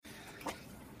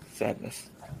Sadness.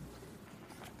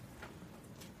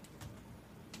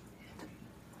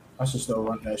 I should still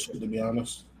run that shit, to be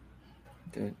honest.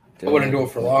 I wouldn't do it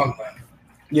for long, man.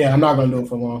 Yeah, I'm not gonna do it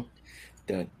for long.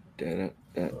 I'm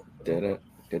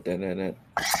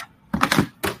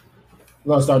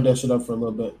gonna start that shit up for a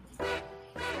little bit.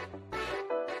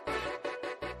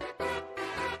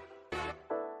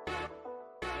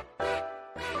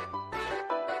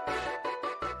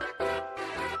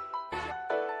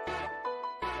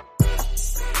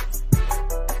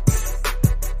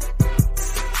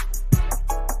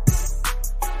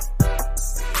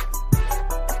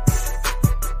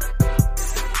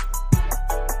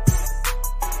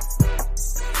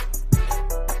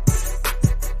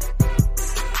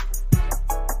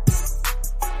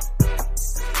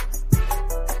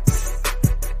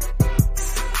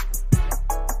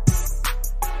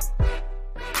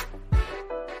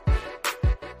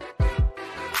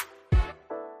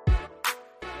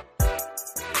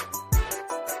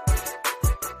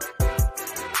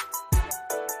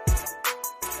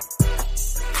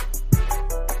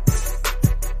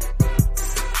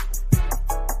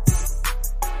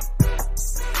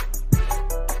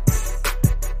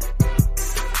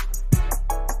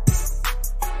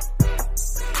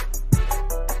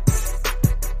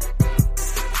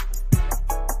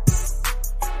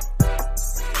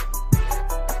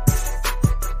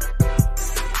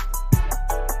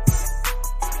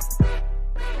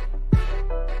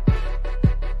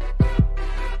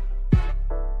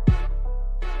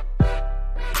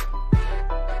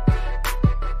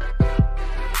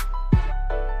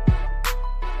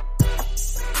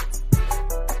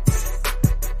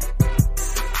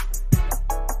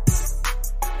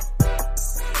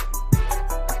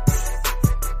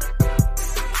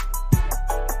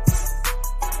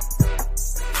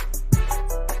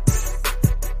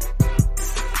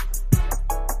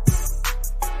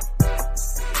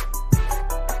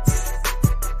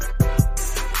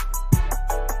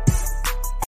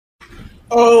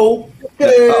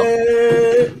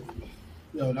 Okay.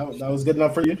 Yo, that was good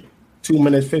enough for you? 2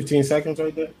 minutes, 15 seconds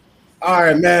right there. All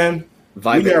right, man.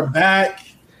 We are back.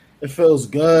 It feels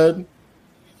good.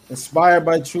 Inspired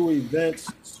by True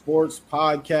Events, Sports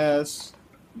Podcast,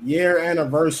 year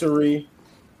anniversary.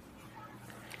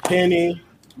 Kenny,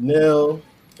 Neil,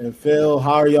 and Phil,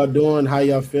 how are y'all doing? How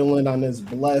y'all feeling on this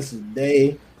blessed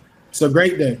day? It's a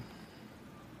great day.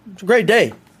 It's a great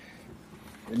day.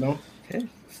 You know? Okay.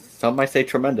 Some might say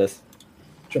tremendous.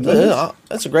 Tremendous. Yeah,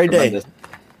 that's a great Tremendous. day.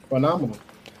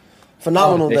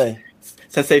 Phenomenal day.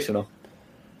 Sensational.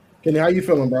 Kenny, how you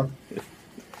feeling, bro?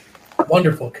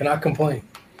 Wonderful. Cannot complain.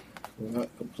 Not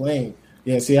complain.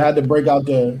 Yeah, see, I had to break out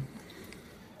they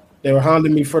were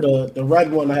hounding me for the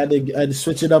red one. I had to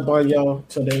switch it up on y'all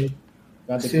today.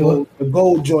 Got the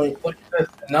gold joint. Look at this.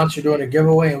 Announce you're doing a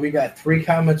giveaway, and we got 3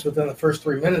 comments within the first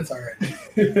 3 minutes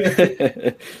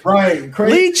already. Right.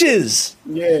 Crazy. Leeches.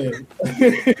 Yeah.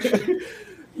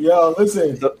 Yo,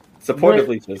 listen. Supportive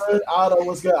leeches. Otto,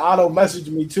 what's good? Otto messaged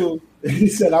me too. He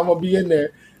said I'm gonna be in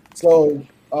there. So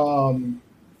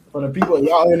for the people,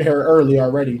 y'all in here early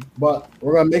already, but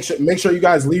we're gonna make sure you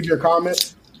guys leave your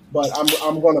comments. But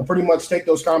I'm gonna pretty much take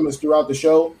those comments throughout the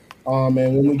show. And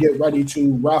when we get ready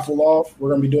to raffle off, we're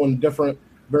gonna be doing different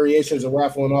variations of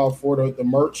raffling off for the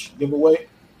merch giveaway.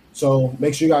 So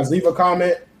make sure you guys leave a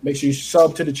comment. Make sure you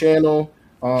sub to the channel.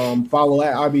 Follow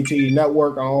at IBT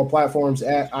Network on all platforms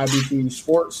at IBT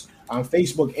Sports on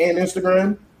Facebook and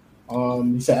Instagram.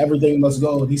 He said everything must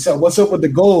go. He said, "What's up with the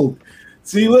gold?"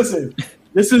 See, listen,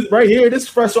 this is right here. This is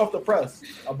fresh off the press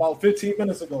about 15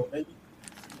 minutes ago.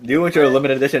 You and your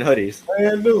limited edition hoodies.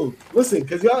 Brand new. Listen,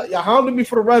 because y'all hounded me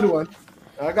for the red one.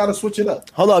 I got to switch it up.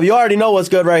 Hold up. You already know what's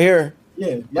good right here.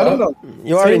 Yeah. Y'all know.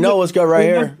 You already know what's good right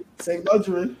here. Same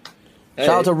luxury. Shout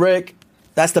out to Rick.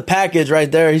 That's the package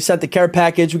right there. He sent the care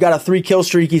package. We got a 3-kill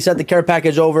streak. He sent the care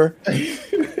package over.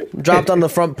 Dropped on the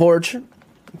front porch.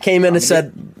 Came in and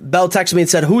said, Bell texted me and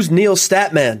said, "Who's Neil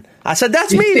Statman?" I said,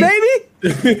 "That's me, baby."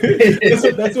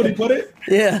 That's what he put it?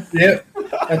 Yeah. Yeah.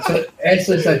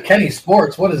 Actually said Kenny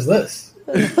Sports. What is this?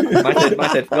 Mine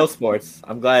said Phil Sports.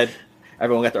 I'm glad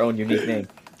everyone got their own unique name.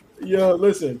 Yo,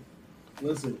 listen.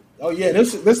 Oh yeah,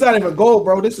 this not even gold,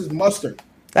 bro. This is mustard.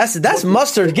 That's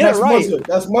mustard. Get it right. Mustard.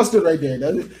 That's mustard right there.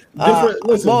 That's different.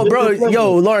 Listen, well, bro, different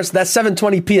yo, Lawrence, that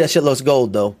 720p, that shit looks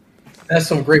gold, though. That's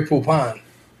some great poupon.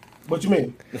 What you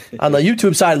mean? On the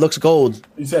YouTube side, it looks gold.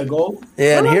 You said gold?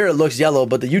 Yeah, and here it looks yellow,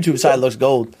 but the YouTube side looks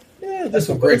gold. Yeah, that's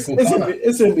some great poupon.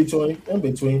 It's in between. In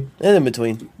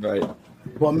between. Right.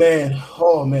 But man,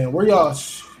 where y'all?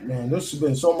 Man, there's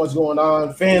been so much going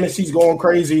on. Fantasy's going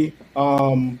crazy.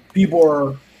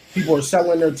 People are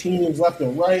selling their teams left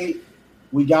and right.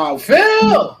 We got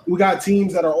Phil. We got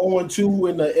teams that are 0-2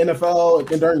 in the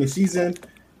NFL during the season.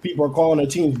 People are calling their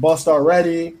teams bust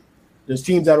already. There's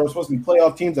teams that are supposed to be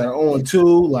playoff teams that are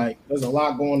 0-2. Like, there's a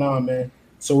lot going on, man.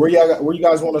 So where you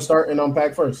guys want to start and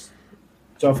unpack first?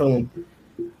 What y'all feeling?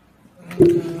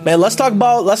 Man, let's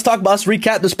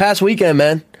recap this past weekend,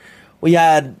 man. We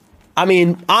had, I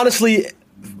mean, honestly,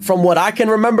 from what I can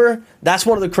remember, that's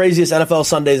one of the craziest NFL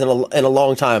Sundays in a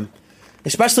long time,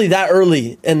 especially that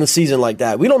early in the season like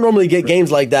that. We don't normally get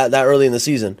games like that early in the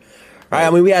season. Right? I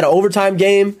mean, we had an overtime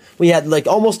game. We had like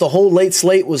almost the whole late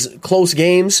slate was close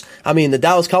games. I mean, the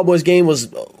Dallas Cowboys game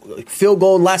was field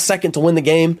goal in last second to win the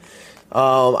game.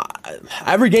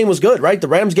 Every game was good, right? The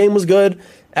Rams game was good.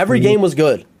 Every game was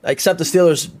good, except the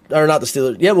Steelers, or not the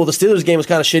Steelers. Yeah, well, the Steelers game was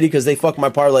kind of shitty because they fucked my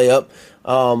parlay up.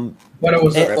 But it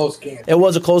was a close game. It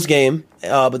was a close game,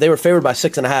 but they were favored by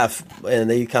 6.5, and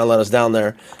they kind of let us down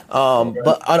there.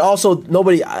 But I'd also,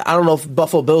 nobody, I don't know if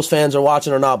Buffalo Bills fans are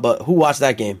watching or not, but who watched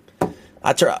that game?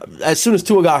 As soon as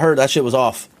Tua got hurt, that shit was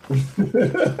off.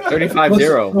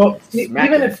 35-0. Well,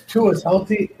 even if Tua's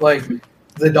healthy, like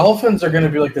the Dolphins are going to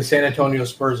be like the San Antonio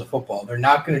Spurs of football. They're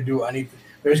not going to do anything.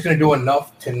 They're just going to do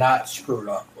enough to not screw it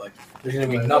up. Like there's going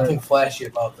to be nothing flashy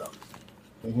about them.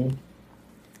 Mm-hmm.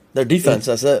 Their defense,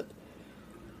 that's it.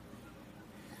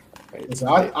 Listen,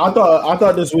 I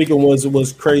thought this weekend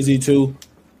was crazy too.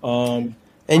 And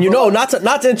not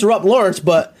to interrupt Lawrence,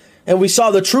 but we saw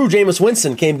the true Jameis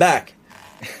Winston came back.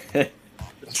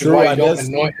 True, why I you don't guess.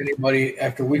 anoint anybody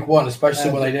after week one,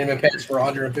 especially when they didn't even pass for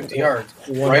 150 yards.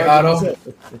 Right, Otto?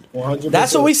 100%.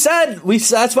 That's what we said.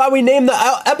 That's why we named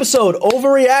the episode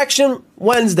Overreaction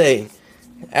Wednesday.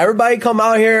 Everybody come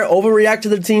out here, overreact to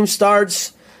the team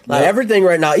starts. Like everything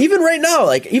right now. Even right now,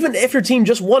 like even if your team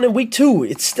just won in week 2,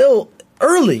 it's still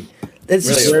early.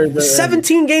 It's Really a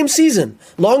 17-game season.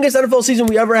 Longest NFL season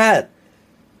we ever had.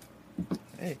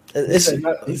 He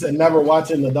said never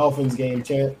watching the Dolphins game,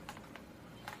 champ.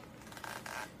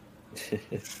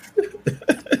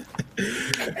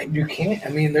 You can't. I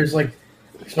mean, there's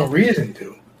no reason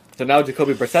to. So now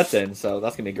Jacoby Brissett's in, so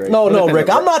that's going to be great. No, Rick.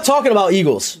 I'm not talking about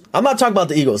Eagles. I'm not talking about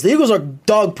the Eagles. The Eagles are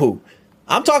dog poo.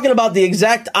 I'm talking about the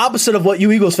exact opposite of what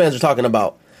you Eagles fans are talking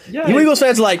about. Yeah, you Eagles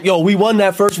fans are like, yo, we won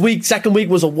that first week. Second week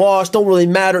was a wash. Don't really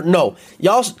matter. No.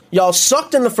 Y'all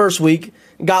sucked in the first week.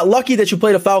 Got lucky that you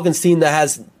played a Falcons team that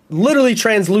has literally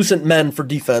translucent men for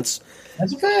defense.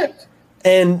 That's a fact.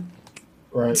 And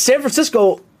Right. San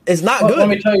Francisco is not good. Let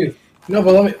me tell you. No,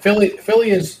 but Philly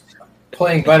is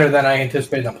playing better than I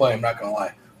anticipated them playing. I'm not going to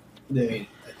lie. Yeah.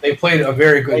 They played a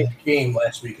very good game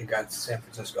last week against San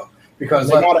Francisco because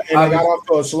They got off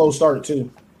to a slow start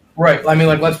too. Right. I mean,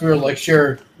 let's be real.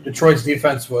 Sure, Detroit's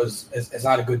defense is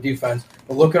not a good defense,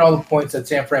 but look at all the points that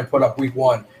San Fran put up week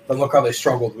 1. Then look how they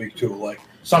struggled week 2. Like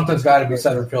something's got to be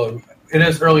said for Philly. It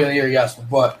is early in the year, yes,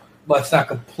 but let's not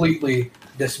completely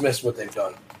dismiss what they've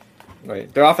done.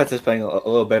 Right. Their offense is playing a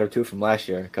little better, too, from last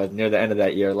year, because near the end of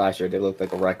that year, last year, they looked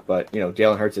like a wreck. But,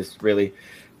 Jalen Hurts is really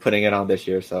putting it on this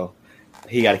year, so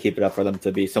he got to keep it up for them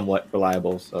to be somewhat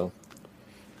reliable. So,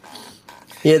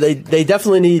 Yeah, they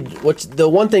definitely need. The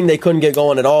one thing they couldn't get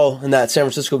going at all in that San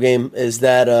Francisco game is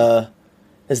the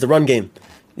run game.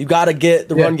 You got to get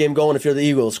the run game going if you're the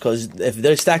Eagles, because if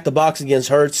they stack the box against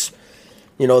Hurts,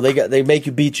 they make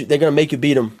you beat you. They're gonna make you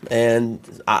beat him, and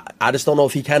I just don't know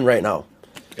if he can right now.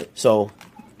 So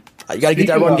you got to get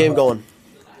that run game going.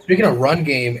 Speaking of run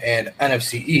game and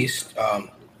NFC East,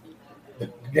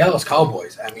 the Dallas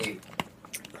Cowboys. I mean,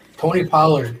 Tony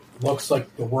Pollard looks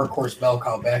like the workhorse bell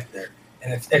cow back there,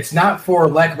 and it's not for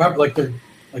lack of effort.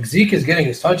 Like Zeke is getting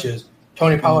his touches.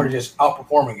 Tony Pollard is just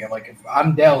outperforming him. Like if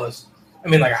I'm Dallas, I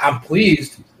mean, I'm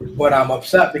pleased, but I'm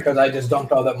upset because I just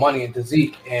dumped all that money into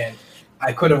Zeke, and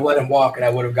I could have let him walk, and I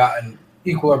would have gotten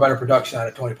equal or better production out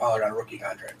of Tony Pollard on a rookie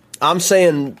contract. I'm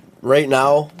saying right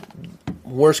now,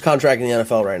 worst contract in the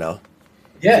NFL right now.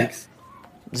 Yeah.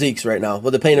 Zeke's right now. But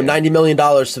they're paying him $90 million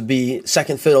to be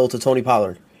second fiddle to Tony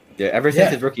Pollard. Yeah, ever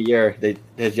since his rookie year,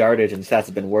 his yardage and stats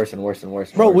have been worse and worse and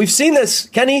worse. Bro, we've seen this,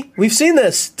 Kenny. We've seen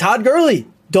this. Todd Gurley.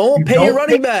 Don't pay your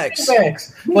running backs. I'm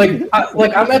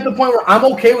at the point where I'm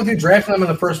okay with you drafting them in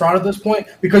the first round at this point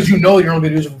because you're only going to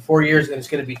use it for 4 years and it's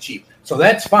going to be cheap. So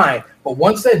that's fine. But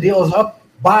once that deal is up,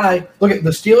 bye. Look at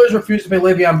the Steelers refused to pay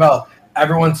Le'Veon Bell.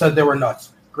 Everyone said they were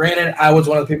nuts. Granted, I was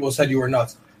one of the people who said you were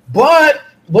nuts. But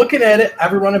looking at it,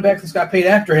 every running back that's got paid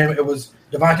after him, it was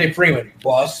Devontae Freeman,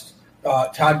 bust.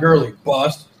 Todd Gurley,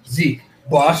 bust. Zeke,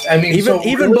 bust. I mean,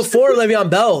 even before Le'Veon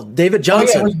Bell, David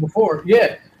Johnson. Oh, yeah, it was before,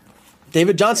 yeah.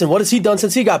 David Johnson, what has he done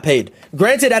since he got paid?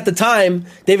 Granted, at the time,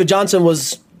 David Johnson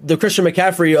was the Christian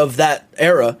McCaffrey of that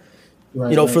era.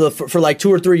 Right, for like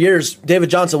 2 or 3 years, David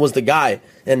Johnson was the guy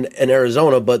in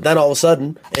Arizona, but then all of a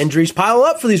sudden injuries pile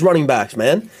up for these running backs,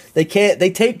 man. They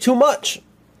take too much.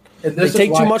 They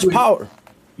take too much power.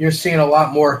 You're seeing a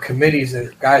lot more committees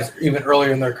and guys even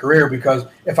earlier in their career, because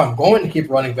if I'm going to keep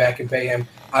running back and pay him,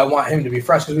 I want him to be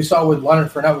fresh. Because we saw with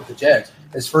Leonard Fournette with the Jags,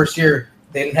 his first year,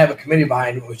 they didn't have a committee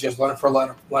behind him. It was just Leonard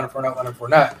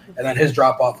Fournette. And then his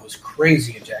drop-off was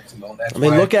crazy in Jacksonville. I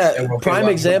mean, look at prime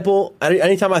example.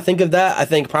 Anytime I think of that, I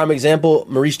think prime example,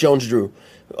 Maurice Jones-Drew.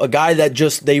 A guy that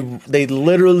just they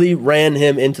literally ran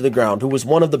him into the ground, who was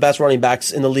one of the best running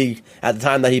backs in the league at the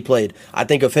time that he played. I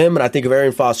think of him and I think of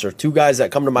Arian Foster, two guys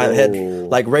that come to my head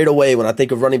like right away when I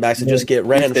think of running backs that just get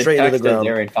ran straight into the ground.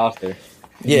 Arian Foster.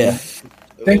 Yeah.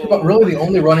 Think about really the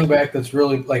only running back that's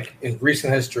really like in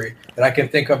recent history that I can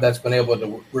think of that's been able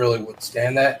to really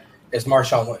withstand that is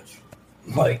Marshawn Lynch.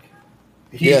 Like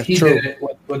he did it,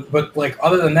 but like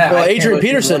other than that, well, Adrian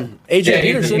Peterson, Adrian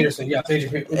Peterson.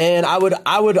 And I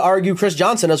would argue Chris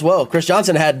Johnson as well. Chris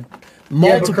Johnson had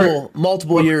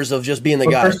multiple years of just being the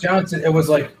guy. Chris Johnson, it was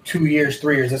like 2 years,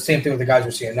 3 years. The same thing with the guys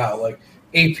we're seeing now. Like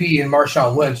AP and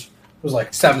Marshawn Lynch was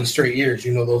like 7 straight years.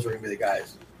 You know those were gonna be the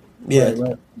guys. Yeah.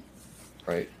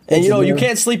 Right. And you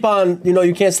can't sleep on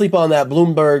that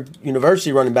Bloomberg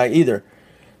University running back either.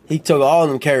 He took all of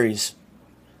them carries,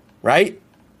 right?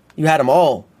 You had them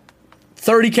all.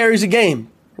 30 carries a game.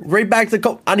 Right back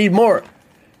to I need more.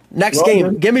 Next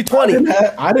game, give me 20.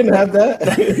 I didn't have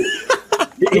that.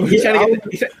 He's trying to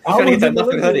get that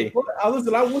nothing hoodie. I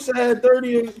wish I had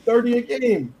 30 a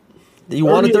game. You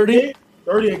wanted 30?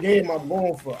 30 a game. I'm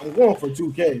going for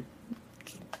 2K.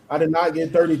 I did not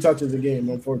get 30 touches a game,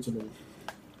 unfortunately.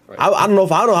 Right. I don't know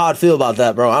how I'd feel about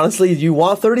that, bro. Honestly, you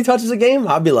want 30 touches a game?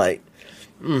 I'd be like,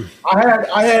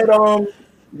 I had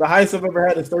the highest I've ever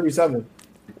had is 37.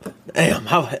 Damn,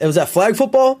 was that flag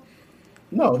football?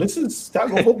 No, this is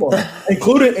tackle football,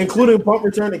 including punt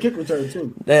return and kick return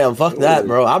too. Damn, fuck that,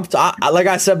 bro. Like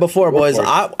I said before, boys.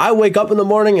 I wake up in the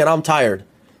morning and I'm tired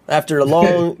after a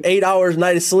long 8 hours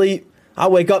night of sleep. I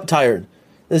wake up tired.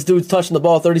 This dude's touching the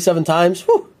ball 37 times.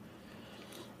 Whew.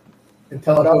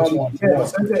 Vicente,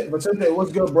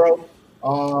 what's good, bro?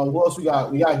 What else we got?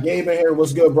 We got Gabe in here.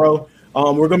 What's good, bro?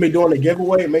 We're gonna be doing a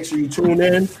giveaway. Make sure you tune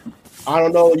in. I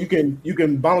don't know. You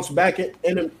can bounce back in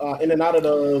and out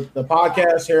of the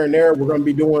podcast here and there. We're gonna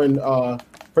be doing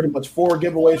pretty much 4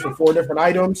 giveaways for 4 different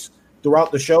items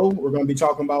throughout the show. We're gonna be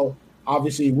talking about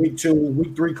obviously week 2,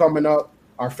 week 3 coming up.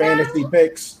 Our fantasy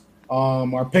picks,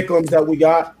 our pick'ems that we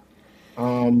got.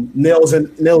 Nils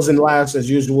and last as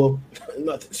usual.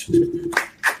 Nothing.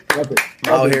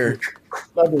 Out here.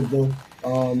 Nothing, dude.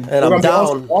 And I'm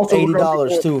down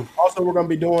 $80 too. Also, we're gonna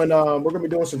be doing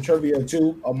some trivia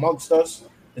too amongst us.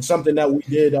 It's something that we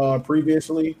did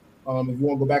previously. If you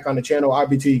want to go back on the channel,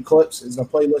 IBT Clips is a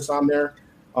playlist on there.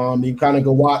 You can kind of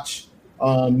go watch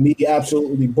me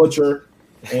absolutely butcher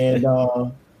and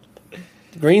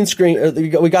green screen.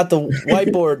 We got the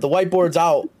whiteboard. The whiteboard's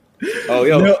out. Oh,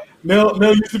 yo. Mel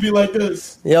used to be like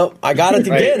this. Yep, I got it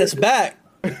again. It's back.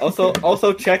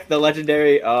 Also check the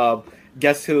legendary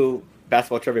Guess Who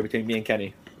basketball trivia between me and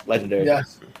Kenny. Legendary.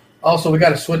 Yes. Also, we got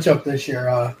to switch up this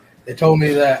year. They told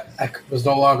me that I was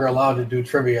no longer allowed to do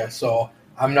trivia, so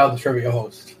I'm now the trivia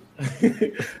host.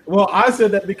 Well, I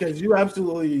said that because you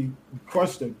absolutely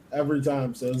crushed him every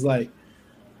time. So it's like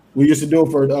we used to do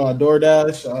it for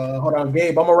DoorDash. Hold on,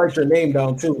 Gabe. I'm gonna write your name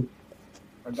down too.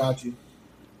 I got you.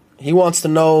 He wants to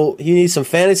know. He needs some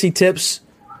fantasy tips.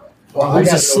 Well,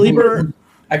 who's a sleeper?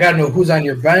 I gotta know who's on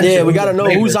your bench. Yeah, we gotta know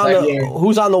who's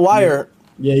on the wire.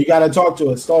 Yeah, you gotta talk to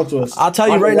us. I'll tell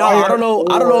you right now. I don't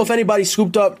know if anybody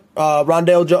scooped up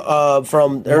Rondale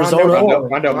from Arizona.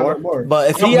 Rondale Moore. But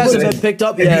if he hasn't been picked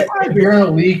up yet, if you're in a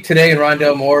league today and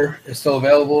Rondale Moore is still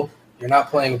available, you're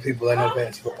not playing with people that know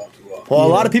fantasy football too well. Well,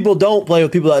 a lot of people don't play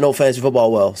with people that know fantasy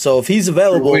football well. So if he's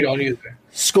available, we don't either.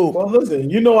 Scoop. Well, listen,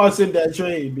 I sent that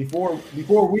trade before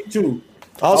week 2.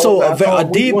 Also, a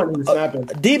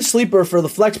deep sleeper for the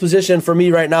flex position for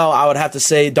me right now, I would have to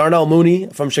say Darnell Mooney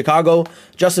from Chicago.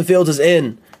 Justin Fields is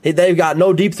in. They've got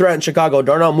no deep threat in Chicago.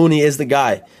 Darnell Mooney is the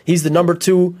guy. He's the number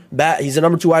 2 He's the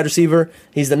number 2 wide receiver.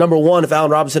 He's the number 1 if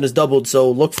Allen Robinson is doubled.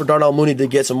 So look for Darnell Mooney to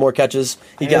get some more catches.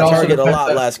 He got targeted a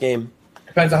lot last game.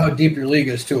 Depends on how deep your league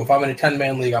is too. If I'm in a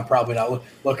 10-man league, I'm probably not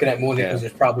looking at Mooney because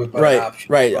there's probably a better option.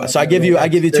 Right. So I give you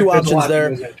 2 options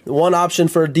there. One option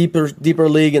for a deeper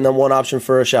league, and then one option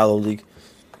for a shallow league.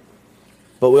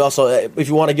 But we also, if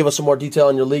you want to give us some more detail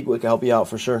on your league, we can help you out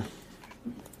for sure.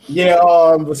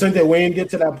 Yeah, Vicente, we didn't get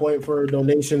to that point for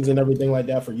donations and everything like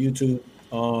that for YouTube.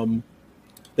 I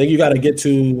think you got to get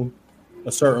to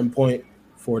a certain point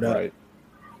for that. Right.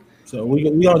 So we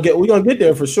gonna get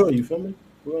there for sure. You feel me?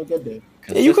 We're gonna get there.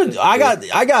 Yeah, you could. I got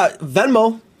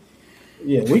Venmo.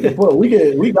 Yeah,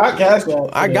 we got Cash App.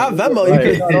 I got Venmo.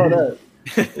 Right, You got all that.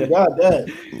 We got that.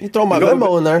 You throw my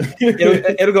Venmo in there.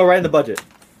 It'll go right in the budget.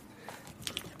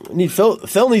 Need Phil.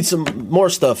 Phil needs some more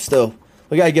stuff still.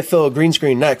 We gotta get Phil a green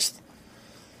screen next.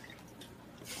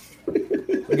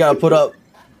 We gotta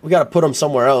put him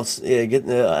somewhere else. Yeah,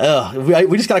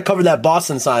 we just gotta cover that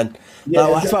Boston sign.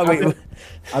 Yeah, That's why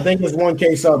I think it's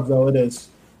 1K subs though. It is.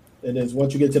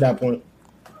 Once you get to that point,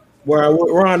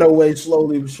 we're on our way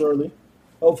slowly but surely.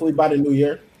 Hopefully by the new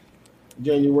year,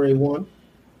 January 1.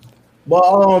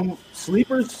 But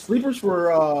sleepers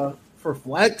for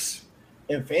flex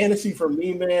and fantasy for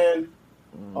me, man.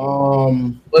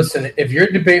 Listen, if you're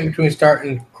debating between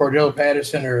starting Cordell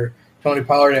Patterson or Tony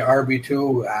Pollard at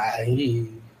RB2,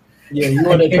 yeah, you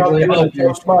want to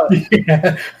tough spot.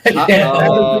 Yeah.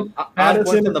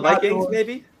 Patterson in the Vikings,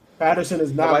 maybe. Patterson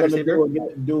is not going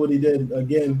to do what he did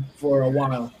again for a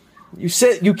while.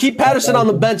 You keep Patterson on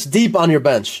the bench, deep on your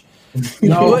bench.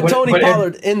 No, put Tony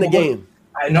Pollard in the game.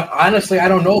 I know. Honestly, I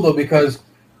don't know though, because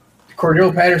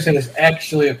Cordell Patterson is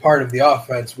actually a part of the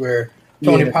offense where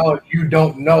Tony Pollard, you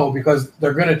don't know, because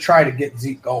they're going to try to get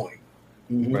Zeke going.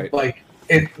 Mm-hmm. Right. Like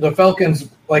the Falcons,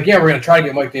 we're going to try to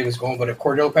get Mike Davis going, but if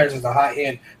Cordell Patterson's a hot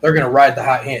hand, they're going to ride the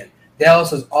hot hand.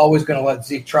 Dallas is always going to let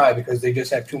Zeke try because they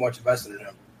just have too much invested in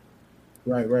him.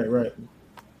 Right.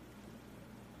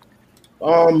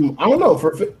 I don't know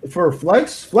for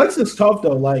flex. Flex is tough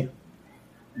though. Like,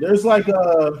 there's like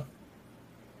I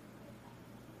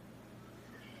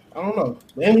don't know,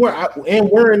 and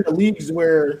we're in the leagues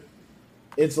where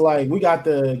it's like we got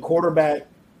the quarterback,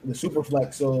 the super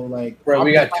flex. So like, right,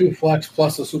 we got 2 flex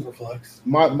plus a super flex.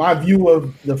 My view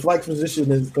of the flex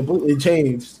position is completely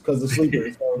changed because of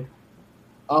sleepers. So,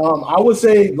 I would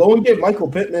say go and get Michael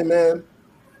Pittman, man.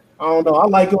 I don't know. I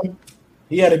like him.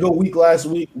 He had a good week last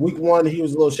week. Week 1, he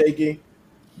was a little shaky,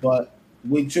 but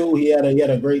week 2, he had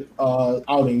a great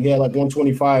outing. He had like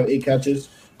 125, 8 catches.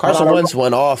 Carson Wentz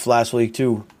went off last week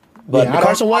too, but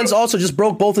Carson Wentz also just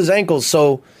broke both his ankles.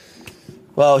 So,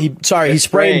 he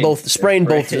sprained both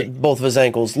of his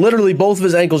ankles. Literally, both of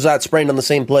his ankles got sprained on the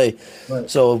same play. Right.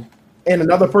 So, and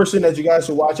another person that you guys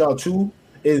should watch out too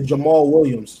is Jamal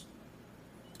Williams.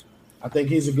 I think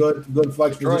he's a good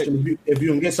flex position. Right. If you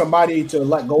can get somebody to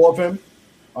let go of him,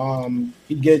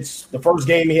 he gets the first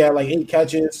game he had like 8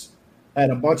 catches,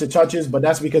 had a bunch of touches, but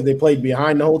that's because they played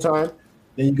behind the whole time.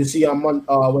 Then you can see on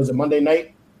Monday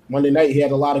night? Monday night he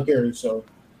had a lot of carries, so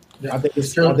I think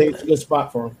it's a good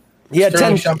spot for him. Yeah,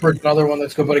 Sterling Shepard's another one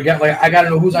that's good, but again, like I got to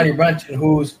know who's on your bench and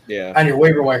who's on your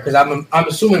waiver wire, because I'm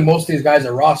assuming most of these guys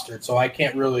are rostered, so I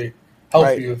can't really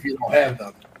help you if you don't have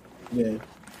them. Yeah.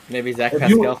 Maybe Zach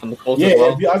Pascal from the Colts as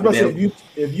well. I was going to say,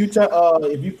 if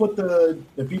you put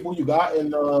the people you got in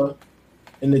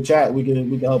the chat, we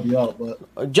can help you out.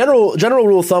 But general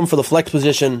rule of thumb for the flex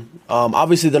position,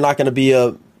 obviously they're not going to be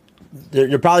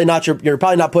you're probably not putting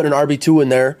an RB2 in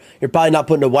there. You're probably not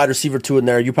putting a wide receiver 2 in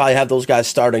there. You probably have those guys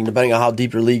starting depending on how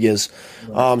deep your league is.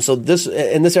 Right. So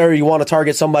in this area, you want to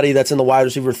target somebody that's in the wide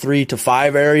receiver 3 to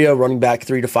 5 area, running back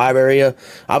 3 to 5 area.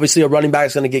 Obviously, a running back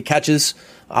is going to get catches.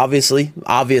 Obviously,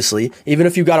 even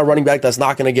if you got a running back that's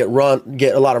not going to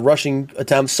get a lot of rushing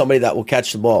attempts, somebody that will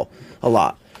catch the ball a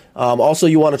lot. Also,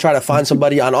 you want to try to find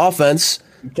somebody on offense.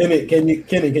 Kenny, can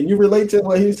you relate to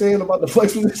what he's saying about the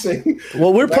flex position?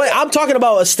 Well, I'm talking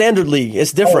about a standard league.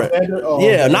 It's different.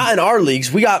 Not in our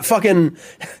leagues. We got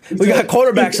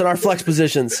quarterbacks in our flex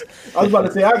positions. I was about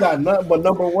to say I got nothing but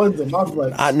number ones in my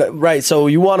flex. Right. So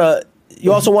you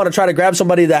also want to try to grab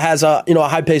somebody that has a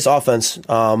high paced offense.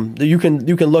 You can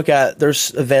look at,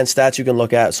 there's advanced stats you can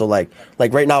look at. So like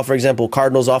right now, for example,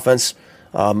 Cardinals offense.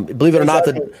 Believe it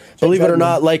or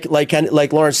not,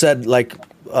 like Lawrence said,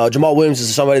 Jamal Williams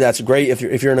is somebody that's great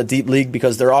if you're in a deep league,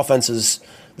 because their offenses,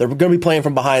 they're going to be playing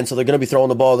from behind, so they're going to be throwing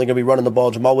the ball, they're going to be running the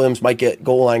ball. Jamal Williams might get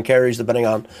goal line carries depending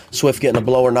on Swift getting a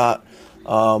blow or not.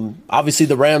 Obviously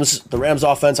the Rams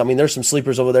offense, I mean, there's some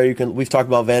sleepers over there. We've talked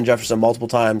about Van Jefferson multiple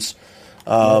times.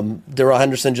 Darrell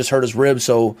Henderson just hurt his ribs,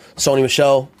 so Sony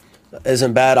Michel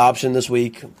isn't a bad option this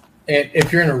week. And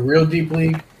if you're in a real deep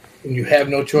league and you have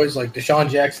no choice, like Deshaun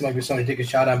Jackson might be somebody to take a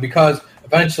shot on, because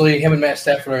eventually him and Matt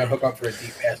Stafford are going to hook up for a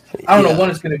deep pass. I don't know when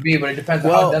it's going to be, but it depends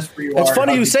on how desperate you are. It's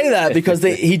funny you say that, because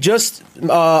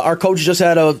our coach just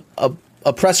had a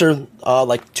presser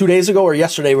like 2 days ago or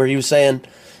yesterday where he was saying,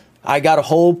 I got a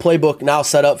whole playbook now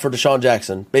set up for Deshaun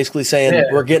Jackson, basically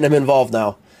saying we're getting him involved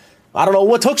now. I don't know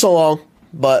what took so long,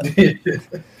 but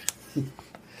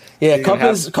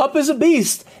Kupp is a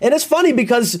beast. And it's funny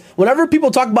because whenever people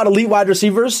talk about elite wide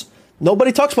receivers,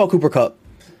 nobody talks about Cooper Kupp.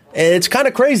 And it's kind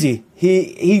of crazy.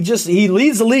 He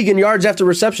leads the league in yards after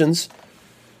receptions.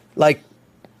 Like,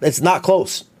 it's not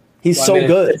close. He's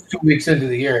good. It's 2 weeks into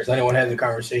the year. Has anyone had the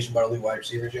conversation about elite wide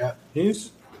receivers yet?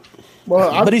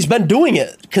 But he's been doing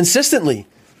it consistently.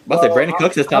 But Brandon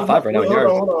Cooks is top 5 right now in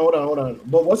yards. Hold on.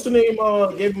 But what's the name?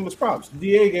 Gave him his props.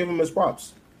 DA gave him his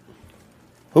props.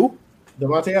 Who?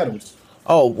 Devontae Adams.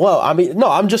 Oh, well, I mean,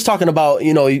 no, I'm just talking about,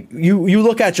 you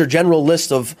look at your general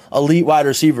list of elite wide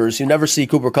receivers, you never see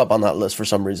Cooper Kupp on that list for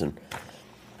some reason.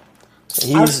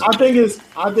 I think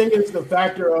it's the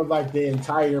factor of like the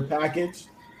entire package,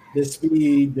 the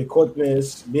speed, the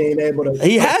quickness, being able to.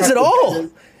 He has it all.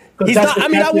 He's not. I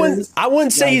mean, I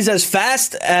wouldn't say he's as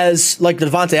fast as like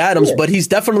Devontae Adams, but he's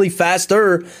definitely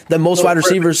faster than most wide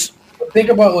receivers. Think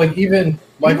about like even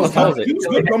Michael Thomas.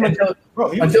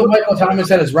 Until Michael Thomas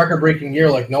had his record-breaking year,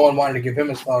 like no one wanted to give him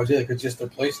his flowers either, because just his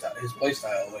play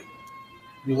style. Like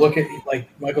you look at like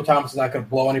Michael Thomas is not going to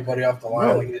blow anybody off the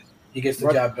line. Like he gets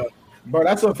the job done. Bro,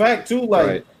 that's a fact too.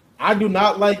 Like I do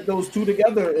not like those two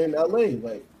together in LA.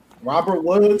 Like Robert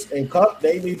Woods and Kupp,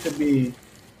 they need to be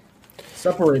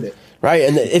separated. Right,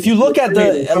 and if you look at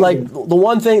the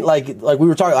one thing, like we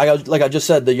were talking, like I just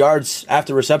said, the yards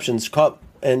after receptions, Kupp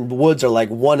and Woods are like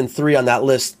 1 and 3 on that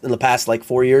list in the past like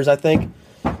 4 years, I think.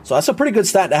 So that's a pretty good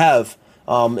stat to have.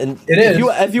 And it is.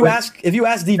 If you ask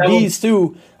DBs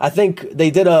too, I think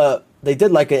they did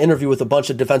like an interview with a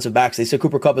bunch of defensive backs. They said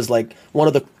Cooper Kupp is like one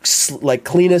of the like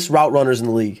cleanest route runners in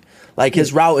the league. Like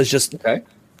his route is just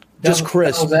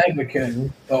crisp. Devil's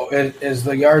advocate though is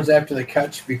the yards after the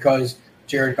catch, because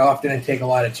Jared Goff didn't take a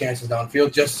lot of chances downfield,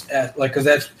 because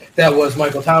that was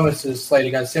Michael Thomas's slight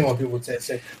against him. When people would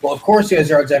say, well, of course he has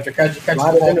yards after catch. He catches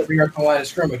the ball 3 yards from the line of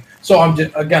scrimmage. So I'm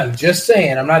just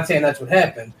saying. I'm not saying that's what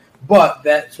happened, but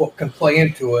that's what can play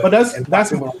into it. But that's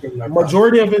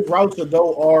majority of his routes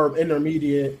though are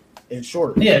intermediate and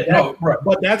short. Yeah, right.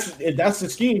 But that's the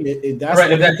scheme. That's right.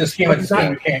 If that's the scheme, you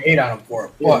can't hate on him for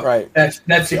it. But right.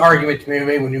 That's the argument to be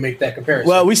made when you make that comparison.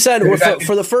 Well, we said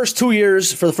for the first 2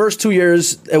 years,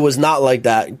 it was not like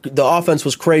that. The offense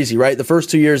was crazy, right? The first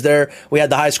 2 years there, we had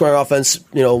the high scoring offense,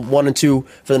 1 and 2,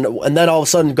 and then all of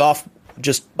a sudden Goff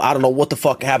just, I don't know what the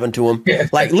fuck happened to him. Yeah.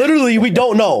 Like literally, we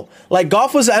don't know. Like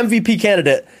Goff was an MVP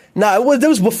candidate. No, it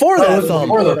was before that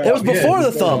thumb. It was before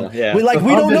the thumb. Yeah. We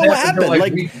don't know what happened.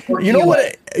 Like you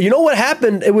know what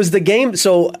happened? It was the game.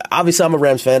 So obviously I'm a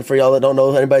Rams fan, for y'all that don't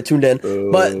know, anybody tuned in.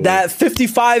 But that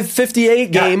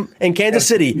 55-58 game in Kansas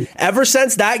City, ever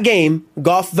since that game,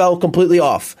 Goff fell completely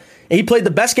off. And he played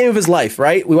the best game of his life,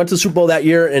 right? We went to the Super Bowl that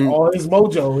year, and all his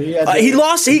mojo. He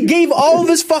lost. He gave all of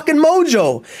his fucking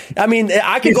mojo. I mean,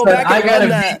 I could go back and run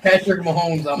that. Patrick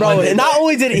Mahomes, bro. And not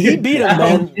only did he beat him,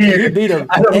 man, he beat him.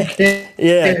 I don't care.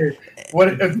 Yeah.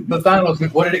 What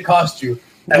did it cost you?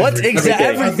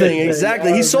 Everything.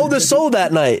 Exactly. He sold his soul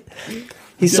that night.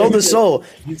 He sold his soul.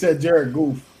 You said Jared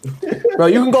Goof. Bro,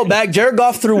 you can go back. Jared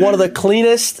Goff threw one of the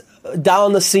cleanest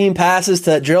down the seam passes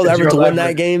to Gerald Everett to win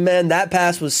that game, man. That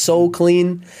pass was so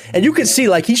clean. And you could see,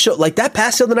 like, he showed, like, that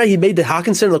pass the other night he made to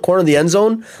Hawkinson in the corner of the end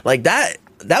zone. Like, that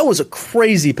was a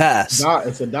crazy pass.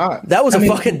 It's a dot. That was a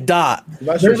fucking dot.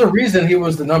 There's a reason he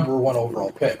was the number 1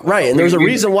 overall pick. Right, and there's a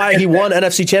reason why he won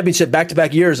NFC Championship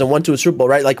back-to-back years and went to a Super Bowl,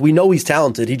 right? Like, we know he's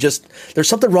talented. There's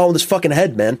something wrong with his fucking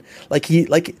head, man. Like, he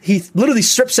literally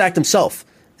strip-sacked himself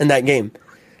in that game.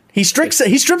 He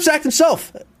strip-sacked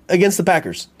himself against the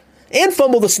Packers. And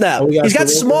fumble the snap. He's got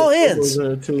small hands.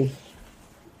 What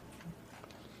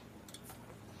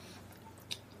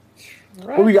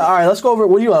we got? All right, let's go over.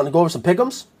 What are you on? Go over some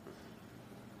pick'ems.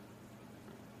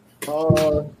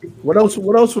 What else?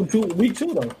 What else from week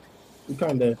 2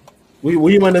 though? We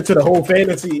went into the whole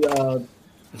fantasy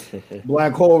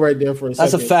black hole right there for a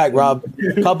second. That's a fact, Rob.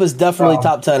 Kupp is definitely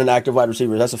top 10 in active wide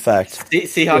receivers. That's a fact.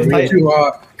 Seahawks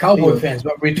to Cowboy fans,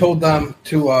 but we told them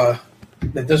to.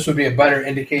 That this would be a better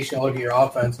indication to look at your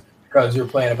offense because you're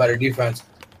playing a better defense.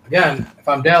 Again, if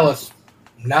I'm Dallas,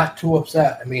 not too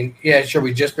upset. I mean, yeah, sure,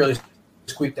 we just barely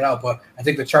squeaked it out, but I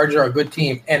think the Chargers are a good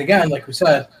team. And again, like we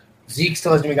said, Zeke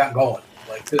still hasn't even gotten going.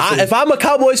 If I'm a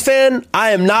Cowboys fan, I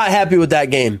am not happy with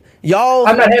that game.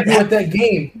 I'm not happy with that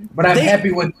game, but I'm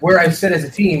happy with where I sit as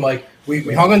a team. Like,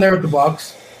 we hung in there with the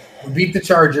Bucs. We beat the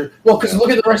Chargers. Well, because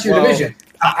look at the rest of your division.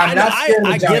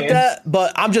 I get that,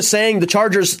 but I'm just saying the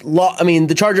Chargers.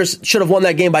 The Chargers should have won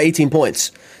that game by 18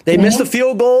 points. They missed the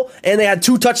field goal and they had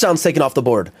 2 touchdowns taken off the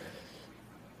board.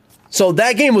 So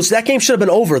that game should have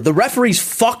been over. The referees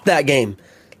fucked that game.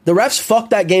 The refs fucked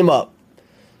that game up.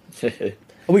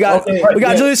 We got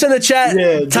Julius in the chat.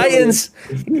 Yeah, Titans.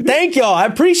 Thank y'all. I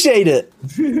appreciate it.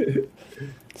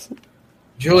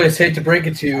 Julius, hate to break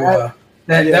it to you.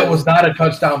 That was not a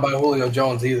touchdown by Julio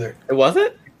Jones either. It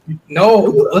wasn't? No,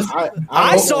 listen,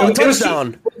 I saw a it was-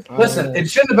 touchdown. Listen, it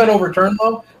shouldn't have been overturned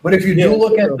though. But if you do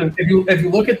look at if you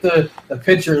look at the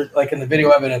picture, like in the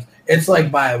video evidence, it's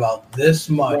like by about this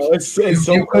much. Bro, it's you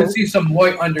so could close. see some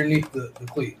white underneath the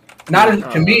cleat.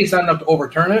 To me, it's not enough to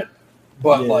overturn it.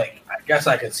 But like, I guess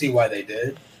I could see why they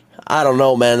did. I don't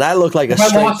know, man. That looked like a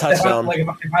straight touchdown. If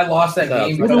I lost that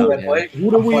game Who because do- of that play, who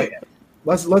do I'm we- fighting.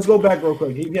 Let's go back real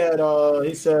quick. He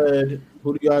said,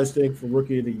 who do you guys think for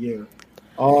rookie of the year?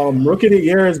 Rookie of the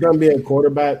year is gonna be a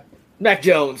quarterback. Mac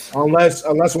Jones.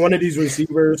 Unless one of these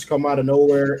receivers come out of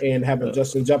nowhere and have a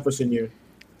Justin Jefferson year.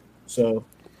 So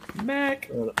Mac.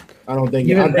 I don't think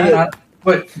Even that,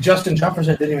 but Justin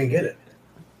Jefferson didn't even get it.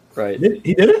 Right.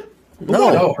 he did it?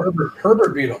 No. No,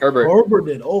 Herbert beat him. Herbert. Herbert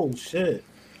did. Oh shit.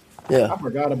 Yeah. I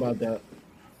forgot about that.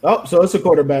 Oh, so it's a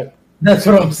quarterback. That's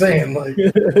what I'm saying. Like,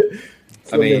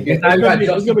 I mean, it's now you gonna got be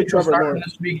Justin Fields Trevor starting Lawrence.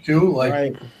 this week too. Like,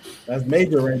 Right. That's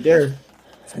major right there.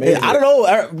 It's major. I don't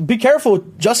know. Be careful.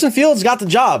 Justin Fields got the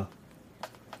job.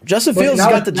 Justin but Fields now-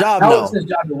 got the job now. now. It's his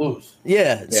job to lose.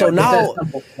 Yeah. So Yeah. now, It's that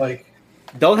simple. Like,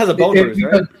 Dalton has a bone bruise,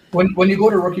 because right? when you go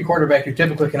to rookie quarterback, you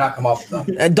typically cannot come off with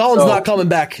them. and Dalton's So- not coming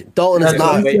back. Dalton is That's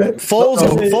not. what I'm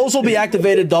Foles will be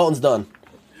activated. Dalton's done.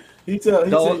 He said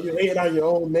Don't- you're hating on your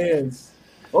own man's.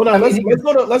 Hold on,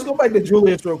 let's go back to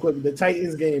Julius real quick. The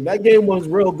Titans game. That game was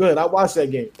real good. I watched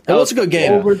that game. That was a good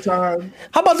game. Overtime.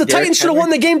 How about the Derrick Titans should have Henry? won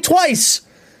the game twice?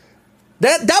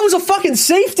 That was a fucking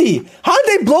safety. How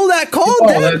did they blow that call? Oh,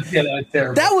 That, that's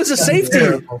terrible. that was a That's safety.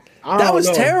 terrible. I That don't was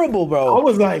know. terrible, I bro.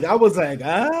 was like,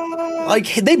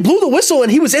 Like they blew the whistle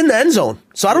and he was in the end zone.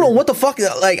 So I don't know what the fuck.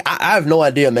 Like I have no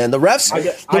idea, man. The refs, I the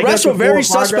guess refs were the very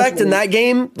forward progress suspect in was- that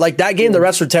game. Like that game, the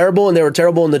refs were terrible, and they were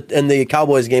terrible in the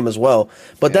Cowboys game as well.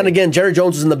 But then again, Jerry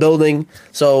Jones was in the building,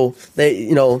 so they,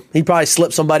 he probably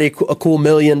slipped somebody a cool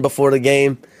million before the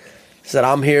game. Said,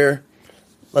 "I'm here.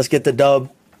 Let's get the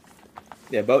dub."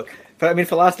 Yeah, but I mean,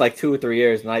 for the last like 2 or 3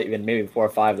 years, not even maybe 4 or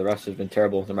 5, the rest has been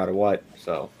terrible no matter what.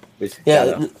 So we just Yeah,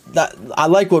 gotta- that I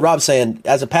like what Rob's saying.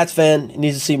 As a Pats fan, he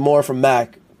needs to see more from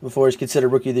Mac before he's considered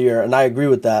Rookie of the Year, and I agree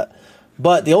with that.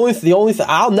 But the only thing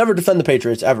I'll never defend the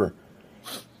Patriots ever.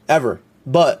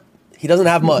 But he doesn't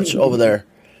have much over there,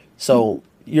 so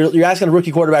you're asking a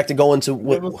rookie quarterback to go into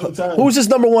Give him some time. who's his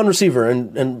number one receiver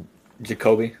and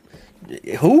Jacoby.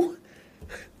 who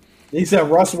he said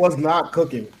Russ was not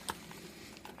cooking.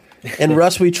 and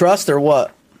Russ we trust or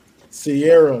what?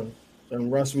 Sierra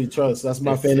and Russ we trust. That's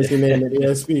my fantasy name at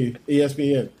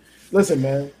ESPN. Listen,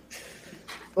 man.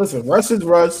 Listen, Russ is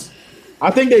Russ. I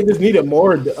think they just needed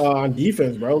more on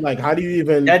defense, bro. Like, how do you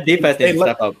even? That defense they needs to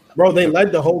led- step up. Bro, they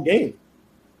led the whole game.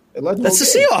 That's the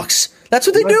Seahawks. That's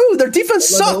what they do. Their defense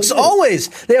sucks always.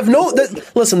 They have no.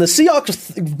 Listen, the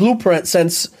Seahawks blueprint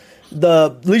since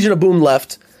the Legion of Boom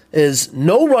left is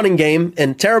no running game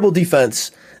and terrible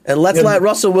defense, and let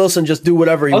Russell Wilson just do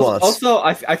whatever he wants. Also,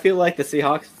 I feel like the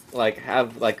Seahawks like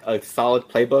have like a solid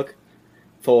playbook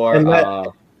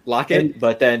for Lockett,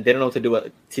 but then they don't know what to do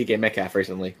with TK Metcalf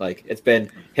recently. Like it's been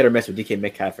hit or miss with DK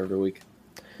Metcalf every week.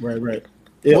 Right.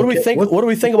 Yeah, What do we think? What do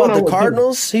we think about the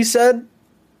Cardinals? He said.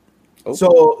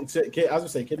 So I was gonna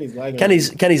say Kenny's lagging.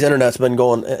 Kenny's internet's been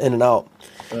going in and out.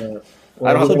 I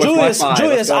don't So know. Julius, Wi-Fi,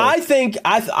 let's go. I think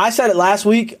I said it last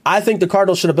week. I think the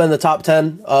Cardinals should have been in the top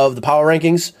 10 of the power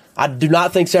rankings. I do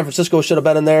not think San Francisco should have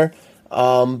been in there.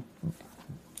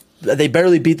 They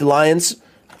barely beat the Lions.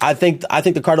 I think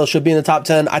the Cardinals should be in the top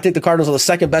 10. I think the Cardinals are the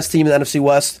second best team in the NFC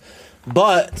West.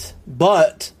 But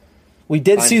we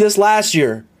did see this last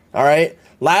year. All right,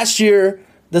 last year.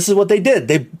 This is what they did.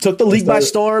 They took the league by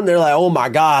storm. They're like, oh, my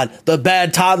God, the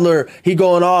bad toddler. He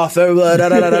going off. Everybody, da,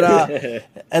 da, da, da, da.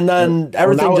 And then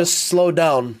everything just slowed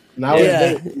down. Now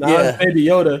it's Baby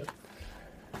Yoda.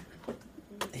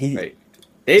 Right.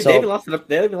 They even lost to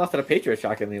the Patriots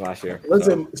shockingly last year.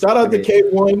 Listen, shout out to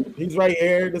K1. He's right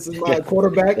here. This is my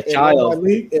quarterback in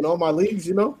all my leagues,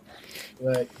 you know?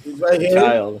 Like, he's right here.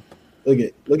 Child. Look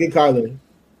at Kyler.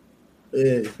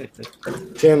 Yeah.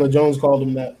 Chandler Jones called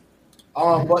him that.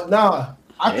 But nah,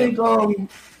 I think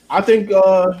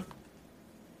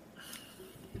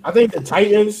the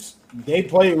Titans, they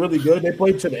played really good. They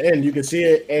played to the end. You can see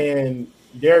it, and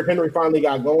Derrick Henry finally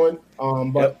got going.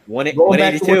 But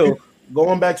 182.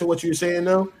 Going back to what you're saying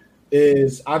now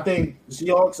is I think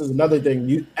Seahawks is another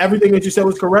thing. Everything that you said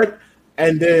was correct,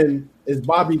 and then is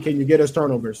Bobby, can you get us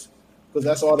turnovers? Because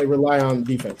that's all they rely on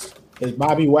defense. Is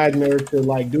Bobby Wagner to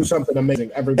like do something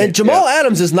amazing every day. And Jamal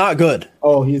Adams is not good.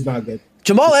 Oh, he's not good.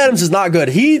 Jamal Adams is not good.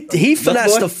 He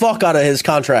finessed the fuck out of his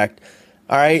contract.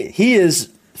 All right, he is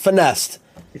finessed.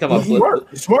 You talking about Smart.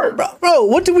 He's smart. Bro,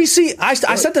 what did we see? I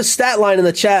sent the stat line in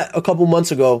the chat a couple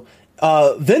months ago.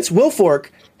 Vince Wilfork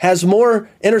has more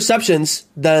interceptions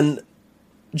than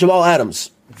Jamal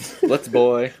Adams. Let's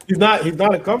boy. He's not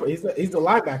a cover. He's the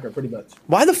linebacker pretty much.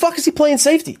 Why the fuck is he playing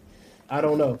safety? I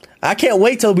don't know. I can't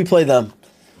wait till we play them.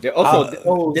 Yeah, also,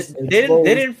 Exposed. they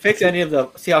didn't fix any of the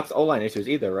Seahawks O-line issues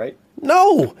either, right?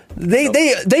 No,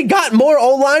 they got more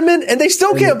O linemen and they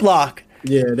still can't block.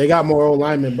 Yeah, they got more old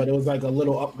linemen, but it was like a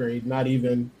little upgrade,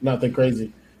 nothing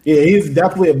crazy. Yeah, he's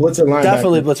definitely a blitzing linebacker.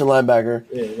 Definitely a blitzing linebacker.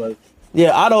 Yeah, like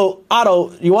Yeah,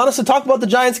 Otto, you want us to talk about the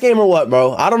Giants game or what,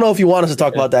 bro? I don't know if you want us to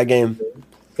talk about that game.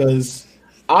 because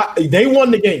they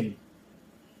won the game.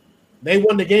 They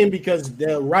won the game because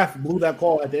the ref blew that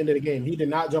call at the end of the game. He did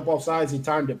not jump off sides. He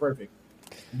timed it perfect.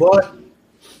 But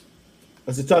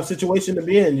it's a tough situation to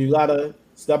be in. You got to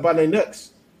step on their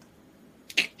necks.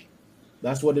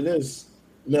 That's what it is.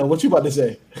 Now, what you about to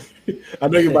say? I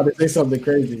know you're about to say something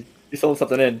crazy. You sold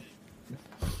something in.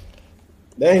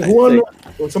 Dang, who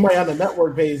on somebody on the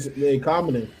network page they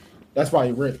commented. That's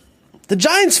probably Rick. The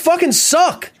Giants fucking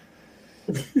suck.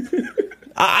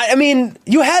 I mean,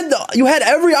 you had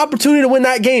every opportunity to win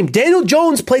that game. Daniel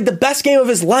Jones played the best game of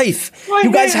his life.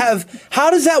 You guys have. How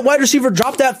does that wide receiver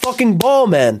drop that fucking ball,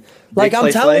 man? Like,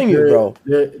 I'm telling you, bro.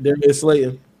 They're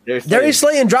Slayton. Darius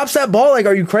Slayton drops that ball. Like,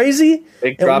 are you crazy?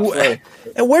 Big drop play.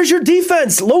 And where's your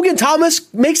defense? Logan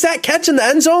Thomas makes that catch in the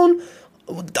end zone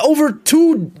over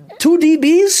two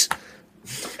DBs.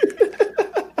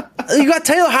 You got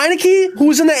Taylor Heineke, who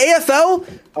was in the AFL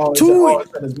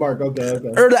It's Mark. Okay.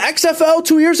 or the XFL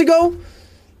 2 years ago.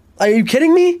 Are you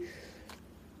kidding me?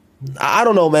 I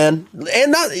don't know, man.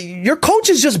 And your coach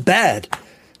is just bad,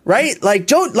 right? Like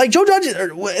Joe Judge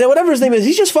or whatever his name is.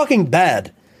 He's just fucking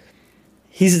bad.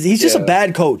 He's just a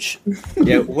bad coach.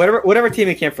 Yeah, whatever team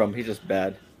he came from, he's just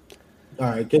bad. All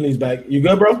right, Kenny's back. You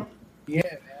good, bro? Yeah.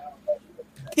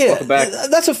 Yeah, Welcome back.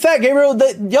 that's a fact, Gabriel.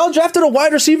 Y'all drafted a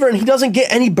wide receiver and he doesn't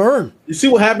get any burn. You see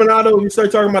what happened, Otto? You start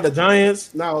talking about the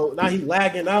Giants. Now he's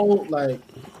lagging out. Like,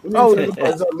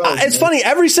 It's funny.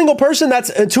 Every single person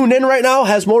that's tuned in right now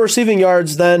has more receiving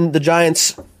yards than the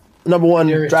Giants' number one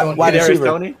wide receiver.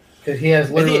 Tony? Because he has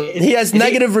literally. He has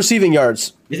negative receiving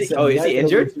yards. Is he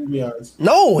injured?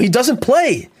 No, he doesn't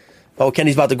play. Oh,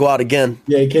 Kenny's about to go out again.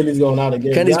 Yeah, Kenny's going out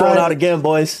again. Kenny's going out again,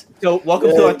 boys. So welcome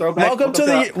to our throwback.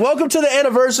 Welcome to the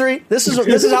anniversary. This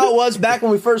is how it was back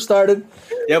when we first started.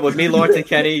 Yeah, with me, Lawrence, and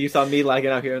Kenny. You saw me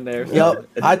lagging out here and there. So Yep.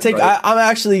 I'm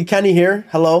actually Kenny here.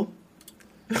 Hello.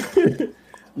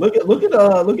 Look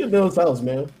at Bill's house,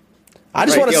 man. I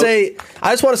just want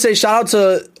to say shout out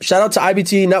to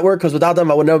IBT Network, because without them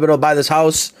I would never be able to buy this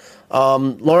house.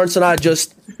 Lawrence and I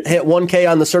just hit 1K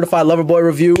on the Certified Lover Boy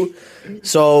review,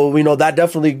 so that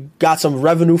definitely got some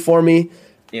revenue for me.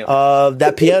 Yeah.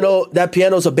 That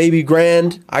piano's a baby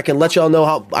grand. I can let y'all know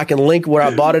how I can link where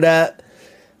I bought it at.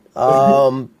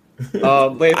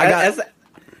 Wait,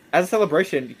 as a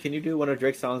celebration, can you do one of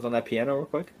Drake's songs on that piano real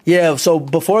quick? Yeah, so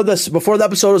before the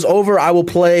episode is over, I will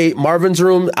play Marvin's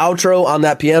Room outro on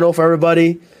that piano for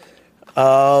everybody.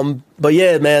 But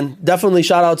yeah, man, definitely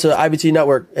shout out to IBT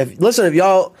Network. If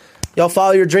y'all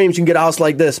follow your dreams, you can get a house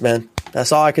like this, man.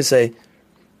 That's all I can say.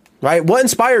 Right? What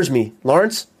inspires me,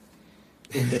 Lawrence?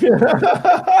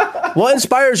 What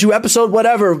inspires you? Episode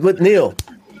whatever with Neil.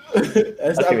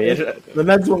 The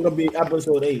next one gonna be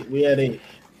episode 8. We had 8.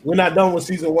 We're not done with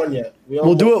season 1 yet.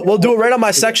 We'll do it right on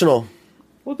my sectional.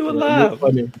 We'll do it live.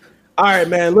 All right,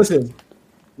 man. Listen,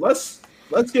 let's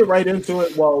get right into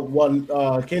it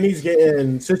while Kenny's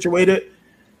getting situated.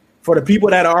 For the people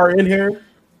that are in here,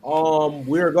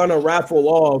 we're gonna raffle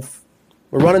off.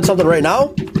 We're running something right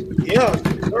now? Yeah,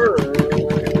 sure.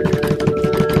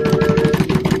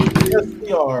 Yes,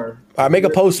 we are. All right, make a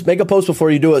post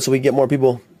before you do it so we get more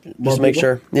people. Just make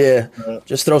sure. Yeah.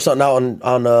 Just throw something out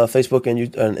on Facebook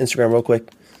and Instagram real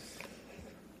quick.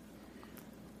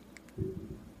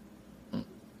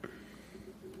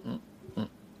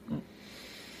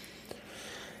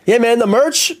 Yeah, man, the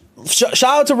merch. Shout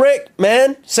out to Rick,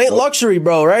 man. Saint Luxury,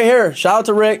 bro, right here. Shout out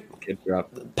to Rick.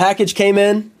 Package came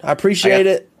in. I appreciate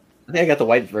it. I think I got the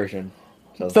white version.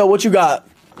 So. Phil, what you got?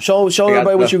 Show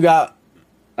everybody what you got.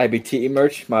 IBT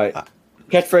merch, my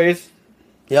catchphrase.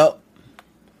 Yep.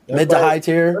 Mid to high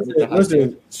tier.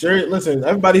 Listen,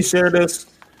 everybody share this.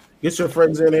 Get your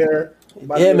friends in here.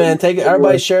 Yeah, man, take it.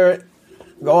 Everybody share it.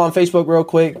 Go on Facebook real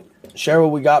quick. Share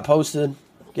what we got posted.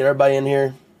 Get everybody in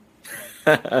here.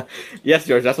 Yes,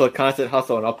 George. That's what constant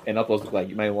hustle and uploads look like.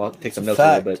 You might want to take some notes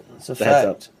a little bit. It's a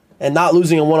fact. And not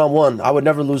losing a one-on-one. I would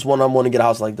never lose one-on-one and get a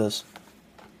house like this.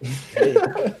 We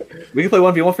can play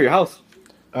 1v1 for your house.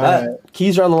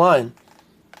 Keys are on the line.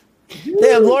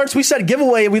 Damn, Lawrence, we said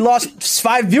giveaway and we lost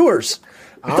 5 viewers.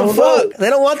 What the don't fuck? know. They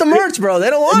don't want the merch, bro. They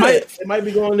don't want it. It might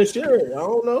be going this year. I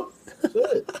don't know.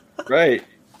 Shit. Right.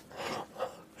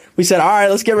 We said, all right,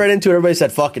 let's get right into it. Everybody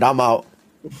said, fuck it, I'm out.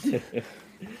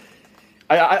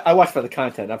 I watch for the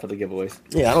content, not for the giveaways.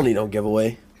 Yeah, I don't need no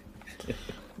giveaway.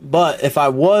 But if I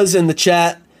was in the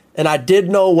chat and I did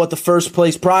know what the first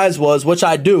place prize was, which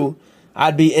I do,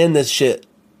 I'd be in this shit.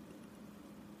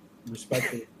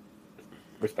 Respectfully.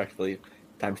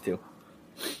 ×2.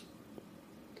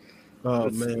 Oh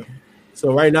man.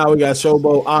 So right now we got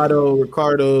Showboat, Otto,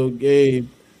 Ricardo, Gabe,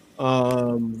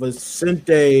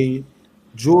 Vicente,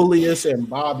 Julius, and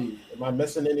Bobby. Am I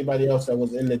missing anybody else that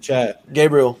was in the chat?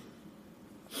 Gabriel.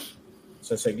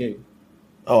 So I said Gabe.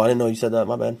 Oh, I didn't know you said that.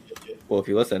 My bad. Well, if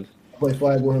you listened. Play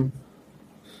flag with him.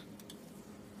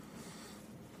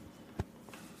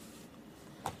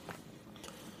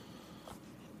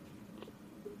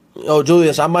 Oh,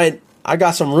 Julius, I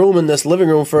got some room in this living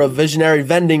room for a visionary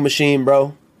vending machine,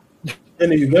 bro.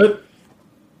 And are you good?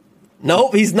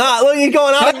 Nope, he's not. Look, he's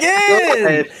going out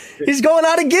again. He's going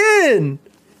out again.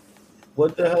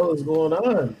 What the hell is going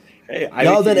on? Hey,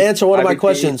 Y'all didn't answer one of my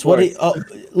questions.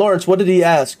 Lawrence, what did he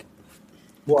ask?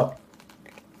 What?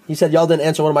 He said y'all didn't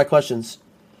answer one of my questions.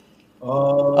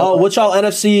 Oh, What's y'all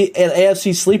NFC and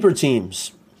AFC sleeper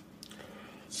teams?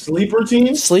 sleeper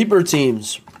teams? Sleeper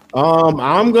teams.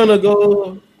 I'm gonna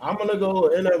go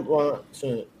in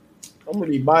shit. I'm gonna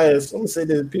be biased. I'm gonna say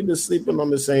that people sleeping on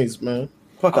the Saints, man.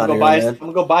 Fuck I'm out of gonna here, go bias. man. I'm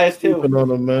gonna go bias too. Sleeping on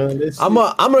them, man. I'm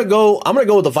gonna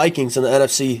go with the Vikings in the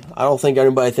NFC. I don't think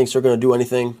anybody thinks they're gonna do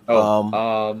anything.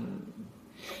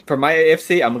 For my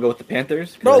AFC, I'm gonna go with the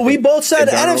Panthers. Bro, we both said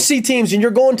NFC teams, and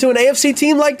you're going to an AFC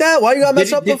team like that? Why you gotta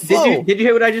mess up the flow? Did you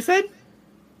hear what I just said?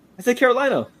 I said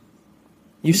Carolina.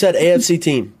 You said AFC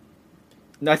team.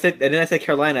 No, I said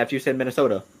Carolina after you said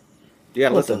Minnesota. You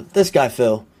gotta listen. This guy,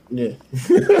 Phil. Yeah.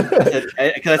 Because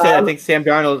I said I think Sam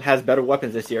Darnold has better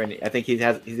weapons this year, and I think he's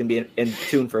gonna be in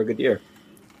tune for a good year.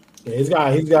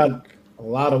 Yeah, he's got a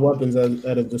lot of weapons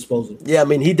at his disposal. Yeah, I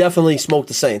mean, he definitely smoked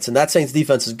the Saints, and that Saints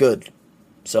defense is good.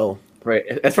 So Right,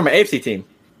 that's from an AFC team.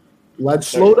 Let's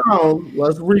slow down.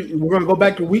 We're gonna go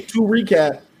back to week 2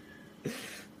 recap.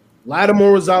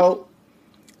 Lattimore was out.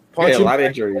 A lot of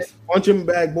injuries. Punching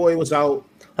bag boy was out.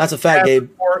 that's a fact, Gabe.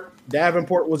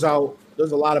 Davenport was out.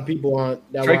 There's a lot of people on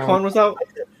that. Traquan was out.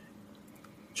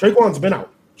 Traquan's been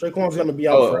out. Traquan's gonna be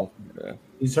out. Yeah.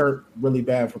 He's hurt really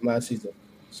bad from last season.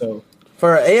 So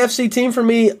For an AFC team, for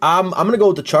me, I'm gonna go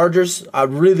with the Chargers. I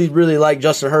really, really like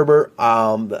Justin Herbert.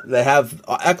 They have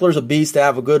Eckler's a beast. They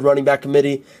have a good running back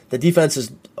committee. The defense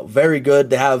is very good.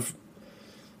 They have,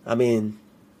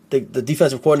 the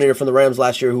defensive coordinator from the Rams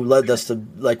last year, who led us to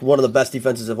like one of the best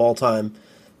defenses of all time,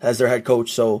 as their head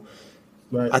coach. So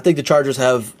right. I think the Chargers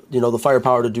have the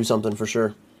firepower to do something for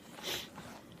sure.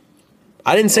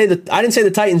 I didn't say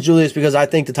the Titans, Julius, because I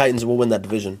think the Titans will win that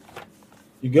division.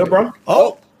 You good, bro?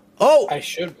 Oh.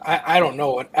 I don't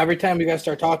know. Every time you guys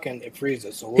start talking, it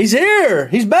freezes. So He's here.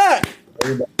 He's back.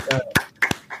 So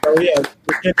yeah,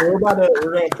 we're gonna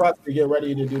probably get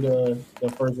ready to do the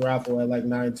first raffle at like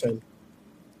 9:10.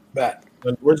 bet.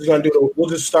 But we're just gonna we'll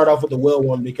just start off with the Will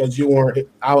one because you weren't.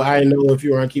 I know if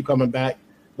you weren't keep coming back,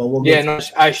 but we'll.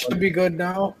 I should be good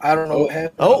now. I don't know what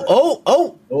happened.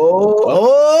 Oh!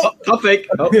 I'll fake.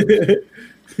 Oh.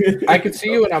 I can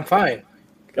see you and I'm fine.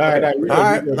 All right. All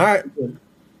right.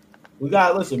 We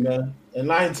gotta listen, man. At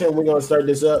 9:10, we're gonna start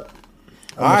this up.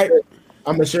 All right.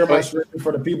 I'm gonna share my screen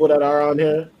for the people that are on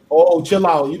here. Oh, chill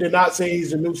out! You did not say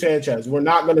he's the new Sanchez. We're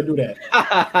not gonna do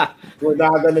that. We're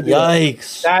not gonna do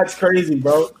Yikes. that. That's crazy,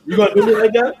 bro. You gonna do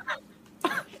it like that?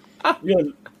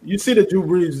 You see the Drew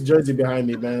Brees jersey behind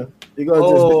me, man. You gonna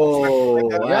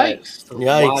Yikes!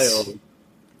 Yikes.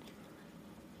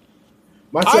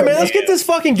 My All right, man. Let's get this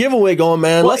fucking giveaway going,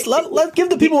 man. Let's give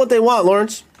the people what they want,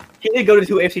 Lawrence. He did go to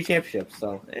 2 AFC championships,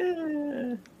 so.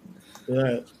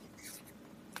 Yeah.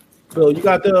 Phil, you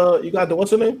got the what's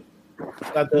the name? You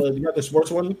got the sports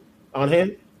one on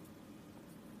hand?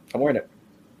 I'm wearing it.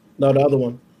 No, the other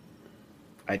one.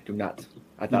 I do not.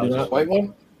 I thought it was not? just White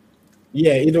one?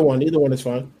 Yeah, either one. Either one is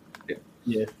fine. Yeah.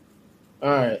 Yeah.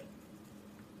 All right.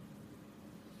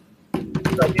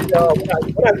 What I get I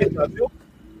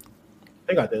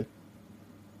think I did.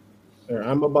 All right,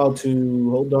 I'm about to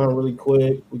hold on really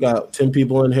quick. We got 10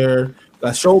 people in here.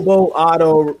 Got Showboat,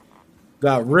 Otto,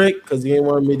 got Rick because he didn't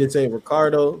want me to say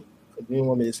Ricardo. He didn't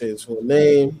want me to say his full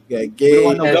name. We got Gabe,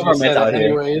 want no government out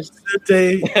here. Anyways.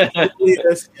 Vicente,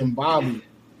 and Bobby.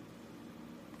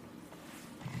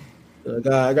 I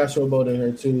got Showboat in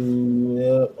here too.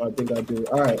 Yeah, I think I do.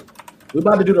 All right. We're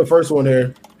about to do the first one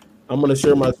here. I'm going to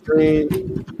share my screen.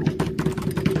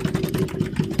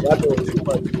 Y'all doing too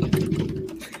much.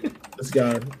 This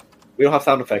guy. We don't have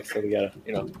sound effects, so we gotta,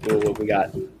 do what we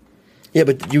got. Yeah,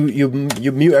 but you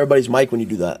mute everybody's mic when you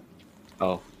do that.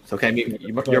 Oh, so can I mute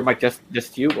your mic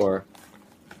just you or?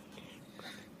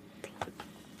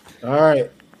 All right.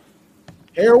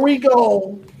 Here we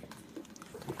go.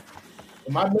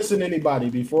 Am I missing anybody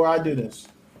before I do this?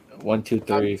 1, 2,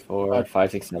 3, 4,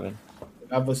 5, 6, 7. I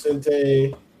got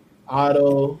Vicente,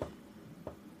 Otto.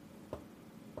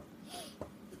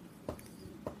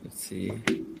 Let's see.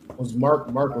 Was Mark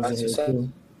was That's in a here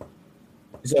seven. too.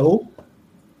 You said who?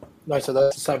 No, so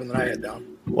that's the 7 that I had down.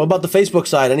 What about the Facebook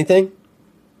side? Anything?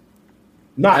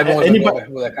 Not Everyone's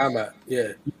anybody. with a comment.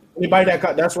 Yeah, Anybody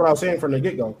that's what I was saying from the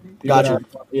get go. Gotcha.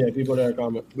 People that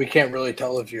comment. we can't really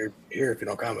tell if you're here if you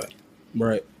don't comment.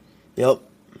 Right. Yep.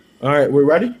 All right, we're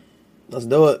ready. Let's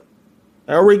do it.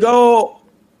 There we go.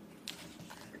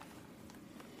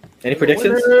 Any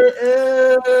predictions?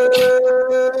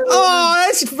 Oh,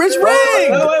 it's rigged. Wait.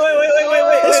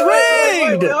 It's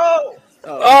rigged.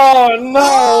 Oh no!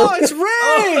 Oh, it's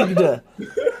rigged.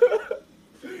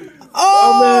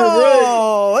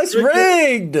 Oh, it's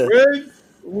rigged.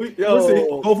 Rick,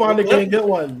 listen, go find the let- game, get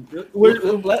one.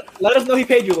 Let us know he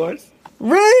paid you, Lawrence.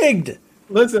 Rigged.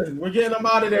 Listen, we're getting him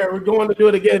out of there. We're going to do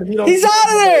it again. He's out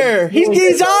of there.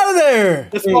 He's out of there.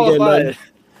 Disqualified.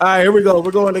 All right, here we go.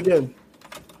 We're going again.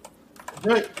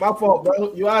 Drake, my fault,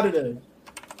 bro. You out of there.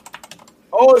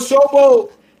 Oh, it's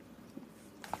Showboat.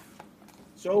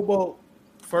 Showboat.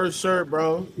 First shirt,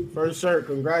 bro. First shirt.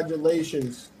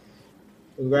 Congratulations.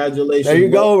 Congratulations. There you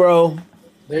go, bro.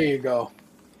 There you go.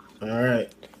 All right.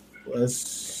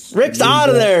 Rick's out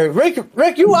of there. Rick,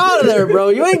 you out of there, bro.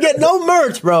 You ain't getting no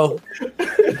merch, bro.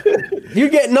 You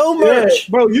get no merch.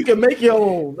 Yeah, bro, you can make your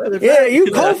own. Yeah,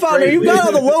 you co-founder. You got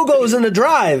all the logos in the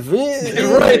drive.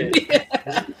 Right.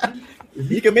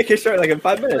 You can make his shirt like in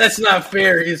 5 minutes. That's not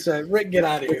fair. He said, "Rick, get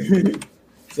out of here."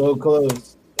 So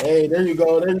close. Hey, there you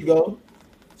go. There you go.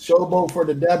 Showboat for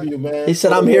the W, man. He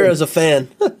said, "I'm here as a fan."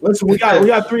 Listen, we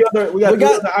got three other. We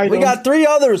got 3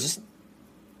 others.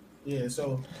 Yeah.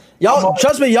 So Y'all,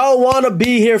 trust me, y'all want to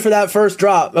be here for that first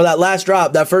drop or that last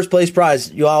drop, that first place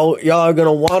prize. Y'all are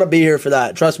gonna want to be here for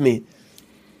that. Trust me.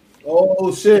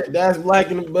 oh shit, that's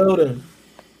Black in the building.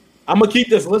 I'm gonna keep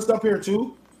this list up here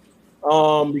too,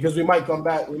 because we might come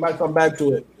back. We might come back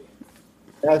to it.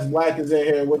 That's Black is in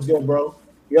here. What's good, bro?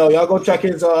 Yo, y'all go check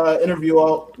his interview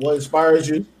out. What inspires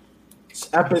you? It's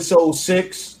episode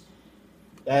 6.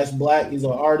 That's Black. He's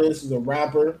an artist. He's a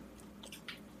rapper.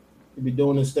 He be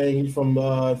doing this thing. He's from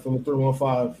the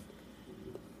 315.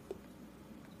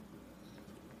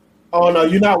 Oh no,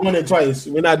 you're not winning twice.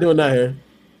 We're not doing that here.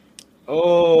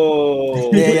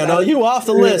 Oh. Yeah, no, you off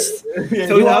the list.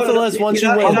 So You off the list once you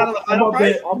win. I'm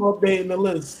updating the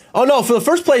list. Oh no, for the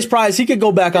first place prize, he could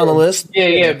go back on the list.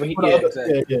 Yeah, but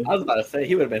exactly. Yeah. I was about to say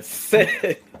he would have been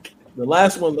sick. The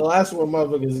last one,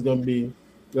 motherfuckers is gonna be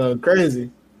going crazy.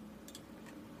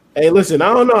 Hey, listen,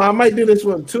 I don't know. I might do this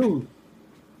one too.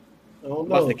 I don't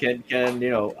know. Can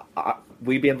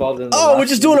we be involved in? Oh, we're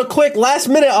just doing a quick last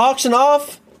minute auction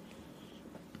off.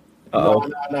 No.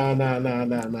 And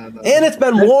it's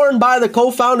been worn by the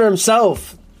co-founder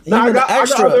himself. Nah, Even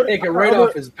extra. Take it right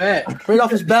off his back. Right off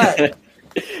his back.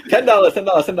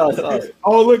 $10.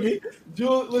 Oh, look,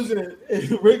 Jules, listen.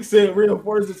 Rick said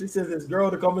reinforces. He says his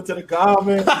girl to come into the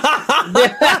comments.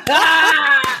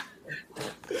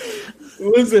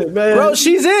 Listen, man. Bro,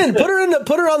 she's in. Put her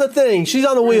on the thing. She's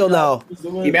on the wheel now.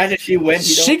 Imagine she wins.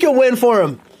 She can win for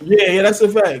him. Yeah, that's a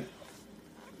fact.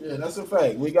 Yeah, that's a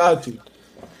fact. We got you.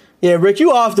 Yeah, Rick,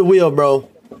 you off the wheel, bro.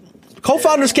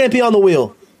 Co-founders can't be on the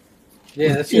wheel.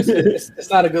 Yeah, that's just it's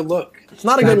not a good look. It's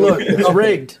not a good look. It's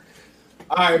rigged.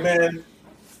 All right, man.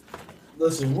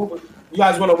 Listen, you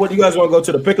guys want to go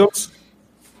to the pickups?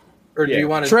 Or do you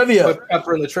want to Trivia. put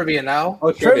Pepper in the trivia now?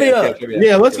 Oh, Trivia.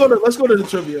 Yeah, let's go to the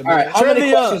trivia. All right, how many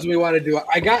Trivia. questions do we want to do?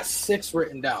 I got 6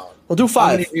 written down. We'll do How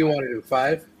many 5. do you want to do?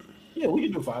 5? Yeah, we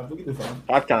can do 5.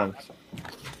 5 times.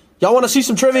 Y'all want to see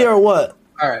some trivia or what?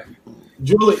 All right.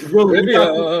 Julie,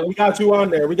 Trivia. we got you on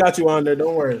there.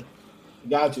 Don't worry. We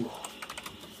got you.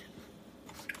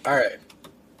 All right.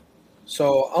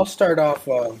 So I'll start off.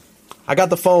 I got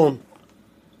the phone.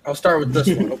 I'll start with this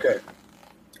one. Okay.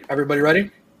 Everybody ready?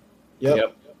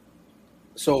 Yep.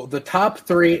 So the top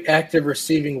 3 active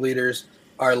receiving leaders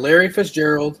are Larry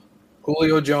Fitzgerald,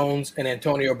 Julio Jones, and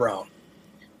Antonio Brown.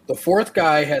 The 4th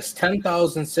guy has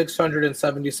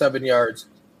 10,677 yards.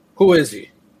 Who is he?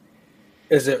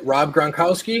 Is it Rob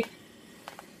Gronkowski,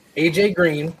 AJ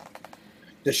Green,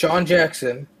 Deshaun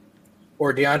Jackson,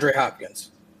 or DeAndre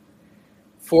Hopkins?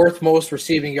 4th most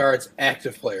receiving yards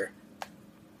active player.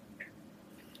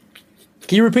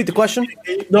 Can you repeat the question?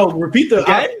 No, repeat the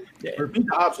Again? repeat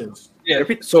the options. Yeah.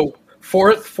 So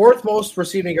fourth most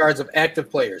receiving yards of active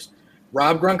players: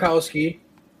 Rob Gronkowski,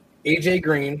 AJ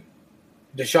Green,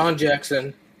 Deshaun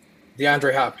Jackson,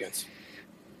 DeAndre Hopkins.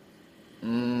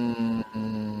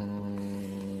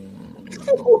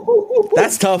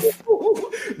 That's tough.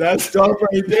 That's tough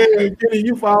right there. Kenny,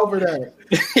 you foul for that.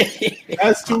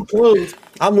 That's too close.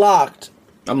 I'm locked.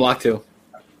 I'm locked too.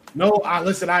 No,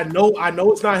 listen. I know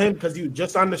it's not him because you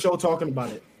just on the show talking about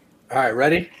it. All right,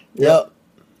 ready? Yep.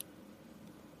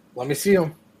 Let me see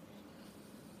him.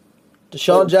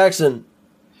 Deshaun Jackson.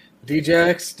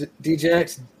 D-Jax,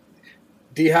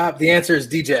 D-Hop. The answer is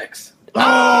D-Jax.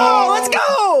 Oh, let's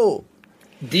go.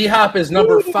 D-Hop is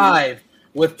number 5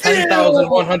 with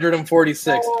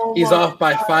 10,146. He's off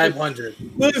by 500.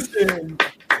 Listen,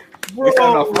 bro, We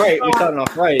started off right. We started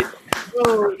off right.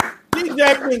 Bro,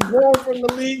 D-Jack been gone from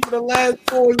the league for the last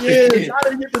 4 years. I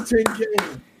didn't get the 10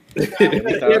 games. He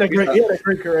had a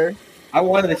great career. I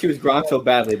wanted to choose Gronk so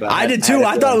badly, but I did too.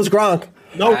 I thought it was Gronk.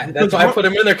 No, That's why I put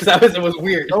him in there because it was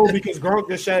weird. No, because Gronk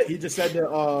just said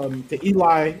to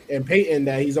Eli and Peyton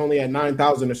that he's only at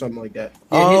 9,000 or something like that.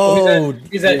 Yeah,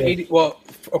 he's at 80. Well,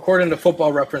 according to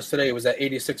Football Reference today, it was at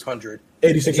 8,600.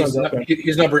 8,600. Okay.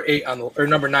 He's number 8 or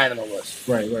number 9 on the list.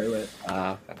 Right.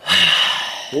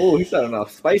 Ooh, he started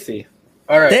off spicy.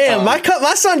 All right. Damn, my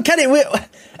son Kenny.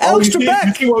 Alex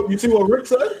Trebek. You see what Rick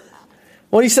said?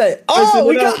 What do you say? Oh,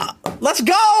 we got. Let's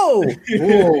go.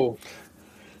 Ooh.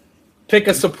 Pick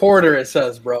a supporter, it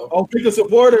says, bro. Oh, pick a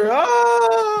supporter.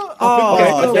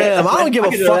 Oh, damn. I don't give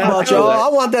a fuck about y'all. I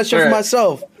want that shit for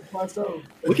myself.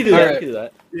 We can do that. Right. We can do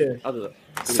that. Yeah. I'll do that.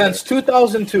 Since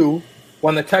 2002,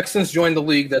 when the Texans joined the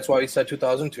league, that's why we said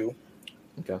 2002,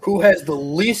 Okay. who has the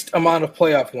least amount of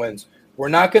playoff wins? We're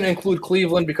not going to include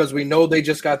Cleveland because we know they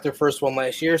just got their first one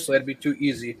last year, so that'd be too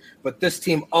easy. But this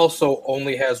team also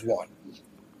only has one.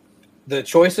 The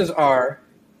choices are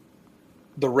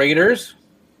the Raiders,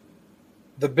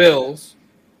 the Bills,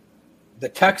 the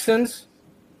Texans,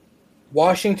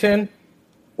 Washington,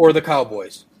 or the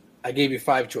Cowboys. I gave you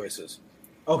 5 choices.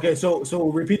 Okay, so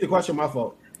repeat the question. My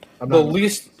fault. The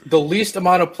least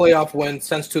amount of playoff wins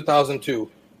since 2002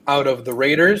 out of the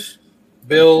Raiders,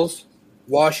 Bills,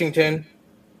 Washington,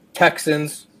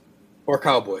 Texans, or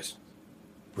Cowboys.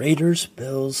 Raiders,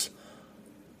 Bills.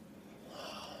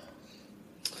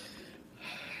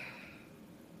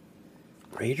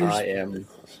 Raiders. I am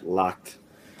locked.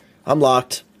 I'm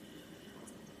locked.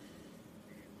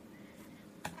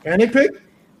 Panic pick?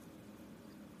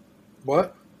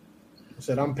 What? I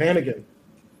said I'm panicking.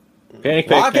 Panic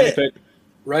pick. Lock Panic it. pick.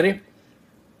 Ready?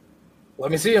 Let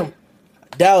me see them.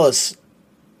 Dallas.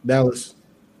 Dallas.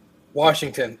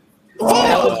 Washington.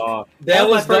 Oh. Dallas That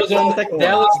was my first one.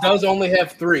 Dallas does only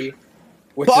have 3.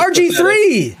 Which But is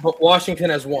pathetic, RG3. but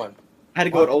Washington has 1. I had to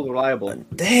go with old reliable.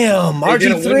 Damn, They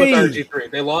didn't win with RG3.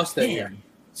 RG3. They lost that year.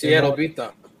 Seattle beat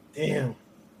them. Damn.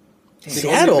 The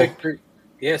Seattle. only victory-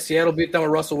 Yeah, Seattle beat them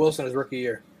with Russell Wilson his rookie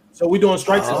year. So we doing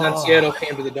strikes. And then Seattle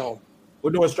came to the Dome.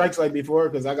 We're doing strikes like before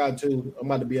because I got 2. I'm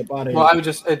about to be up out of here. Well, I was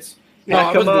just it's no, Yeah, I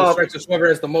wasn't come doing up. strikes. It's whoever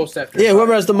has the most after. Yeah,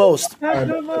 whoever has the most.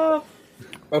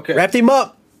 Okay. Wrapped him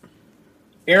up.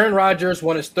 Aaron Rodgers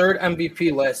won his 3rd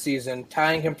MVP last season,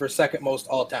 tying him for 2nd most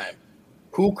all time.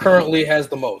 Who currently has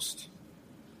the most?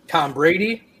 Tom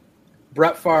Brady,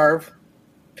 Brett Favre,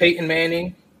 Peyton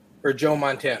Manning, or Joe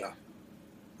Montana?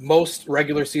 Most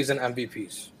regular season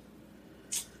MVPs.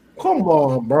 Come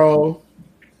on, bro.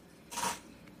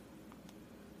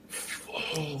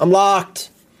 I'm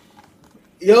locked.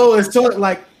 Yo, it's so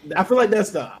like I feel like that's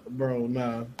the bro.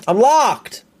 Nah. I'm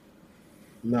locked.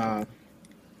 I'm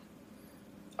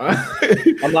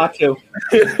locked too.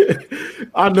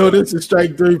 I know this is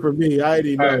strike 3 for me. I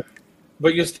already know. All right.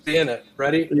 But you'll stay in it.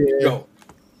 Ready? Yeah. Go.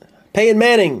 Peyton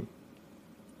Manning.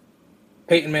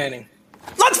 Peyton Manning.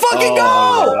 Let's fucking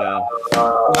go.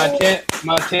 Yeah.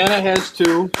 Montana has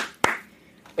 2,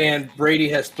 and Brady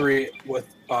has 3 with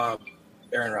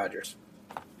Aaron Rodgers.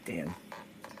 Damn.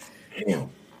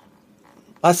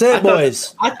 That's it,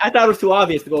 boys. I thought it was too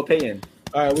obvious to go Payton.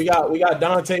 All right, we got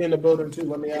Dante in the building too.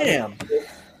 Let me ask. Damn.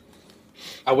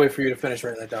 I'll wait for you to finish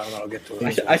writing that down, and I'll get to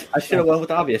it. I should have went with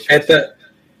the obvious. At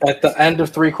the end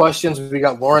of 3 questions, we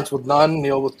got Lawrence with none,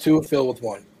 Neil with 2, Phil with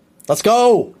 1. Let's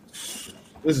go.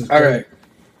 This is All crazy. right.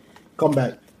 Come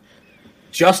back.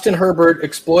 Justin Herbert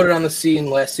exploded on the scene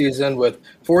last season with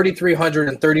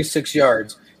 4,336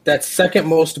 yards. That's 2nd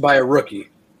most by a rookie.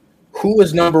 Who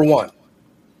is number 1?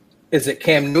 Is it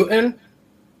Cam Newton,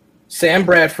 Sam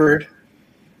Bradford,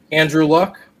 Andrew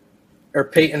Luck, or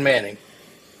Peyton Manning?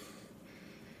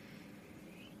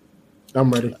 I'm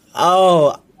ready.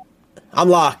 Oh, I'm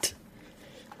locked.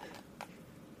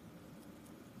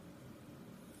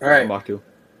 All right. I'm locked too.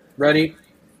 Ready,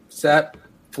 set,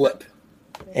 flip.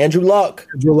 Andrew Luck.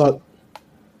 Good luck.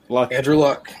 Luck. Andrew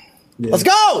Luck. Yeah, Let's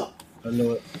go. I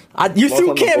know it. You Luck threw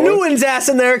on the Cam board. Newton's ass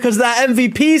in there because of that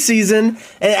MVP season.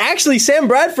 And actually, Sam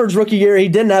Bradford's rookie year, he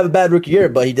didn't have a bad rookie year,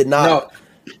 but he did not. No.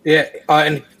 Yeah,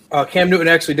 and Cam Newton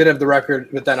actually did have the record,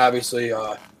 but then obviously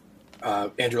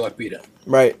Andrew Luck beat him.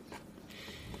 Right.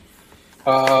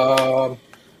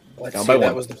 Let's Down see. by That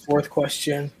one. was the fourth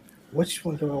question. Which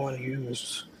one do I want to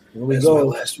use? Here we That's my go.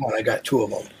 last one. I got two of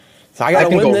them. So I got to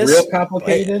can win go this. real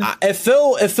complicated. If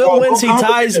Phil Bro, wins, go he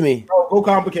ties complicated. me. Bro, go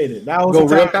complicated. Now Go it's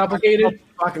the real time complicated?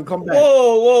 I can come back.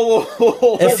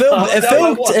 Whoa.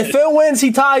 If Phil wins,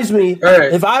 he ties me. All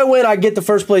right. If I win, I get the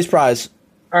first place prize.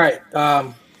 All right.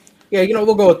 Yeah,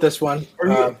 we'll go with this one. We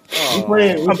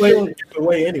playing I'm feeling- a different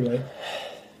way anyway.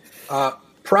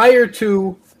 Prior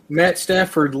to Matt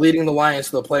Stafford leading the Lions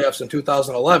to the playoffs in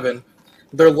 2011,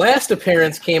 their last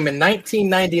appearance came in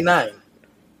 1999.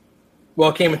 Well,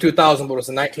 it came in 2000, but it was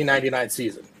the 1999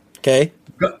 season. Okay.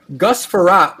 Gus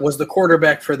Frerotte was the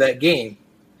quarterback for that game,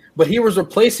 but he was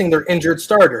replacing their injured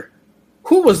starter.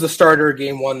 Who was the starter of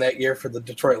Game 1 that year for the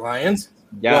Detroit Lions?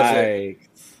 Yikes.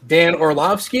 Dan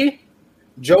Orlovsky,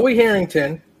 Joey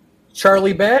Harrington,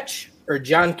 Charlie Batch, or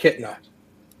John Kitna?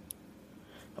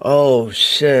 Oh,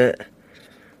 shit.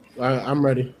 I'm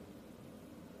ready.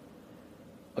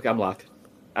 Okay, I'm locked.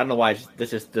 I don't know why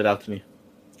this just stood out to me.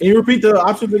 Can you repeat the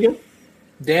options again?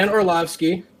 Dan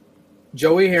Orlovsky,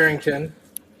 Joey Harrington,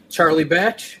 Charlie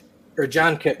Batch, or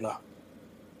John Kitna?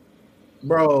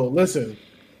 Bro, listen.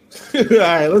 All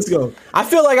right, let's go. I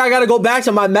feel like I got to go back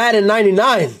to my Madden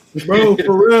 99. Bro,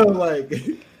 for real, like.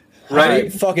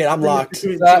 Right. Fuck it. I'm locked.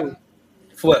 Between Stop. two.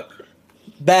 Flip.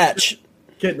 Batch.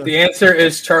 Kidding. The answer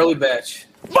is Charlie Batch.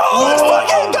 Oh, let's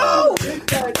fucking go.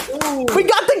 We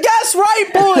got the guess right,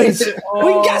 boys.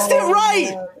 We guessed it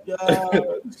right.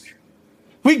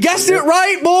 We guessed it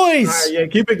right, boys. All right, yeah,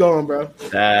 keep it going, bro.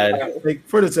 Sad. Like,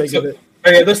 for the sake of it.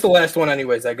 Okay, this is the last one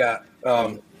anyways I got.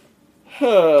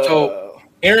 So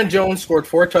Aaron Jones scored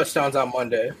 4 touchdowns on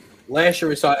Monday. Last year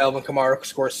we saw Alvin Kamara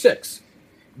score 6.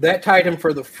 That tied him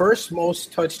for the first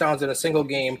most touchdowns in a single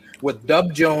game with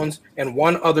Dub Jones and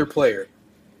one other player.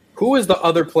 Who is the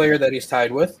other player that he's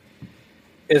tied with?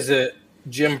 Is it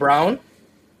Jim Brown,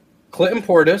 Clinton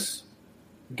Portis,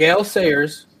 Gale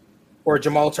Sayers, or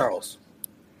Jamal Charles?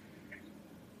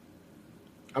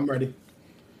 I'm ready.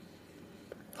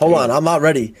 Hold on. I'm not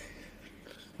ready.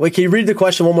 Wait, can you read the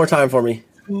question one more time for me?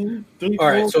 2, 3, All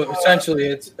right, 4, so 5. essentially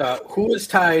it's who is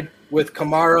tied with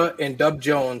Kamara and Dub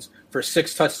Jones for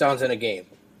 6 touchdowns in a game?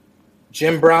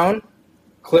 Jim Brown,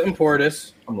 Clinton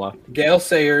Portis, I'm locked. Gale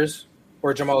Sayers,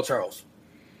 or Jamal Charles?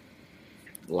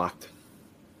 Locked.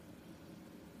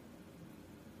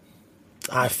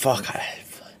 Fuck.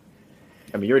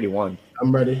 I mean, you already won.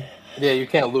 I'm ready. Yeah, you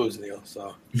can't lose, Neil.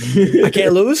 So I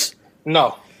can't lose.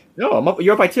 no. No, I'm up.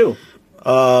 You're up by 2.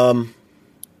 All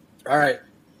right.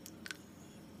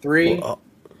 3, Well,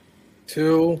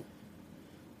 2,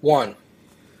 1.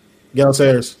 Gale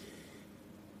Sayers.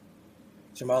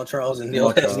 Jamal Charles and Neil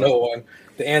Jamal has Charles. no one.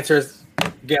 The answer is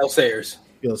Gale Sayers.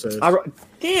 Gale Sayers.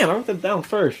 Damn, I wrote them down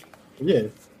first. Yeah.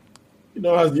 I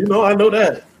know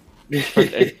that.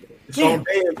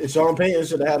 Sean Payton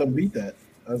should have had him beat that.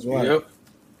 That's why. Yep.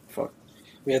 Fuck.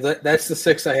 Yeah, that's the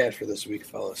 6 I had for this week,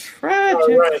 fellas. Tragic.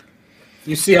 All right.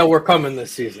 You see how we're coming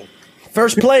this season.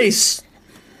 first place.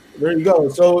 There you go.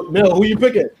 So, Neil, who you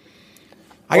picking?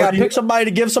 I got to pick somebody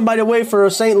to give somebody away for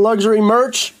a Saint Luxury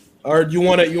merch. Or you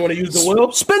want to use the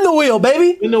wheel? Spin the wheel,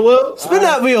 baby. In the wheel? Spin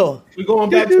that wheel. We're going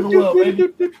back to the wheel, baby.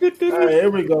 All right, here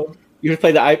we go. You just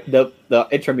play the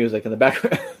intro music in the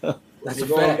background. That's We're a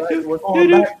going, fact. back, we're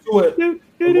going back to it.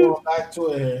 We're going back to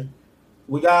it here.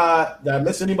 We got. Did I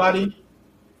miss anybody?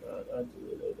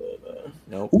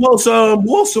 Nope. Who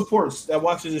else supports that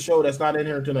watches the show that's not in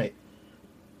here tonight?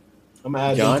 I'm gonna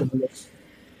add John? them to the list.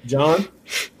 John?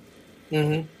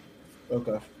 Mm-hmm.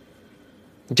 Okay.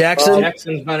 Jackson.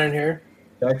 Jackson's been in here.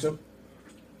 Jackson?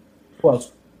 Who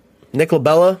else? Nick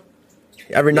LaBella.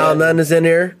 Every now and then is in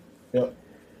here. Yep.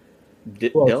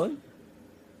 Dylan?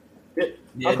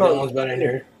 Yeah, Okay. Dylan's been in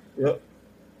here. Yep.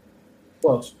 Who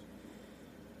else?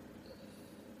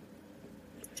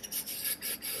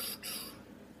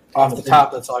 Off the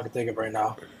top, that's all I can think of right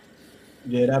now.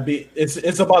 Yeah,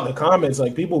 it's about the comments.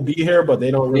 Like people be here, but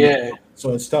they don't really. Yeah.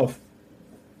 So it's tough.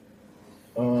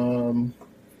 I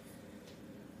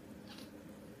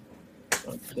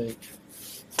think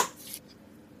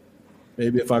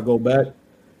maybe if I go back.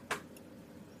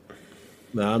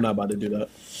 No, I'm not about to do that.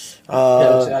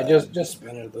 Yeah, I just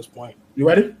spin it at this point. You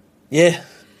ready? Yeah.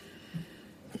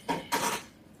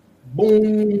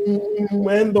 Boom,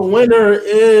 and the winner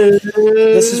is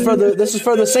This is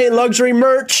for the Saint Luxury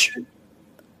merch.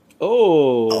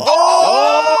 Oh,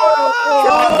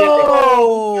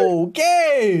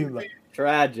 game.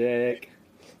 Tragic.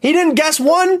 He didn't guess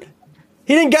one.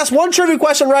 He didn't guess one trivia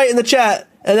question right in the chat,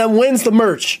 and then wins the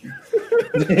merch.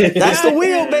 That's the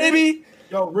wheel, baby.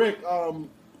 Yo, Rick,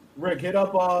 hit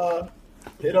up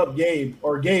Gabe,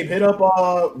 or Gabe, hit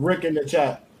up Rick in the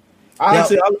chat.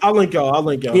 I'll link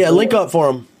y'all. Yeah, link up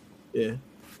for him. Yeah,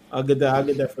 I'll get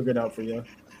that figured out for you.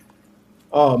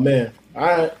 Oh man, all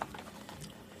right.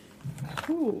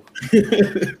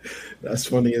 That's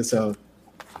funny as hell.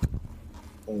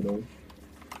 Hold on.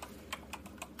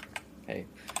 Hey.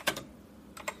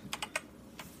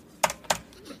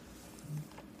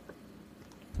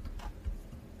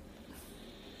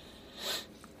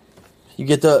 He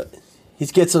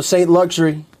gets some Saint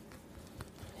Luxury.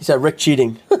 He said Rick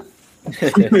cheating. All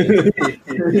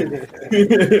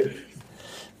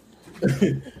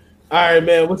right,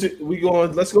 man. We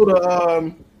going? Let's go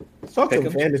to talk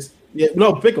to fantasy. Yeah,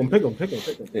 no, pick 'em. Yeah. Pick 'em.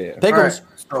 Right,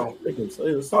 so Pick'ems.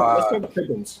 Let's talk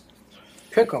Pick'ems.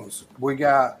 Pick'ems. We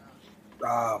got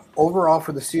overall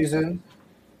for the season,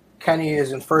 Kenny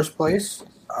is in first place.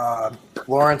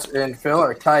 Lawrence and Phil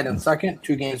are tied in second,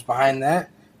 2 games behind that.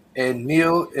 And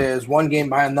Neil is 1 game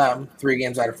behind them, 3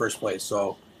 games out of first place.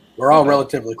 So we're all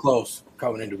relatively close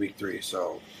coming into week 3.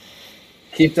 So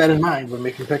keep that in mind when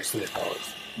making picks today,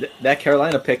 fellas. That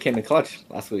Carolina pick came in clutch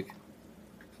last week.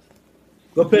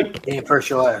 Go pick. Game first,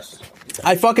 your last.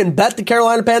 I fucking bet the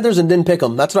Carolina Panthers and didn't pick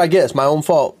them. That's what I get. It's my own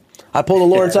fault. I pulled a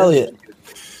Lawrence Elliott.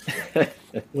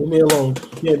 Leave me alone.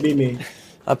 You can't be me.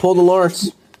 I pulled a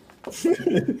Lawrence.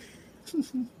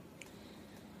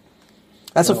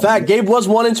 That's a fact. Gabe was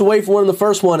 1 inch away from winning the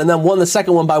first one and then won the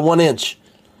second one by 1 inch.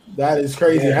 That is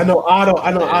crazy. Yeah. I know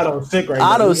Otto's sick right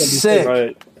now. Otto's sick.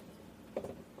 Right.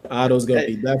 Otto's gonna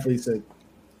be definitely sick.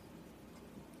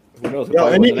 Who knows? Yo,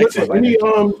 anybody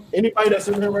that's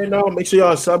in here right now, make sure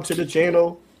y'all sub to the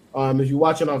channel. If you're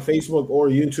watching on Facebook or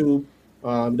YouTube,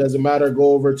 doesn't matter.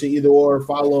 Go over to either or.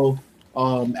 Follow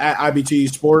at IBT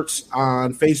Sports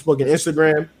on Facebook and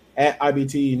Instagram, at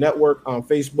IBT Network on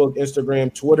Facebook,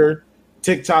 Instagram, Twitter,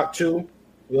 TikTok too.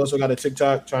 We also got a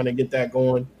TikTok, trying to get that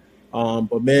going.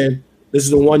 But man, this is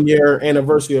the 1-year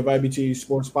anniversary of IBT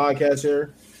Sports Podcast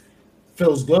here.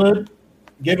 Feels good.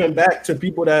 Giving back to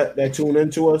people that tune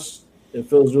into us. It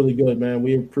feels really good, man.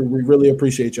 We really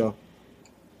appreciate y'all.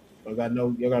 Y'all got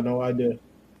no idea.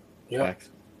 Yeah.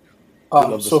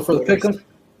 So for the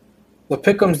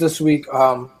pick'ems this week,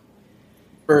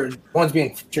 for ones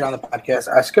being featured on the podcast,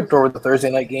 I skipped over the Thursday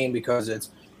night game because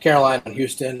it's Carolina and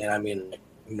Houston, and I mean,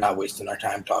 I'm not wasting our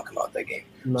time talking about that game.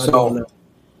 So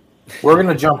we're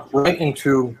gonna jump right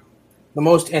into the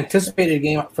most anticipated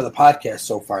game for the podcast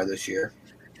so far this year.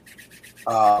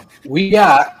 We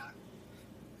got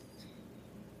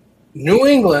New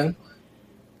England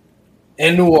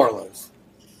and New Orleans.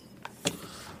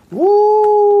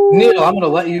 Woo! Neil, I'm going to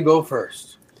let you go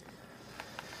first.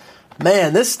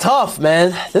 Man, this is tough,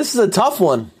 man. This is a tough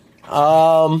one.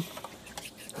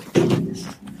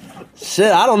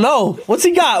 Shit, I don't know. What's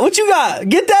he got? What you got?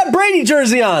 Get that Brady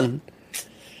jersey on.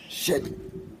 Shit.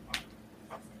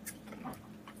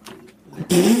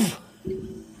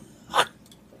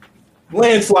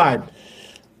 Landslide.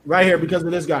 Right here because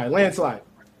of this guy. Landslide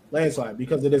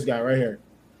because of this guy right here.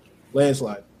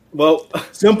 Landslide. Well,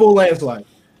 simple landslide.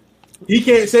 He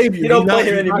can't save you. He don't play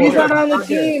here anymore. He's not on the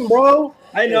team, bro.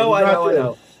 I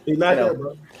know. He's not there,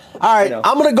 bro. All right,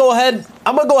 I'm gonna go ahead and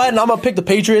I'm gonna pick the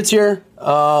Patriots here.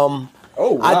 Wow.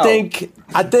 I think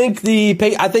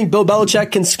Bill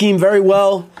Belichick can scheme very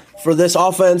well for this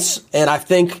offense, and I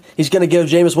think he's gonna give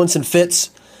Jameis Winston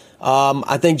fits.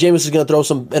 I think Jameis is gonna throw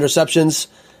some interceptions,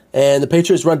 and the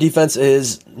Patriots' run defense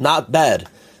is not bad,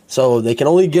 so they can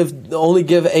only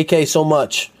give AK so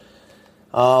much.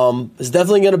 It's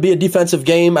definitely going to be a defensive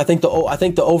game. I think the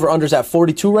over-under's at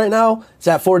 42 right now. It's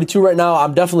at 42 right now.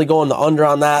 I'm definitely going the under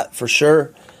on that for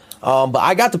sure. But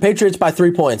I got the Patriots by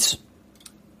 3 points.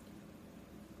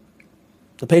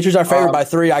 The Patriots are favored by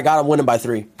 3. I got them winning by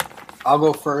 3. I'll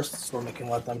go first so we can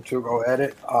let them two go at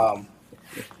it. I'm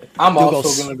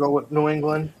also going to go with New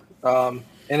England. And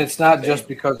it's not just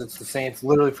because it's the Saints,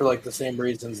 literally for like the same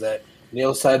reasons that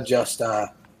Neil said, just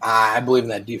I believe in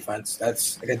that defense. I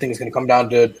think it's going to come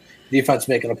down to defense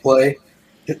making a play.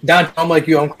 Don, I'm like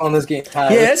you. I'm calling this game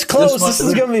tied. Yeah, it's close. This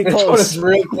is going to be close. It's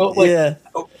real close. Like, yeah.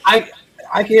 I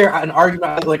can hear an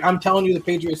argument. Like, I'm telling you the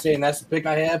Patriots saying that's the pick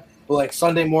I have. But, like,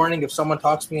 Sunday morning, if someone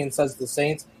talks to me and says the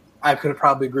Saints, I could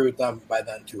probably agree with them by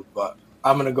then, too. But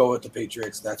I'm going to go with the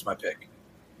Patriots. That's my pick.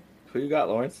 Who you got,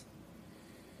 Lawrence?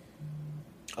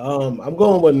 I'm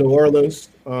going with New Orleans.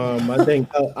 I think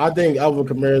Alvin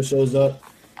Kamara shows up.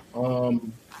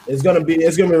 It's gonna be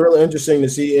really interesting to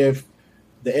see if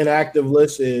the inactive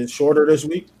list is shorter this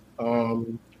week.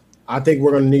 I think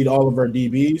we're gonna need all of our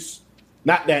DBs.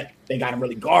 Not that they gotta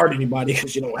really guard anybody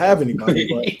because you don't have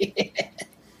anybody,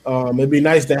 but it'd be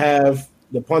nice to have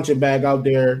the punching bag out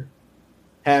there,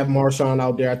 have Marshawn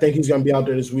out there. I think he's gonna be out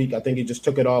there this week. I think he just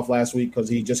took it off last week because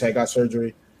he just had got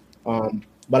surgery.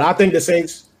 But I think the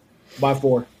Saints by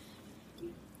 4.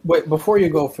 Wait, before you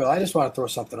go, Phil, I just want to throw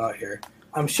something out here.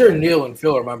 I'm sure Neil and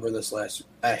Phil remember this last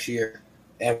year,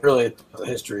 and really the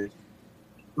history.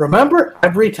 Remember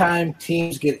every time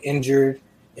teams get injured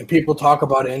and people talk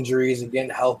about injuries and getting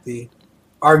healthy,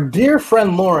 our dear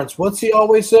friend Lawrence, what's he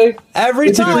always say?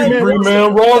 Every time. It's a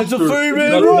 3-man It's a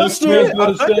 3-man roster.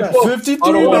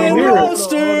 53-man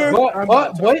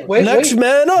roster. Wait. Next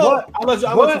man up.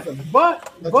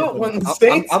 But when the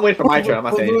Saints I'm waiting for my turn. I'm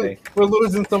not saying anything. we're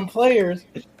losing some players,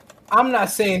 I'm not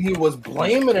saying he was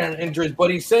blaming on injuries,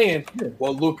 but he's saying,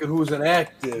 well, look at who's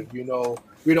inactive. You know,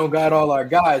 we don't got all our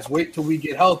guys. Wait till we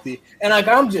get healthy. And like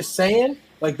I'm just saying,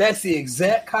 like that's the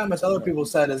exact comments other people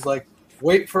said is like,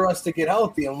 wait for us to get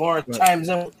healthy. And Lawrence chimes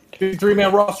in,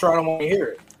 3-man roster. I don't want to hear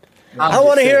it. I don't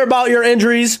want to hear about your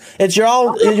injuries. It's your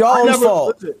own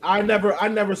fault. Listen, I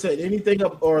never said anything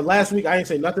or last week I didn't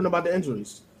say nothing about the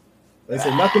injuries. I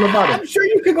said nothing about it. I'm sure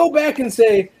you could go back and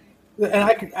say,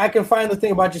 and I can find the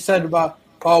thing about you said about,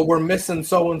 oh, we're missing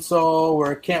so and so,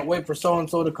 or can't wait for so and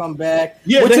so to come back.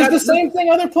 Yeah, which is the same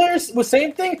thing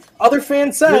other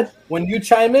fans said when you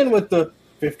chime in with the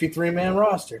 53-man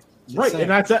roster. Right,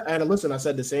 and I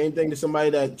said the same thing to somebody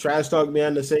that trash talked me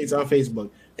on the Saints on Facebook.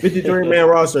 53-man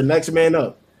roster, next man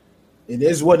up. It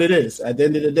is what it is at the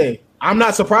end of the day. I'm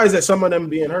not surprised at some of them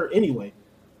being hurt anyway,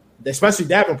 especially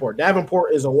Davenport.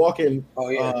 Davenport is a walk-in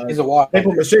he's a walk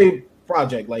paper mache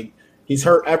project. Like, he's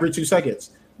hurt every 2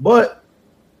 seconds. But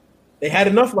they had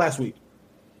enough last week.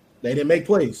 They didn't make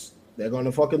plays. They're going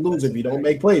to fucking lose if you don't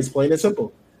make plays, plain and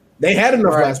simple. They had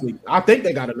enough last week. I think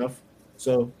they got enough.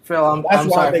 So, Phil, I'm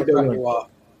sorry for cutting you off.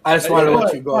 I just wanted to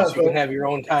let you go so you can have your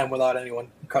own time without anyone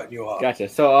cutting you off. Gotcha.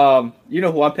 So, you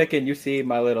know who I'm picking. You see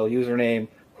my little username,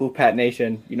 Who Pat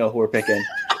Nation. You know who we're picking.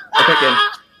 We're picking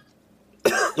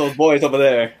those boys over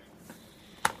there.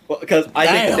 Well, because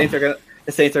I think the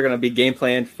Saints are gonna be game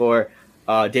planned for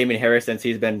Damian Harris since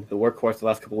he's been the workhorse the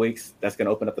last couple of weeks. That's gonna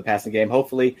open up the passing game.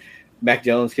 Hopefully, Mac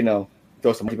Jones can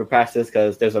throw some deeper passes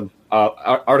because there's an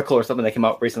article or something that came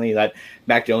out recently that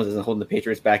Mac Jones isn't holding the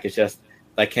Patriots back. It's just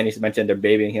like Kenny mentioned, they're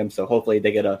babying him. So hopefully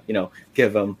they get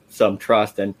give him some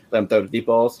trust and let him throw the deep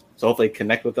balls. So hopefully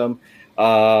connect with them.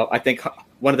 I think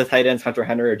one of the tight ends, Hunter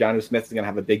Henry or Jonnu Smith, is gonna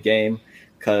have a big game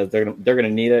because they're gonna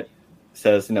need it.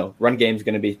 Says run game is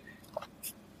gonna be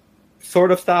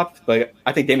sort of stopped, but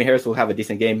I think Damian Harris will have a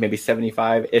decent game, maybe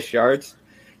 75-ish yards.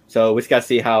 So we just got to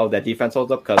see how that defense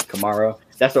holds up because Kamara,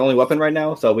 that's their only weapon right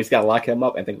now. So we just got to lock him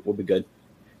up and think we'll be good.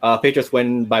 Patriots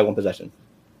win by 1 possession.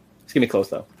 It's going to be close,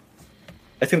 though.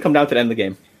 It's going to come down to the end of the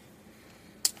game.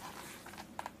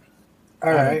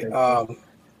 All right.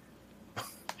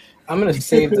 I'm going to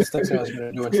save this next thing I was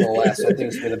going to do until the last. I think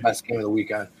it's going to be the best game of the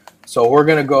weekend. So we're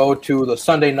going to go to the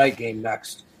Sunday night game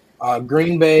next.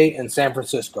 Green Bay and San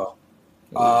Francisco.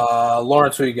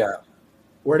 Lawrence, who you got?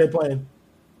 Where are they playing?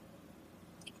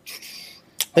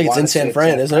 I think it's in San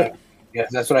Fran, isn't it? Yeah,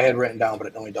 that's what I had written down,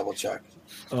 but let me double check.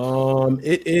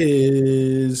 It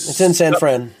is. It's in San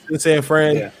Fran. In San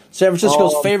Fran. Yeah. San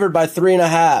Francisco's favored by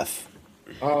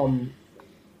 3.5.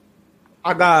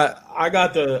 I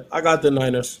got the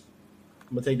Niners.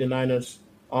 I'm gonna take the Niners.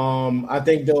 I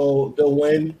think they'll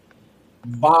win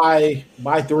by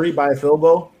 3 by a field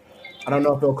goal. I don't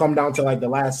know if it'll come down to like the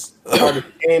last part of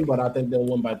the game, but I think they'll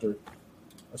win by 3.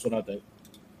 That's what I think.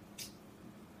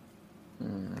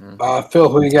 Phil,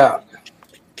 who you got?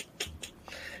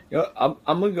 I'm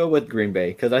gonna go with Green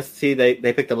Bay because I see they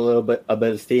picked up a bit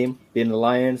of steam being the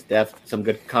Lions. They have some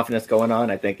good confidence going on.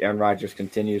 I think Aaron Rodgers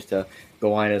continues to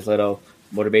go on his little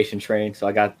motivation train. So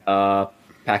I got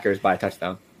Packers by a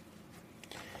touchdown.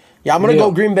 Yeah, I'm gonna go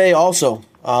Green Bay also.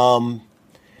 San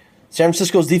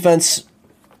Francisco's defense,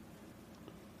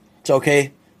 it's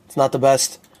okay. It's not the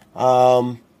best.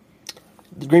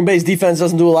 Green Bay's defense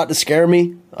doesn't do a lot to scare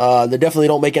me. They definitely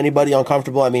don't make anybody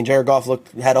uncomfortable. I mean, Jared Goff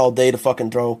had all day to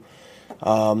fucking throw.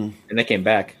 And they came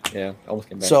back. Yeah, almost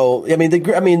came back. So,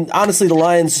 I mean, honestly, the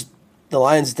Lions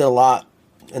did a lot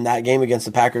in that game against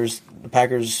the Packers. The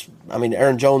Packers, I mean,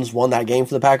 Aaron Jones won that game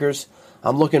for the Packers.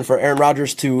 I'm looking for Aaron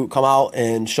Rodgers to come out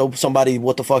and show somebody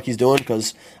what the fuck he's doing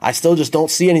because I still just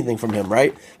don't see anything from him,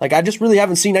 right? Like, I just really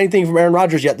haven't seen anything from Aaron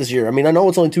Rodgers yet this year. I mean, I know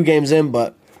it's only 2 games in,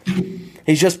 but he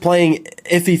He's just playing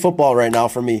iffy football right now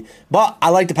for me. But I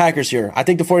like the Packers here. I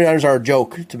think the 49ers are a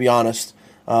joke, to be honest.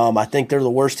 I think they're the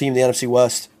worst team in the NFC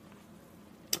West.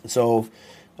 So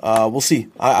we'll see.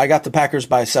 I got the Packers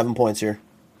by 7 points here.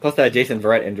 Plus that Jason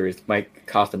Verrett injuries might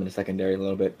cost them in the secondary a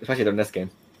little bit, especially during this game.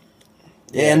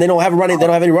 Yeah, and they don't have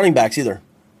any running backs either.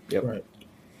 Yep. Right.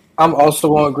 I'm also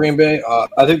going with Green Bay.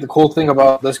 I think the cool thing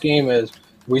about this game is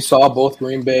we saw both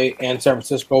Green Bay and San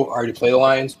Francisco already play the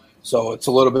Lions, so it's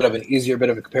a little bit of an easier bit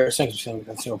of a comparison because you're seeing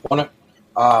the same opponent.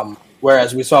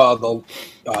 Whereas we saw the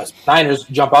Niners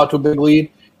jump out to a big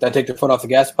lead, then take their foot off the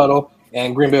gas pedal,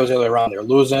 and Green Bay was the other way around. They were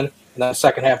losing, and then the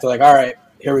second half they're like, all right,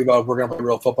 here we go. We're going to play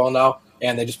real football now,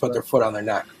 and they just put their foot on their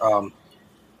neck.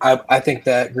 I think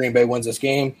that Green Bay wins this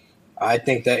game. I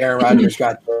think that Aaron Rodgers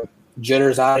got the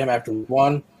jitters on him after week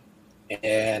one,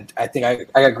 and I think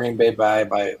I got Green Bay by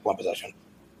 1 possession.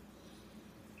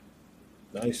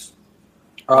 Nice.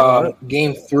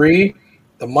 Game 3,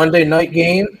 the Monday night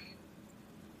game.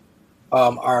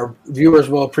 Our viewers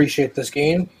will appreciate this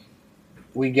game.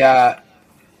 We got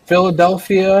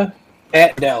Philadelphia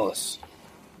at Dallas.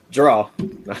 Draw.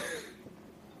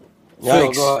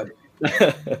 Phil, go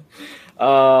ahead.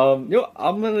 I'm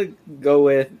gonna go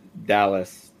with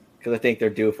Dallas because I think they're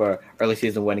due for early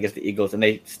season win against the Eagles, and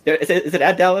is it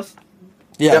at Dallas?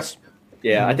 Yes.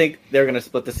 Yeah, I think they're gonna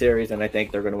split the series, and I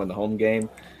think they're gonna win the home game.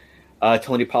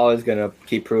 Tony Pollard is gonna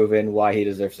keep proving why he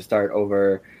deserves to start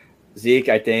over Zeke.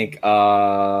 I think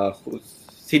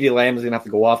CeeDee Lamb is gonna have to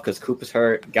go off because Coop is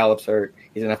hurt, Gallup's hurt.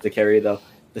 He's gonna have to carry the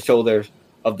shoulders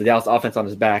of the Dallas offense on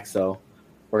his back. So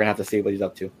we're gonna have to see what he's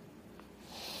up to.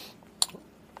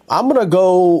 I'm going to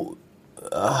go,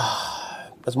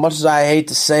 as much as I hate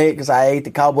to say it because I hate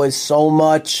the Cowboys so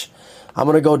much, I'm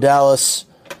going to go Dallas.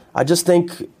 I just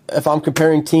think if I'm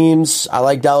comparing teams, I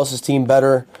like Dallas's team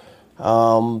better.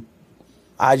 I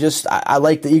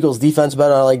like the Eagles' defense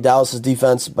better. I like Dallas's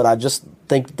defense, but I just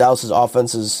think Dallas's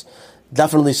offense is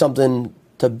definitely something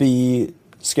to be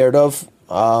scared of.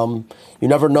 You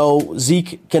never know.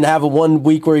 Zeke can have a 1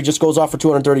 week where he just goes off for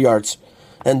 230 yards.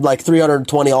 And like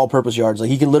 320 all-purpose yards.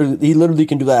 Like he literally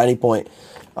can do that at any point.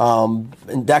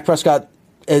 And Dak Prescott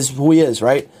is who he is,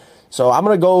 right? So I'm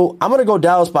gonna go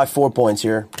Dallas by 4 points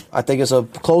here. I think it's a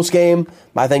close game.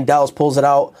 I think Dallas pulls it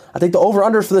out. I think the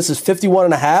over/under for this is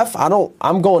 51.5.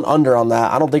 I'm going under on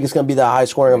that. I don't think it's gonna be that high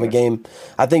scoring of a game.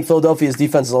 I think Philadelphia's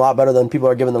defense is a lot better than people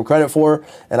are giving them credit for,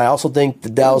 and I also think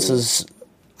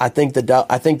I think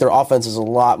their offense is a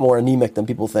lot more anemic than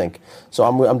people think. So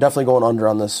I'm definitely going under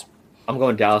on this. I'm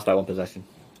going Dallas by 1 possession.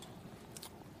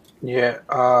 Yeah,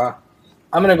 I'm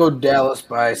going to go Dallas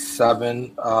by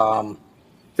 7. I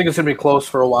think it's going to be close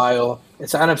for a while.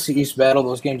 It's an NFC East battle.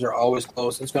 Those games are always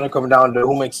close. It's going to come down to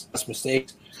who makes less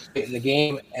mistakes in the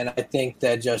game. And I think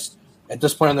that just at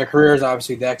this point in their careers,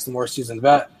 obviously Dak's the more seasoned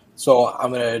vet. So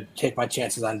I'm going to take my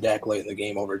chances on Dak late in the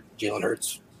game over Jalen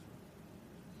Hurts.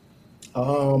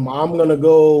 I'm gonna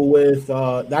go with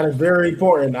that is very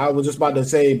important. I was just about to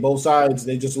say both sides.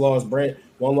 They just lost one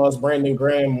lost Brandon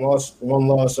Graham, one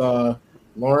lost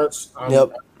Lawrence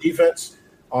on defense.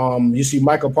 You see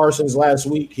Michael Parsons last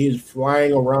week. He's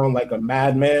flying around like a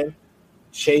madman,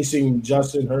 chasing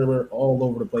Justin Herbert all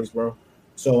over the place, bro.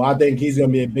 So I think he's gonna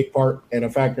be a big part and a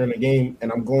factor in the game.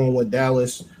 And I'm going with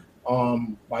Dallas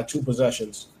by 2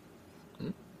 possessions.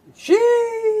 I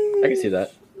can see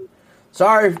that.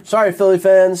 Sorry, Philly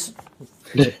fans.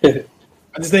 I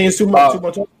just think it's too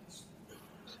much.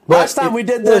 Last time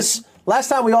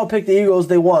we all picked the Eagles,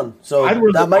 they won. So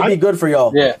that might be good for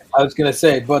y'all. Yeah, I was going to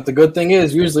say, but the good thing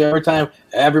is usually every time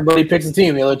everybody picks a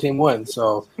team, the other team wins.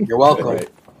 So you're welcome.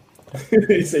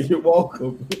 He said you're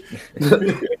welcome.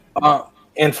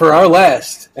 And for our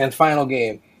last and final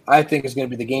game, I think is going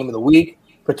to be the game of the week,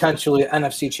 potentially an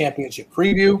NFC Championship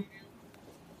preview.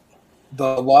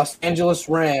 The Los Angeles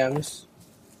Rams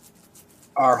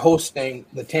are hosting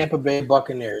the Tampa Bay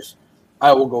Buccaneers.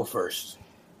 I will go first.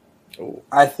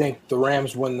 I think the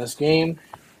Rams win this game.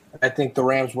 I think the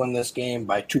Rams win this game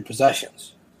by 2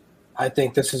 possessions. I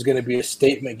think this is going to be a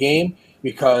statement game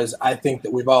because I think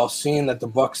that we've all seen that the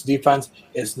Bucs defense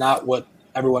is not what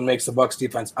everyone makes the Bucs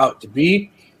defense out to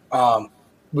be.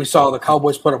 We saw the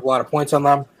Cowboys put up a lot of points on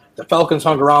them. The Falcons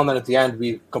hung around, then at the end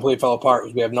we completely fell apart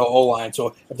because we have no O-line.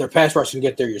 So if their pass rush can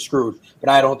get there, you're screwed. But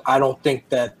I don't think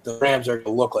that the Rams are going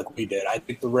to look like we did. I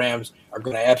think the Rams are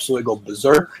going to absolutely go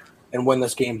berserk and win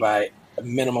this game by a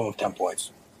minimum of 10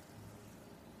 points.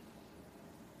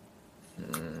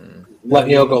 Let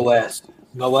Neil go last.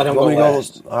 No, let him go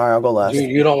last. All right, I'll go last.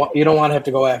 You don't want to have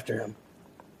to go after him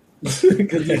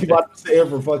because he's about to stay here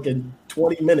for fucking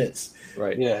 20 minutes.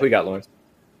 Right. Yeah. We got Lawrence.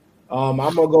 I'm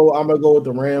gonna go with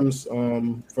the Rams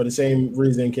for the same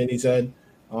reason Kenny said.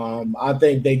 I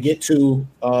think they get to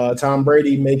Tom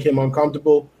Brady, make him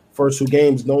uncomfortable. First 2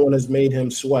 games, no one has made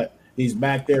him sweat. He's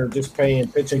back there just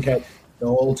playing pitch and catch the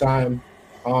whole time.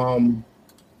 I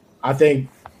just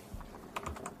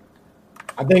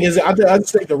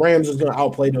think the Rams is going to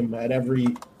outplay them at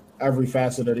every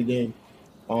facet of the game.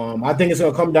 I think it's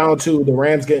going to come down to the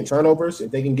Rams getting turnovers.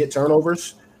 If they can get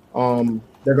turnovers,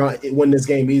 they're going to win this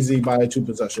game easy by 2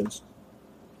 possessions.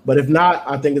 But if not,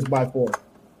 I think it's by 4.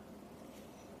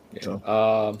 Yeah.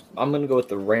 I'm going to go with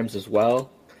the Rams as well.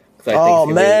 Oh,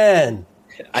 man.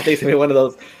 I think it's going to be one of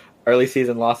those early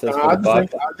season losses for the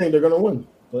Bucs. I think they're going to win.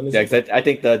 Yeah, because I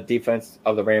think the defense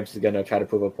of the Rams is going to try to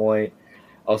prove a point.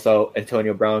 Also,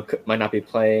 Antonio Brown might not be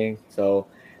playing, so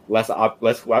less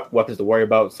weapons to worry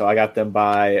about. So I got them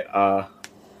by.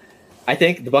 I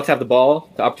think the Bucs have the ball,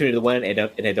 the opportunity to win, and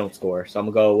they don't score. So I'm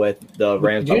gonna go with the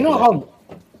Rams. Do you know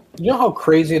how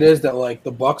crazy it is that like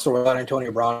the Bucs are without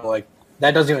Antonio Brown? Like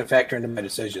that doesn't even factor into my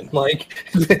decision. Like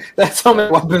that's how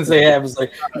many weapons they have. It's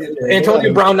like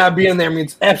Antonio Brown not being there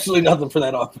means absolutely nothing for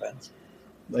that offense.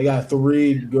 They got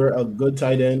 3 good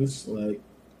tight ends,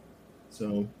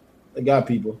 so they got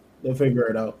people. They'll figure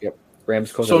it out. Yep.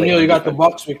 Rams. So Neil, you got the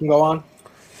Bucs. We can go on.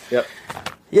 Yep.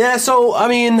 Yeah. So I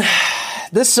mean,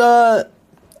 this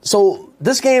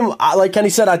game, like Kenny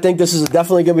said, I think this is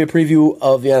definitely going to be a preview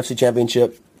of the NFC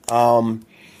Championship. I'm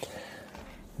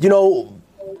just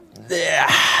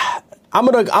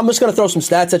gonna throw some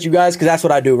stats at you guys because that's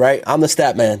what I do, right? I'm the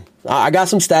stat man. I got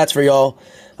some stats for y'all.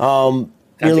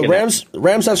 The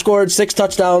Rams have scored 6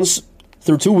 touchdowns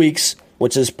through 2 weeks,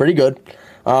 which is pretty good.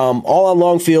 All on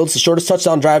long fields. The shortest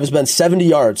touchdown drive has been 70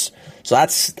 yards. So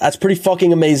that's pretty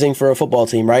fucking amazing for a football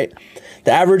team, right?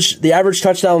 The average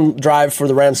touchdown drive for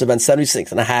the Rams have been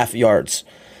 76.5 yards.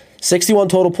 61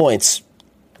 total points.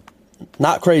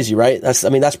 Not crazy, right?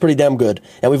 That's pretty damn good.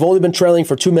 And we've only been trailing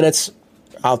for 2 minutes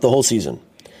out the whole season.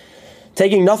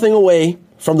 Taking nothing away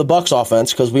from the Bucs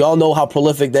offense, because we all know how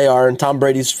prolific they are, and Tom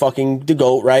Brady's fucking the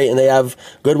GOAT, right? And they have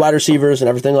good wide receivers and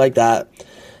everything like that.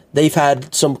 They've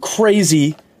had some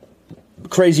crazy,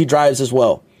 crazy drives as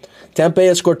well. Tampa Bay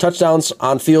has scored touchdowns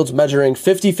on fields measuring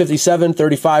 50, 57,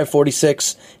 35,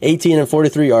 46, 18, and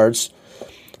 43 yards,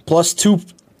 plus two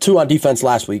on defense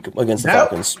last week against the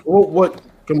Falcons. What?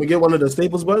 Can we get one of the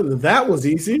Staples buttons? That was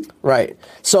easy. Right.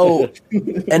 So,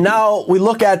 and now we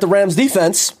look at the Rams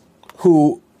defense,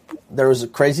 who there was a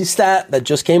crazy stat that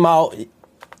just came out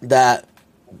that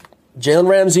Jalen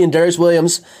Ramsey and Darius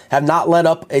Williams have not let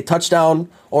up a touchdown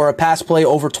or a pass play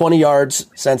over 20 yards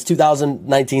since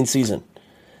 2019 season.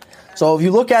 So if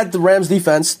you look at the Rams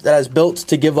defense that is built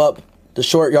to give up the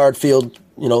short yard field,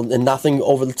 and nothing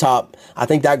over the top, I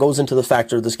think that goes into the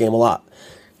factor of this game a lot.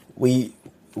 We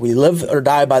live or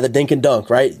die by the dink and dunk,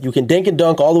 right? You can dink and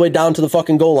dunk all the way down to the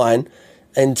fucking goal line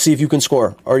and see if you can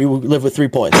score, or you live with 3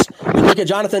 points. We look at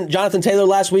Jonathan Taylor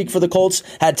last week for the Colts,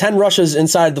 had 10 rushes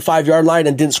inside the 5-yard line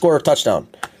and didn't score a touchdown.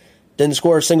 Didn't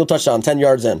score a single touchdown, 10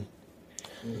 yards in.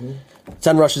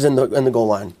 10 rushes in the goal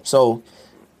line. So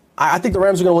I think the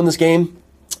Rams are going to win this game.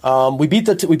 We beat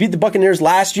the Buccaneers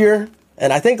last year,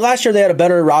 and I think last year they had a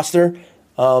better roster.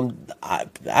 I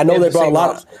know they brought a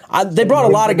lot. They brought a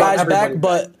lot of guys back,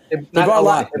 but they brought a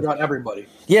lot. They brought everybody.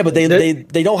 Yeah, but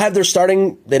they don't have their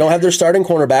starting. They don't have their starting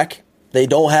cornerback. They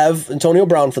don't have Antonio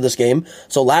Brown for this game.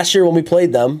 So last year when we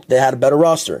played them, they had a better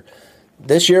roster.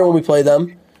 This year when we play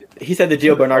them, he said the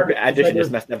Gio Bernard addition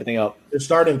just messed everything up. They're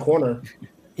starting corner.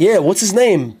 Yeah, what's his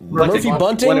name? Murphy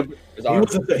Bunting.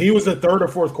 He was the 3rd or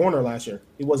 4th corner last year.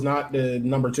 He was not the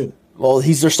number 2. Well,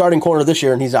 he's their starting corner this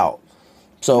year, and he's out.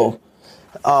 So,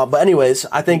 but anyways,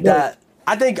 I think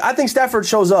Stafford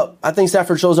shows up. I think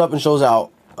Stafford shows up and shows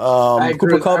out. I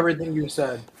agree with everything you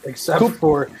said, except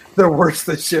for they're worse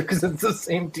this year because it's the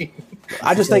same team.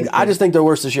 I just think they're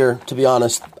worse this year, to be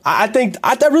honest. I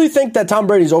really think that Tom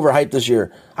Brady's overhyped this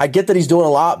year. I get that he's doing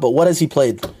a lot, but what has he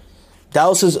played?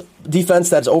 Dallas's defense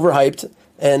that's overhyped,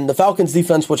 and the Falcons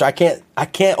defense, which I can't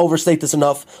overstate this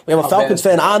enough. We have a Falcons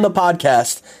fan on the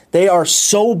podcast. They are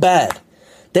so bad.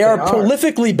 They are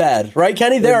prolifically bad, right,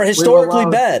 Kenny? They are historically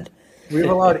bad. We've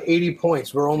allowed 80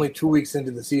 points. We're only 2 weeks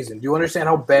into the season. Do you understand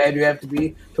how bad you have to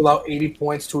be to allow 80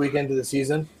 points 2 weeks into the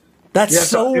season? That's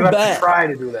so bad. You have to try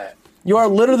to do that. You are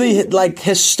literally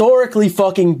historically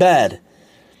fucking bad.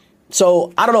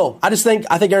 So I don't know. I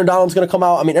think Aaron Donald's going to come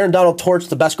out. I mean, Aaron Donald torched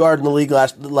the best guard in the league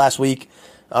last week.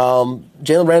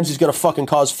 Jalen Ramsey's going to fucking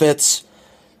cause fits.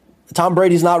 Tom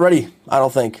Brady's not ready. I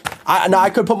don't think. I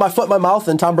could put my foot in my mouth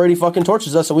and Tom Brady fucking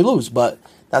torches us and we lose, but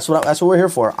that's what we're here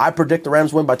for. I predict the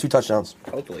Rams win by 2 touchdowns.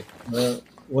 Hopefully.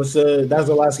 That's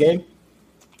the last game?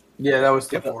 Yeah, that was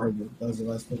That tomorrow. was the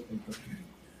last pick.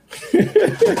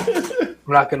 I'm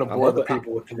not going to bore the hoping-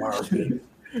 people with tomorrow's game.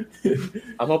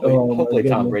 I'm hoping, Oh, my hopefully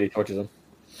Tom goodness. Brady torches him.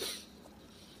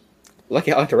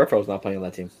 Lucky Hunter Renfro's not playing on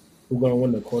that team. Who's gonna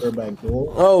win the quarterback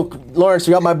duel? Oh, Lawrence,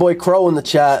 we got my boy Crow in the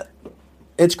chat.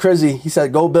 It's Crizzy. He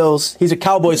said, "Go Bills." He's a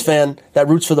Cowboys fan that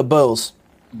roots for the Bills.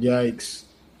 Yikes!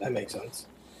 That makes sense.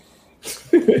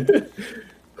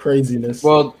 Craziness.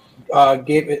 Well,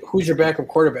 Gabe, who's your backup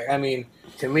quarterback? I mean,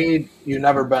 to me, you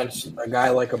never bench a guy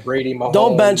like a Brady, Mahomes.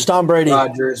 Don't bench Tom Brady.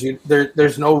 Rodgers. You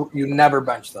never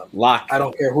bench them. Lock. I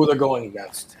don't care who they're going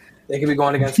against. They could be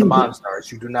going against the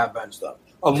Monstars. You do not bench them.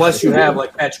 Unless you have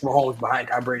like Patrick Mahomes behind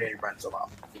Tom Brady and you bench them out.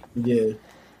 Yeah.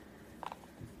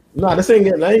 No, this ain't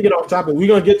getting. I ain't get off topic. We're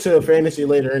gonna get to fantasy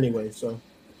later anyway. So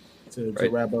to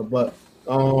Right. wrap up, but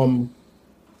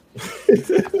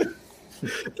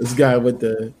this guy with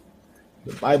the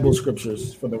Bible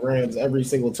scriptures for the Rams every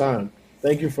single time.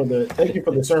 Thank you for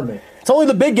the sermon. It's only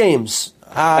the big games.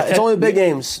 It's only the big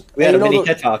games. We had And a you know mini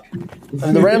TED Talk.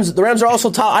 and the Rams are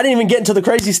also top. I didn't even get into the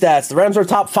crazy stats. The Rams are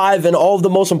top 5 in all of the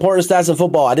most important stats in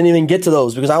football. I didn't even get to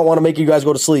those because I don't want to make you guys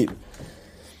go to sleep.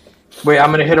 Wait,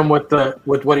 I'm gonna hit him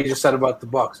with what he just said about the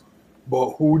Bucks.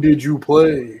 But who did you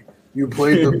play? You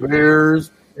played the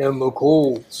Bears and the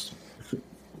Colts.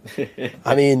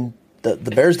 I mean, the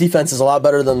Bears defense is a lot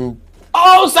better than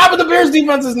Oh, stop it! The Bears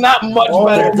defense is not much Oh,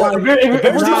 better. my- The Bears- the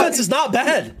Bears not- defense is not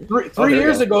bad. Three there you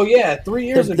years go. ago, yeah, 3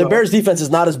 years The ago. Bears defense is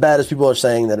not as bad as people are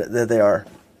saying that they are.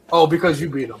 Oh, because you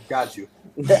beat them. Got you.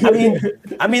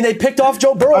 I mean, they picked off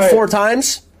Joe Burrow All right. 4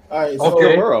 times. All right, so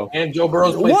Okay. Burrow. And Joe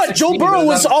Burrow's played What? 16 Joe Burrow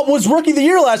games. was rookie of the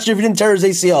year last year if he didn't tear his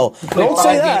ACL. He played Don't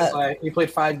say 5 that. games. He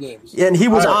played 5 games. And he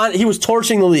was All right. he was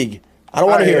torching the league. I don't all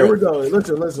want right, to hear here we it. go.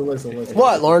 Listen.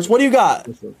 What, Lawrence? What do you got?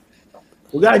 Listen.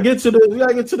 We gotta get to the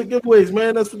giveaways,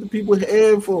 man. That's what the people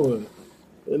here for.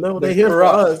 You know, they here for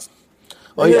us.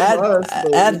 Oh, They you here for us,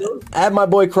 so, add you know. add my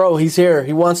boy Crow. He's here.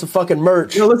 He wants some fucking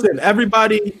merch. Yo, listen,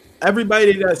 everybody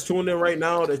that's tuned in right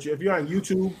now, if you're on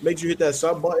YouTube, make sure you hit that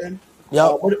sub button.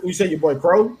 Yep. What you say, your boy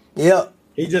Crow? Yep.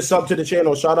 He just subbed to the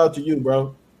channel. Shout out to you,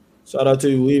 bro. Shout out to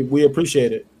you. We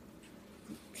appreciate it.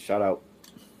 Shout out.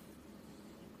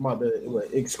 Come on,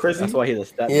 it's crazy. That's why he's a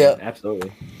stat. Yeah. Man.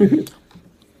 Absolutely.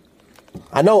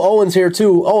 I know Owen's here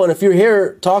too. Owen, if you're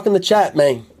here, talk in the chat,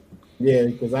 man. Yeah,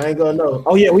 because I ain't gonna know.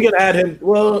 Oh yeah, we can add him.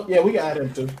 Well, yeah, we can add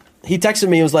him too. He texted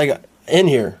me. He was like, in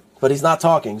here, but he's not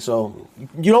talking. So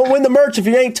you don't win the merch if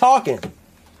you ain't talking.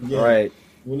 Yeah, Right.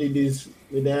 We need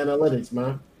the analytics,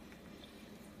 man.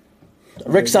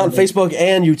 Rick's on Facebook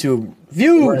and YouTube.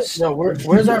 Views. No,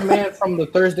 where's our man from the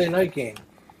Thursday night game?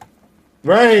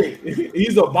 Right,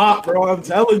 he's a bot, bro. I'm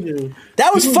telling you.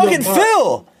 That was He a fucking bot.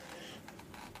 Phil.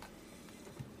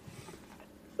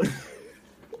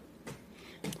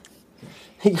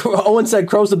 Owen said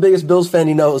Crow's the biggest Bills fan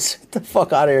he knows. Get the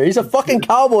fuck out of here. He's a fucking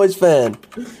Cowboys fan.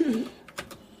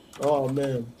 Oh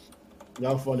man,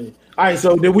 y'all funny. All right,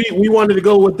 so did we wanted to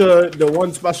go with the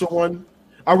one special one?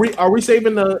 Are we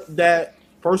saving that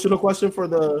personal question for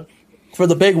the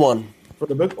big one.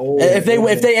 book? Oh, If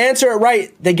they answer it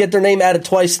right, they get their name added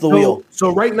twice to the wheel.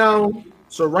 So right now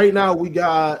we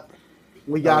got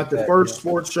the first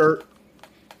sports shirt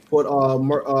put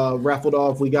raffled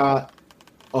off. We got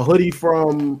a hoodie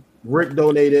from Rick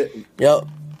donated. Yep.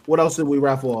 What else did we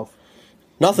raffle off?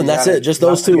 Nothing. That's got it. it. Just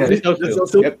those two. Just those Just two.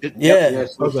 those two? Yep. Yeah.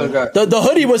 Yes, we still Okay. got. The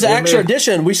hoodie was an We extra may-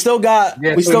 edition. We still got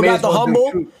Yeah, we so still may got as the well do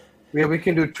humble. two. Yeah, we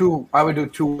can do 2. I would do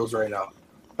 2 wheels right now.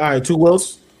 All right, 2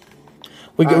 wheels.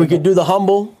 We could do the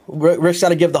humble. Rick's got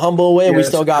to give the humble away, and we Yes,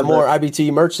 still got for more the-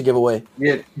 IBT merch to give away.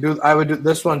 Yeah, I would do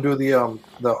this one. Do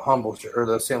the humble shirt or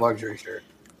the Saint Luxury shirt.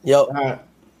 Yep. All right,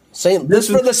 Saint. This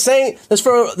This for is- the Saint. This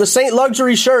for the Saint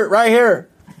luxury shirt right here.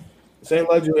 same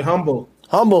luxury, humble.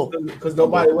 Humble. Because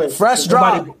nobody went. Fresh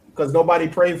drop. Because nobody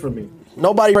prayed for me.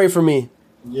 Nobody pray for me.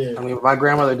 Yeah. I mean, my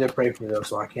grandmother did pray for me though,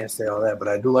 so I can't say all that. But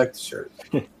I do like the shirt.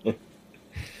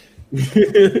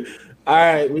 All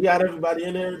right, we got everybody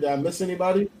in there. Did I miss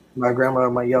anybody? My grandmother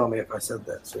might yell at me if I said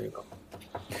that. So you know,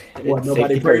 What?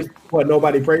 Nobody Safety prayed. first. What?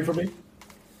 Nobody prayed for me.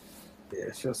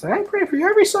 yeah, she'll say, "I pray for you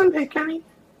every Sunday, Kenny."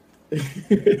 All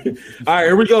right,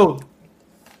 here we go.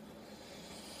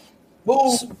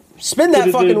 Boom. Spin that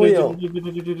fucking wheel.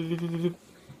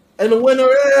 And the winner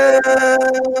is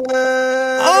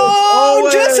Oh,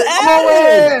 Owen. just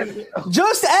added.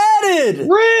 Just added.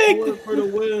 Owen for the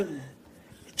win.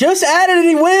 Just added, and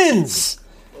he wins.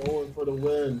 Owen for the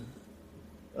win.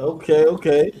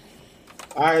 Okay.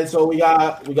 All right, so we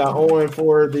got Owen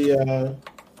for the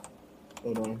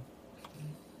hold on.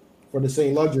 For the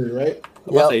Saint Luxury, right?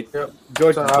 I'll say, Yep.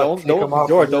 George, So the, I'll only- kick him off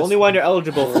George, for the this. only one you're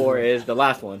eligible for is the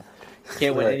last one.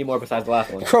 Can't win any more besides the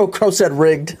last one. Crow said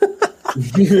rigged.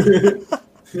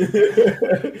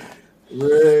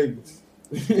 Rigged.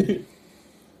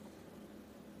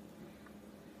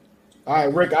 All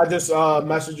right, Rick. I just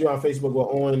messaged you on Facebook with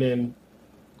Owen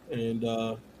and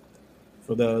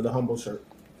for the humble shirt.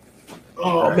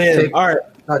 Oh man! All right,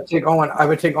 Take Owen. I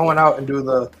would take Owen out and do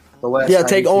the last. Yeah,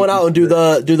 take Owen out and do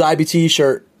the IBT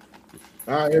shirt.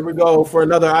 All right, here we go for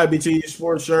another IBT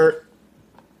sports shirt.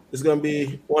 It's gonna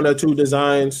be one or two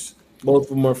designs. Both of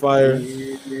them are fire.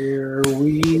 Here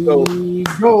we go. You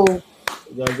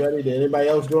guys ready? Did anybody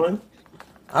else join?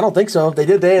 I don't think so. If they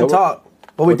did, they didn't talk.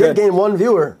 But we did gain one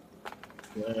viewer.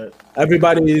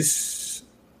 Everybody's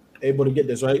able to get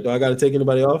this, right? Do I got to take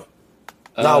anybody off?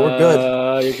 No, we're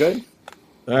good. You're good?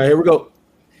 All right, here we go.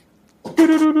 Oh,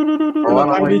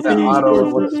 I don't like that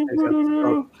auto.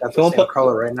 That's the same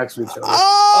color right next to each other.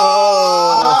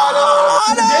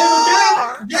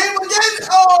 Game again!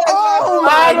 Oh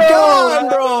my God,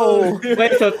 bro!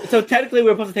 Wait, so technically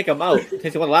we're supposed to take him out.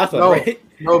 Take the last one, right?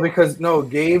 No, because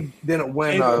Gabe didn't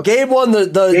win. Gabe won the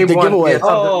giveaway. Yeah,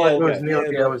 Oh, it was okay.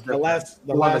 Neil. Yeah, it was the last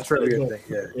trivia thing.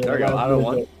 Yeah. There we go, Otto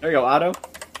won. There you go, Otto.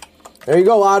 There you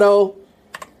go, Otto.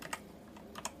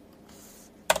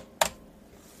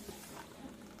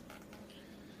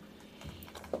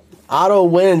 Otto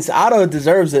wins. Otto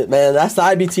deserves it, man. That's the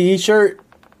IBTE shirt.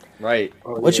 Right.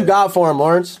 What you got for him,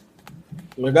 Lawrence?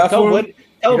 Tell him what he's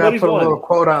Put a little won.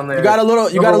 quote on there. You got a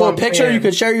little picture fan. you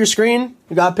can share your screen?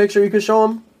 You got a picture you can show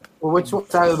him? Well, which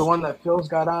side of the one that Phil's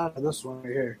got on? Or this one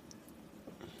right here.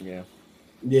 Yeah,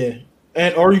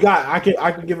 and or you got I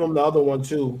could give him the other one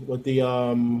too with the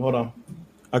hold on.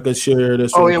 I could share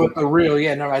this. Oh one. yeah, with the real.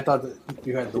 Yeah, no, I thought that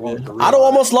you had the one with the real. Otto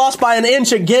almost lost by an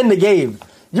inch again to Gabe.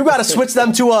 You got to switch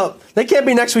them two up. They can't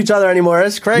be next to each other anymore.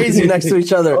 It's crazy next to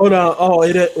each other. Hold on. Oh,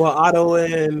 Otto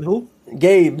and who?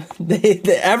 Gabe.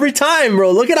 Every time,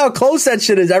 bro. Look at how close that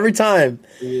shit is every time.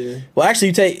 Yeah. Well, actually,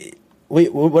 you take.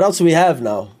 Wait, what else do we have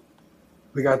now?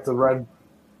 We got the red.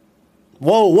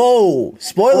 Whoa!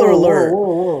 Spoiler alert!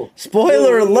 Whoa.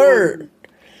 Spoiler alert!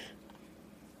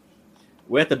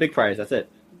 We're at the big prize. That's it.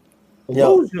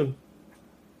 Yo.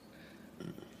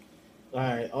 All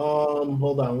right.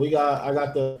 Hold on. I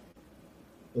got the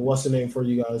what's the name for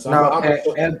you guys? No,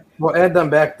 add them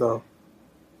back though.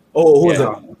 Oh, who is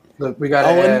it? We got to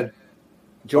Owen? add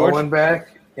George. Owen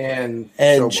back and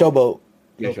Showboat.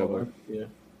 Yeah, Showboat. Yeah.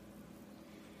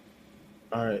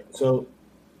 All right. So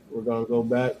we're gonna go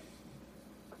back.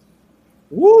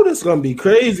 Woo! This is gonna be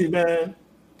crazy, man.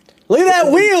 Look at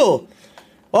that wheel!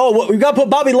 Oh, we got to put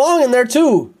Bobby Long in there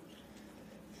too.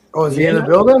 Oh, is he in the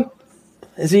building?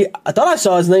 Is he? I thought I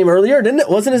saw his name earlier, didn't it?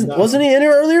 Wasn't he in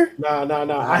here earlier?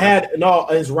 No.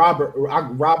 It's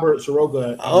Robert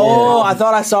Soroka. Oh, I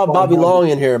thought I saw Bobby Long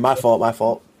in here. My fault.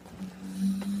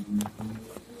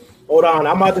 Hold on,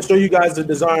 I'm about to show you guys the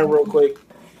design real quick.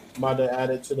 I'm about to add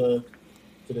it to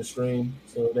the stream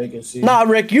so they can see. Nah,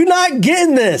 Rick, you're not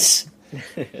getting this.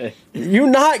 You're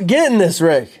not getting this,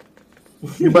 Rick.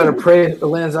 You better pray it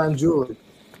lands on Julie.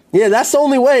 Yeah, that's the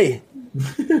only way.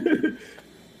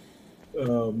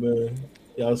 Oh man,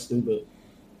 y'all stupid.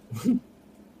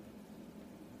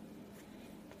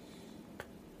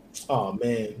 Oh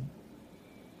man,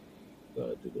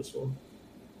 gotta do this one.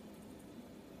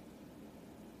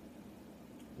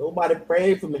 Nobody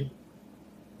prayed for me.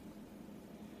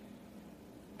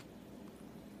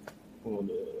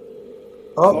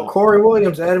 Oh, Corey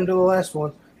Williams, add him to the last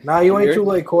one. Nah, you ain't too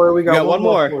late, Corey. We got one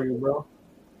more for you, bro.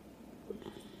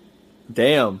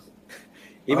 Damn.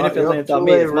 Even if it lands on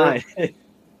me, it's mine.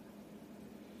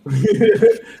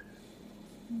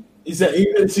 She said,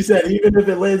 even if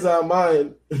it lands on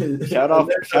mine. Shout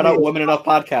out Women Enough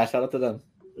Podcast. Shout out to them.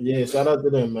 Yeah, shout out to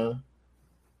them, man.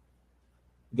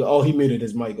 Oh, he muted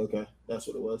his mic. Okay, that's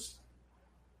what it was.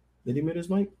 Did he mute his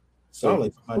mic? Sound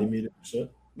like somebody muted his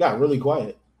shit. Got really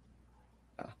quiet.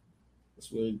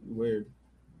 That's weird.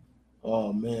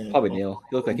 Oh man. Probably Neil.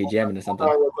 He looked like he jamming or something.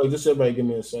 All right, real quick, just everybody give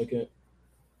me a second.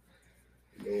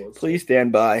 Please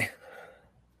stand by.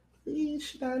 Please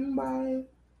stand by.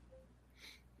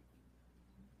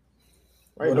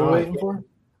 Right, what are we waiting for?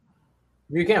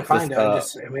 You can't find it.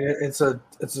 It's a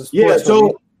yeah.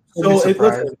 So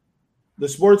listen, the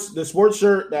sports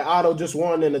shirt that Otto just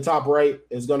won in the top right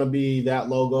is gonna be that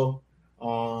logo.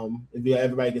 If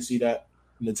everybody can see that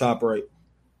in the top right,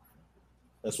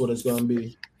 that's what it's gonna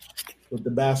be with the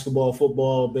basketball,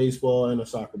 football, baseball, and a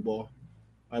soccer ball.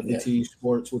 IBT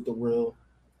Sports with the real.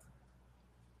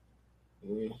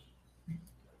 Yeah.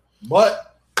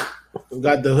 But we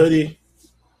got the hoodie.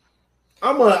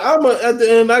 I'm at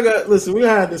the end. Listen, we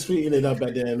had to sweeten it up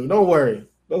at the end. Don't worry.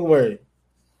 We're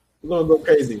gonna go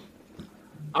crazy.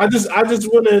 I just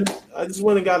went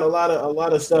and got a lot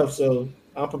of stuff, so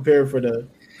I'm prepared for the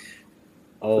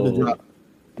drop.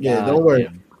 Yeah, don't worry.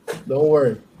 Don't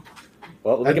worry.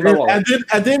 Well, At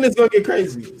the end, it's gonna get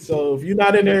crazy. So if you're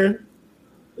not in there,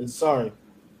 sorry.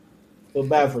 Feel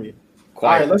bad for you.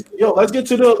 Quiet. All right, let's get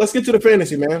to the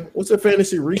fantasy, man. What's the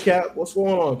fantasy recap? What's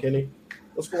going on, Kenny?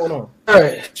 What's going on? All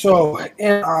right. So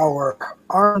in our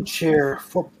armchair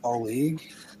football league,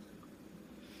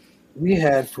 we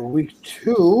had for week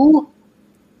 2.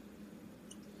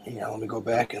 Yeah, let me go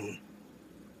back and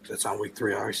that's on week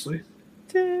 3, obviously.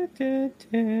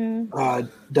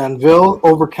 Dunville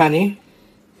over Kenny.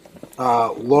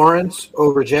 Lawrence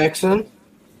over Jackson.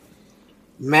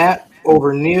 Matt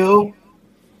over Neil.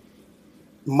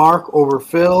 Mark over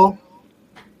Phil.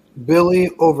 Billy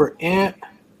over Ant.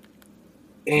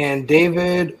 And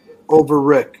David over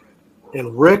Rick.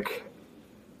 And Rick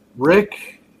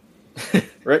and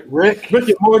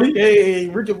Morty. Hey,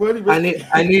 Rick and Morty.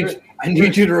 I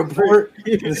need you to report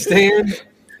to the stand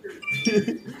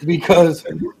because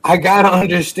I gotta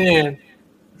understand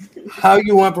how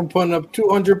you went from putting up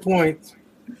 200 points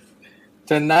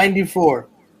to 94.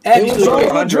 Actually,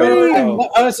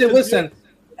 honestly, listen,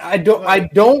 I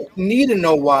don't need to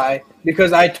know why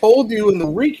because I told you in the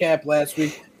recap last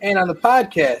week and on the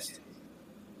podcast,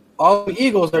 all the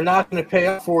Eagles are not going to pay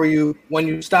up for you when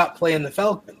you stop playing the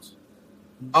Falcons.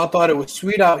 I thought it was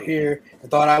sweet out here. I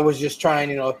thought I was just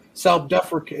trying,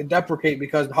 self-deprecate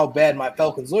because of how bad my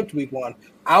Falcons looked week 1.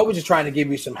 I was just trying to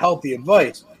give you some healthy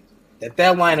advice that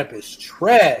lineup is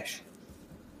trash.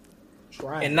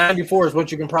 And 94 is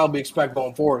what you can probably expect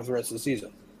going forward for the rest of the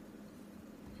season.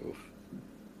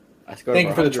 Thank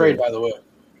you for the trade, by the way.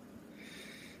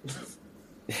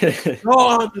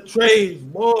 Oh, the trades,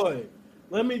 boy.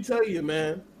 Let me tell you,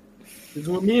 man. Because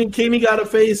when me and Kenny got a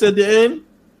face at the end,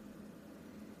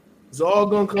 it's all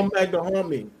going to come back to haunt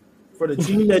me for the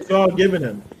team that y'all giving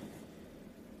him.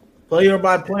 Player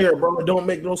by player, bro. It don't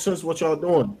make no sense what y'all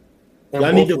doing.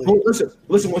 Y'all need to go.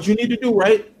 Listen, what you need to do,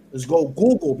 right, is go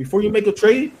Google before you make a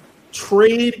trade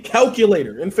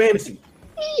calculator in fantasy.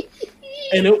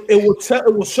 And it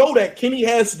will show that Kenny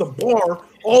has the bar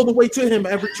all the way to him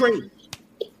every trade.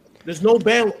 There's no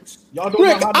balance. Y'all don't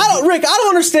know how to Rick, I don't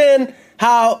understand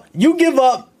how you give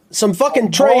up some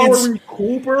fucking trades.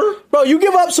 Cooper? Bro, you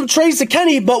give up some trades to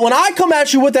Kenny, but when I come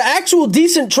at you with an actual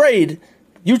decent trade,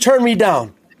 you turn me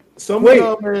down.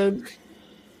 Man.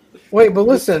 Wait, but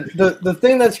listen, the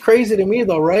thing that's crazy to me,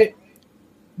 though, right?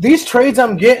 These trades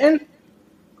I'm getting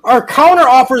are counter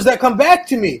offers that come back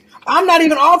to me. I'm not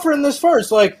even offering this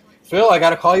first. Like, Phil, I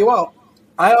got to call you out.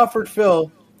 I offered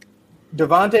Phil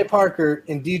Devontae Parker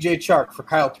and DJ Chark for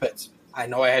Kyle Pitts. I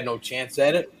know I had no chance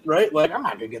at it, right? Like, I'm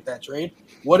not going to get that trade.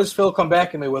 What does Phil come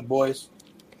back to me with, boys?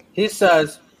 He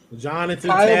says Jonathan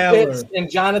Kyle Taylor. Pitts and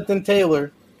Jonathan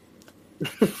Taylor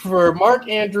for Mark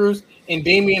Andrews and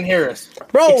Damian Harris.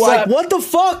 Bro, what the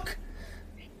fuck?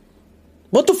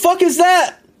 What the fuck is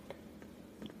that?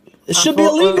 It should be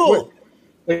illegal.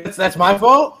 That's my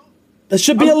fault? That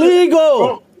should be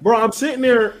illegal. Bro, I'm sitting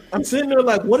there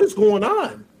like, what is going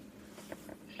on?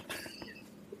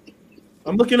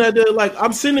 I'm looking at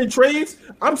I'm sending trades.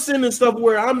 I'm sending stuff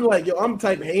where I'm like, yo, I'm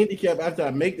typing handicap after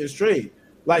I make this trade.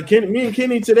 Like me and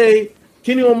Kenny today,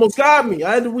 Kenny almost got me.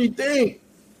 I had to rethink.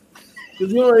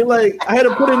 Because I had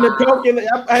to put in the calculator.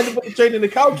 I had to put the trade in the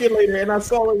calculator, and I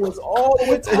saw it was all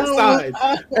the way to his side.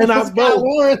 And I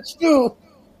Lawrence too.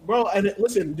 Bro, and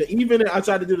listen, I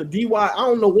tried to do the DY. I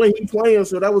don't know when he playing,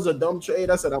 so that was a dumb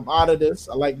trade. I said, I'm out of this.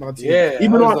 I like my team. Yeah,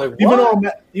 even though I'm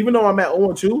at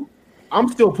 0-2, I'm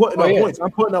still putting up points.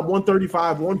 I'm putting up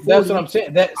 135, 140. That's what I'm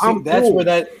saying. That's cool.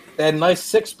 Where that nice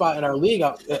 6 spot in our league,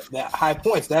 that high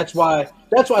points. That's why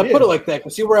I put it like that.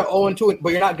 Because see, we're at 0-2,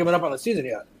 but you're not giving up on the season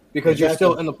yet because you're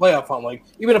still in the playoff hunt. Like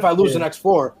even if I lose the next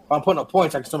 4, if I'm putting up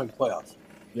points, I can still make the playoffs.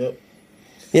 Yep.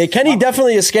 Yeah, Kenny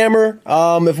definitely a scammer.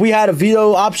 If we had a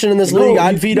veto option in this league,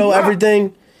 I'd veto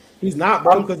everything. He's not,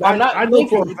 bro. Because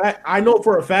I know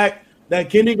for a fact that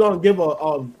Kenny gonna give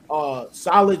a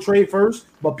solid trade first,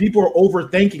 but people are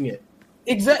overthinking it.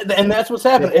 Exactly, and that's what's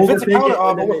happening. If it's a counter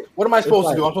offer, what am I supposed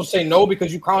to do? I'm supposed to say no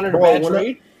because you countered a bad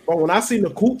trade? But when I seen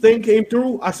the Coop thing came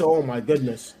through, I said, "Oh my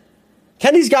goodness."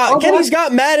 Kenny's got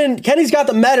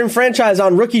the Madden franchise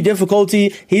on rookie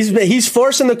difficulty. He's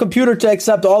forcing the computer to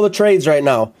accept all the trades right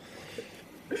now.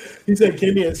 He said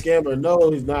Kenny a scammer. No,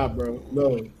 he's not, bro.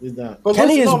 No, he's not. But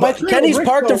Kenny's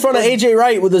parked in front of AJ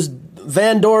Wright with his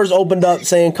van doors opened up,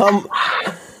 saying, "Come,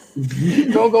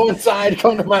 don't go inside.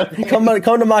 Come to my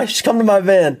come to my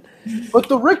van." But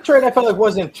the Rick trade I felt like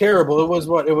wasn't terrible. It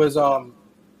was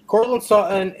Cortland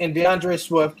Sutton and DeAndre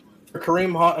Swift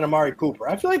Kareem Hunt and Amari Cooper.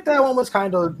 I feel like that one was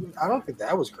kind of. I don't think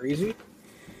that was crazy.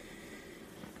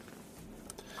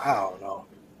 I don't know.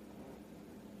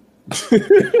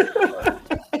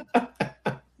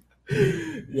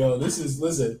 Yo,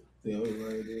 listen.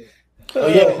 Oh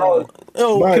yeah, bro.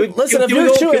 Yo, Right. listen. Can we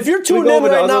If you're can we tuned go in over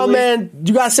the right other now, league? man,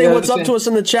 you gotta say Yeah, what's up listen. to us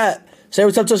in the chat. Say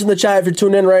what's up to us in the chat if you're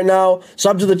tuned in right now.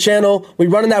 Sub to the channel. We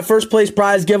running that first place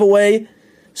prize giveaway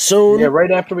soon. Yeah,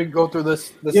 right after we go through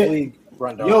this Yeah. league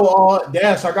rundown. Yo,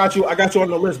 Dash, I got you on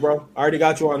the list, bro. I already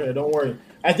got you on here. Don't worry.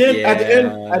 At the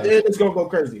end, it's gonna go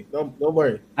crazy. Don't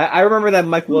worry. I remember that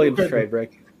Mike Williams trade,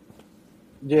 Rick.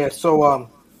 Yeah, so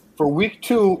for week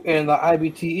 2 in the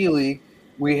IBTE league,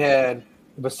 we had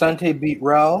Vicente beat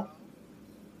Rel.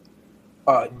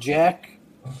 Jack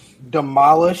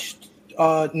demolished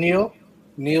Neil.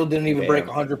 Neil didn't even break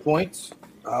 100 points.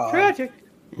 Tragic.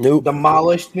 Nope.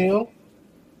 Demolished Neil.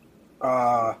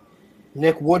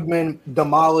 Nick Woodman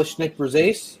demolished Nick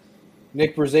Verzace.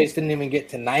 Nick Verzace didn't even get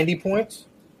to 90 points.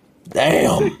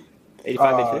 Damn.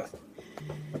 85-86.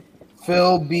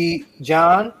 Phil beat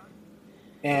John,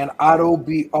 and Otto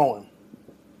beat Owen.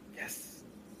 Yes.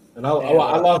 And I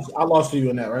lost to you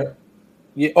in that, right?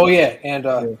 Yeah. Oh yeah, and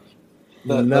the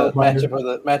No,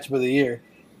 matchup of the year.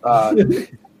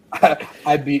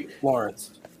 I beat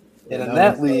Lawrence, and in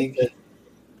that league,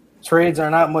 trades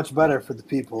are not much better for the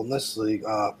people in this league.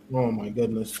 Oh my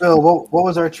goodness. Phil, what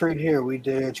was our trade here? We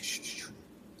did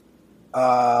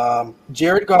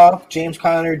Jared Goff, James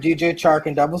Conner, DJ Chark,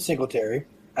 and Devin Singletary.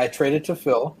 I traded to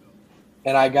Phil,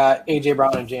 and I got AJ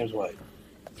Brown and James White.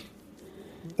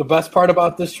 The best part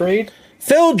about this trade,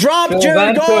 Phil dropped Phil Jared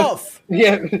then Goff.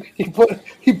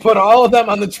 he put all of them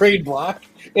on the trade block,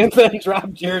 and then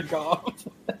dropped Jared Goff.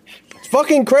 It's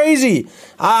fucking crazy.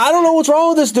 I don't know what's wrong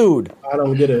with this dude. I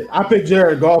don't get it. I picked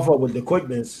Jared Goff up with the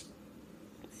quickness.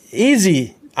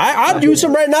 Easy. I'd use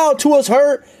him right now. Tua's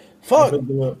hurt. Fuck.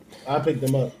 I picked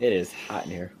him up. It is hot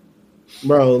in here.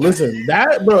 Bro, listen,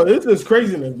 this is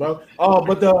craziness, bro. Oh,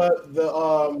 but The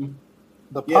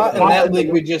Yeah, pot in pot that in league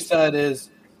the- we just said is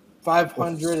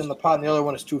 500, and the pot in the other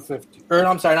one is 250. Or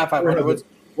I'm sorry, not 500.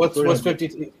 What's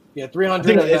 50? Yeah,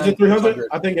 300. is it 300?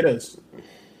 I think it is.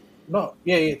 No,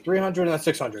 yeah, 300 and then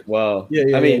 600. Well,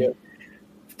 Yeah, I mean,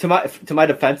 yeah. to my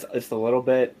defense, it's a little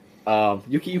bit.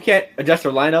 You can't adjust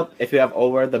your lineup if you have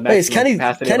over the Wait, is maximum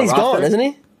capacity. Kenny's of the gone, roster. isn't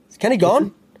he? Is Kenny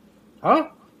gone? Huh?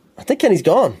 I think Kenny's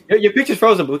gone. Your picture's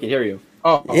frozen, but we can hear you.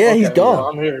 Oh, Yeah, he's gone. well,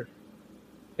 I'm here.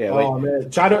 Yeah, wait. Oh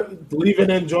man, try to leave and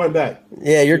then join back.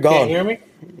 Yeah, you're You gone. can't hear me?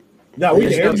 No, we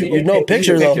There's can no- hear you. there's no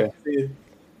picture, though. Picture.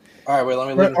 All right, wait, let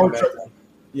me leave and come back then.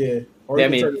 Yeah, or Yeah, you I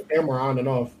can mean- turn the camera on and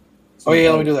off. Oh, yeah,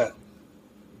 let me do that.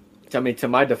 I mean, to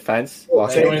my defense, while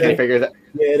Same trying to thing. figure that.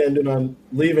 Yeah, then do not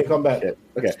leave and come back. Yeah,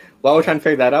 okay. While we're trying to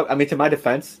figure that out, I mean, to my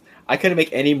defense, I couldn't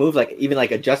make any moves, like even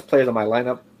like adjust players on my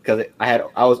lineup because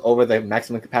I was over the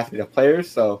maximum capacity of players,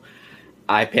 so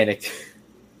I panicked.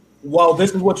 Well, this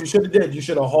is what you should have did. You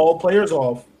should have hauled players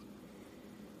off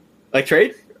Like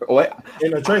trade? Or what?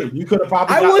 in a trade. You could have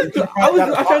probably. I was-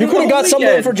 You could have got something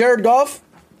Weekend. for Jared Goff.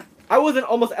 I was in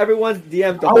almost everyone's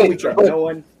DMs the Oh, whole wait, weekend. but- No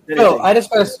one did Phil, anything. I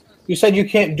just got you said you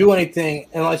can't do anything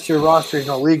unless your roster is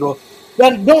illegal.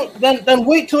 Then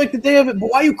wait till like the day of it.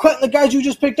 But why are you cutting the guys you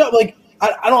just picked up? Like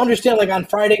I don't understand. Like on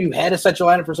Friday you had to set your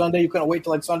lineup for Sunday. You couldn't wait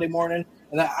till like Sunday morning.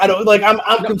 And I don't like. I'm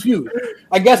confused.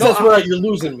 I guess No, that's where you're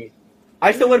losing me.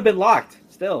 I still would have been locked.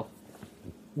 Still.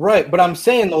 Right, but I'm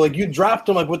saying though, like you dropped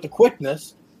them like with the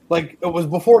quickness. Like it was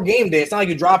before game day. It's not like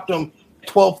you dropped them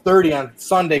 12:30 on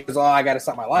Sunday because I got to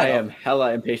set my lineup. I am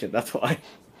hella impatient. That's why.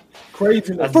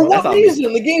 craziness. For bro. what That's on me.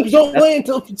 reason? The games don't play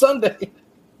until Sunday.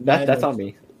 That's on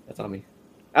me. That's on me.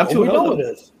 I'm Oh, too we know low. it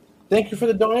is. Thank you for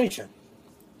the donation.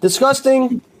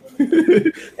 Disgusting.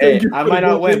 Hey, you I for might the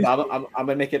not win, donation. but I'm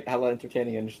gonna make it hella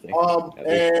entertaining and interesting.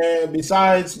 And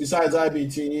besides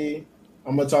IBTE,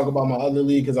 I'm gonna talk about my other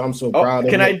league because I'm so proud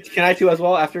of Can it. I too as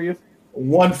well after you?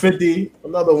 150,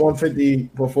 another 150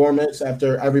 performance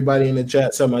after everybody in the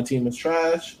chat said my team is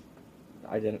trash.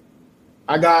 I didn't.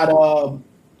 I got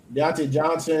Deontay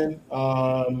Johnson.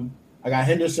 I got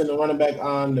Henderson, the running back,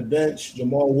 on the bench.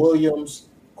 Jamal Williams,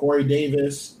 Corey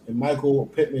Davis, and Michael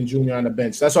Pittman Jr. on the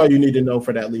bench. That's all you need to know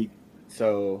for that league.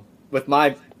 So with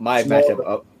my Small. matchup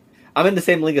up, I'm in the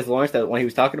same league as Lawrence that one he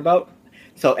was talking about.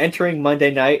 So entering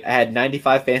Monday night, I had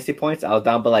 95 fantasy points. I was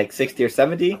down by like 60 or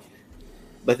 70.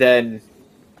 But then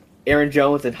Aaron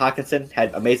Jones and Hawkinson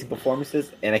had amazing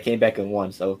performances, and I came back and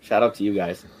won. So shout out to you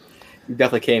guys. You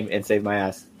definitely came and saved my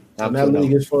ass. And that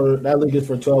league is for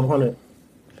 1,200.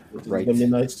 Right. Gonna be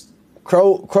nice.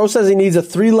 Crow says he needs a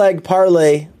 3-leg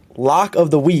parlay lock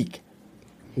of the week.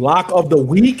 Lock of the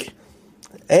week.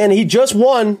 And he just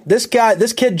won. This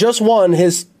kid just won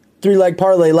his 3-leg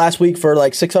parlay last week for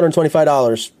like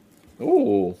 $625.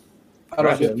 Ooh. I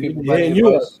don't give people Yeah, money you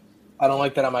advice. I don't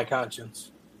like that on my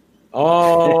conscience.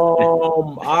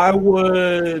 I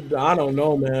would. I don't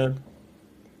know, man.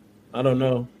 I don't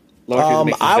know.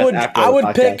 I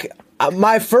would pick.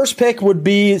 My first pick would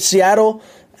be Seattle.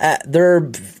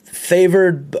 They're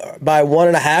favored by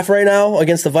 1.5 right now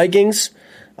against the Vikings.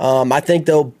 I think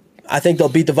they'll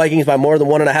beat the Vikings by more than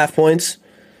 1.5 points.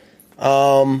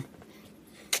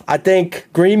 I think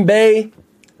Green Bay,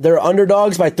 they're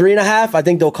underdogs by 3.5. I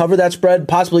think they'll cover that spread,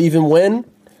 possibly even win.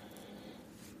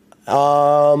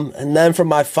 And then for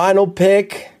my final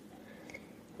pick,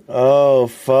 for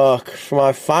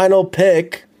my final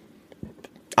pick,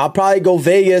 I'll probably go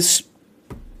Vegas.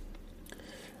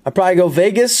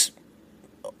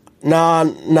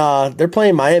 Nah, they're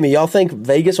playing Miami. Y'all think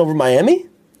Vegas over Miami?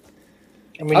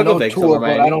 I mean, I'll go no Vegas Tua, over but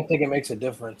Miami. I don't think it makes a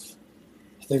difference.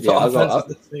 I think the Yeah, offense is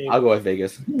the same. I'll go with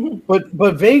Vegas.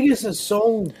 But Vegas is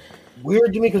so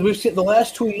weird to me because we've seen the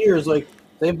last 2 years, like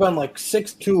they've been like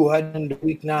 6-2 heading into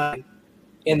week 9,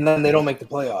 and then they don't make the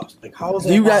playoffs. Like, how is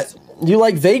that possible? Do you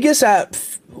like Vegas at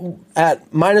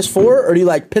 -4, or do you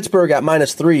like Pittsburgh at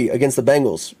 -3 against the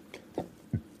Bengals?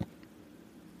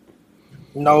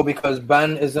 No, because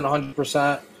Ben isn't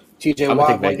 100%. TJ I'm gonna Watt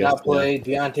take might Vegas, not play.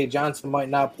 Deontay Johnson might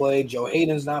not play. Joe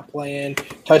Hayden's not playing.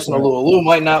 Tyson Alualu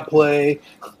might not play.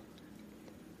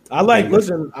 I like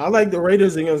the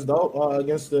Raiders against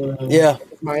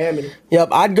Miami. Yep,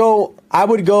 I'd go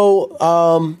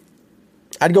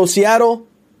Seattle.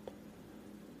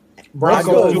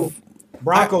 Broncos too.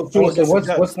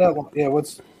 What's that one? Yeah,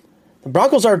 The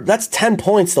Broncos that's 10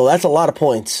 points though. That's a lot of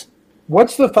points.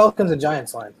 what's the Falcons and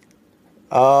Giants line?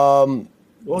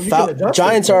 Well, you can adjust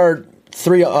Giants it. are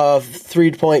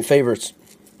 3-point favorites.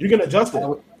 You can adjust it.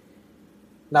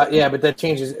 Not but that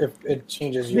changes if it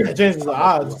changes your It changes the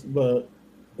odds, but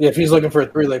Yeah, if he's looking for a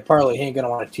 3-leg parlay, he ain't gonna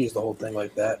want to tease the whole thing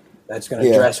like that. That's gonna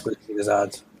drastically change his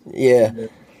odds. Yeah.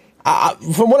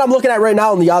 From what I'm looking at right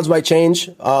now, and the odds might change,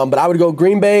 but I would go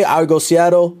Green Bay, I would go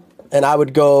Seattle, and I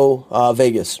would go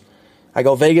Vegas. I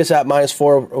go Vegas at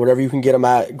 -4 or whatever you can get them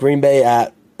at. Green Bay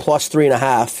at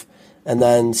 +3.5, and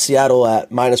then Seattle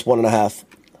at -1.5.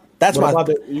 That's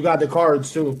you got the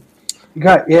Cards too. You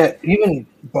got even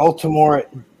Baltimore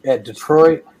at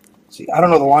Detroit. See, I don't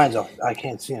know the lines. I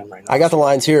can't see them right now. I got the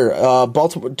lines here.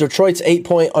 Detroit's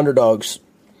 8-point underdogs.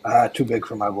 Too big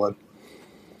for my blood.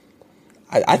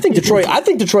 I think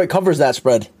Detroit covers that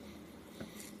spread.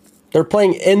 They're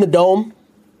playing in the dome.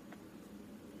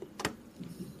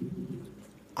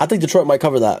 I think Detroit might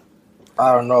cover that.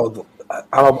 I don't know.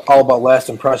 I'm all about last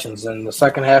impressions. In the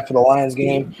second half of the Lions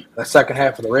game, the second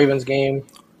half of the Ravens game.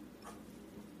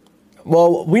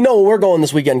 Well, we know where we're going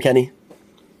this weekend, Kenny.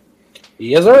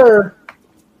 Yes, sir.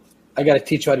 I got to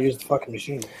teach you how to use the fucking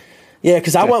machine. Yeah,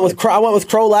 because I went with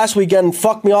Crow last weekend.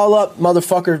 Fucked me all up,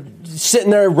 motherfucker.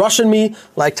 Sitting there rushing me,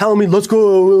 like telling me, "Let's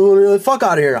go, fuck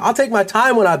out of here." I'll take my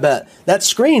time when I bet. That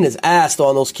screen is ass though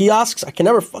on those kiosks. I can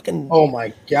never fucking. Oh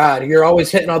my god, you're always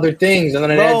hitting other things, and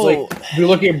then it adds like you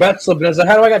look at your bet slip, and it's like,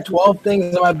 how do I got 12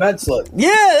 things on my bet slip?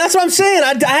 Yeah, that's what I'm saying.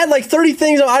 I had like 30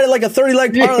 things. I had like a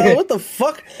 30-leg parlay. What the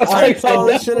fuck? I saw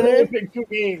this shit in there. Two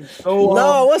games. So,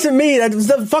 No, it wasn't me. That was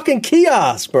the fucking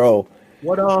kiosk, bro.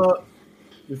 what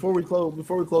before we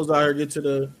close out here, get to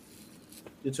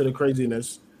the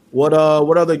craziness. What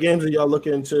other games are y'all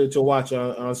looking to watch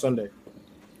on Sunday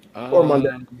or Monday?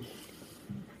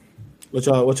 What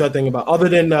y'all think about other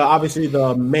than obviously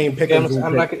the main pick?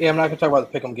 I'm not gonna talk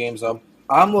about the pick'em games.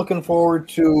 I'm looking forward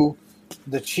to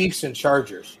the Chiefs and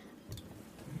Chargers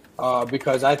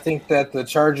because I think that the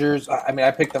Chargers. I mean,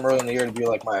 I picked them early in the year to be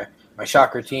like my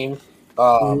shocker team.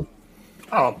 I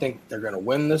don't think they're gonna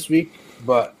win this week,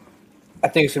 but I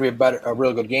think it's gonna be a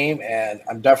real good game, and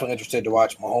I'm definitely interested to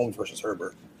watch Mahomes versus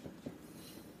Herbert.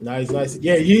 Nice.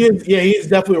 Yeah, he is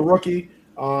definitely a rookie.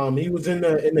 He was in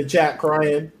the chat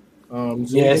crying.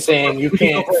 Saying you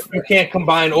can't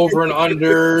combine over and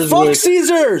unders. Fuck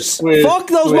Caesars. Fuck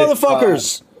those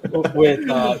motherfuckers.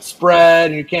 With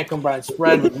spread, you can't combine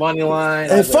spread with money line.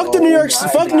 And fuck New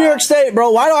York State,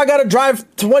 bro. Why do I gotta drive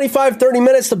 25, 30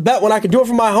 minutes to bet when I can do it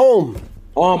from my home?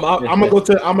 I'm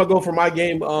gonna go for my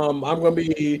game. I'm gonna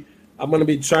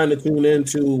be trying to tune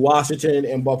into Washington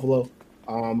and Buffalo.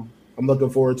 I'm looking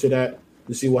forward to that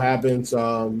to see what happens.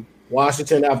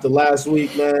 Washington after last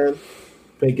week, man,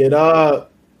 pick it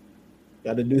up.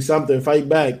 Got to do something, fight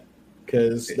back,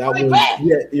 because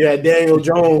you had Daniel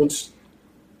Jones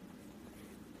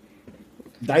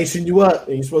dicing you up,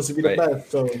 and you're supposed to be the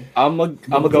best. So I'm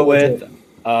gonna go with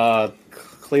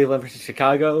Cleveland versus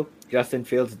Chicago. Justin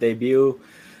Fields' debut.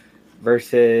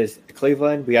 versus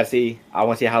Cleveland. We got to see. I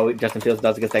want to see how Justin Fields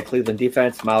does against that Cleveland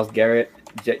defense. Myles Garrett,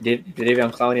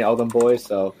 Jadeveon Clowney, all them boys.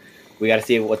 So we got to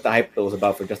see what the hype was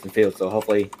about for Justin Fields. So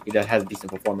hopefully he has a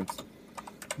decent performance.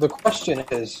 The question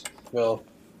is, Will,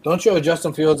 don't you have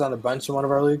Justin Fields on the bench in one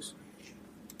of our leagues?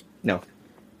 No.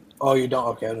 Oh, you don't?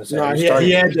 Okay, I'm gonna say No,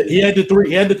 he had the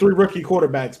three rookie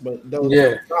quarterbacks, but that was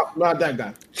not that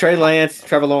guy. Trey Lance,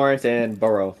 Trevor Lawrence, and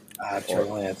Burrow. Trey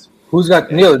Lance. Who's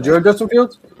got Neil? Do you have Justin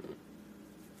Fields?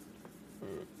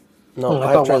 No,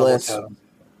 I have Trey Lance.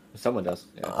 Someone does.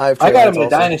 Yeah. I got him in a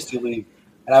dynasty league,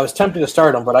 and I was tempted to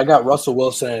start him, but I got Russell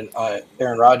Wilson and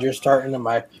Aaron Rodgers starting in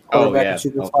my quarterback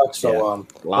in Superflex. So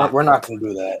we're not going to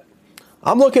do that.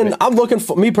 I'm looking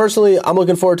for me personally. I'm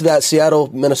looking forward to that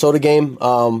Seattle Minnesota game.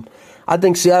 I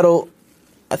think Seattle's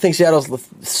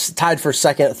tied for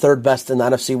second, third best in the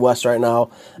NFC West right now,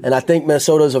 and I think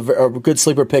Minnesota is a good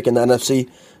sleeper pick in the NFC.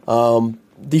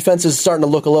 Defense is starting to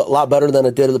look a lot better than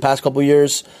it did in the past couple of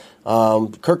years.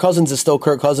 Kirk Cousins is still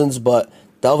Kirk Cousins, but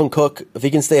Dalvin Cook, if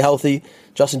he can stay healthy,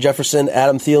 Justin Jefferson,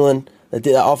 Adam Thielen,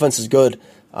 the offense is good.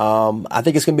 I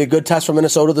think it's going to be a good test for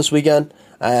Minnesota this weekend,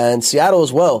 and Seattle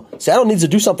as well. Seattle needs to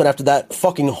do something after that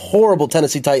fucking horrible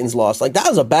Tennessee Titans loss. Like, that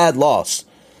was a bad loss.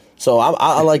 So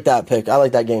I like that pick. I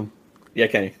like that game. Yeah,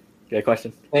 Kenny. You got a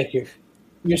question? Thank you.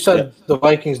 You said the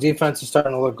Vikings defense is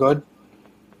starting to look good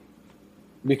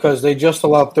because they just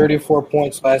allowed 34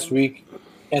 points last week,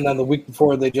 and then the week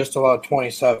before they just allowed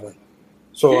 27.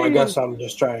 So I guess I'm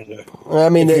just trying to. I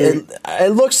mean,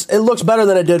 it looks better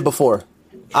than it did before.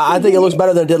 I think it looks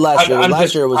better than it did last year.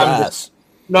 Last year it was ass.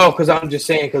 No, because I'm just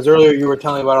saying, because earlier you were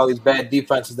telling about all these bad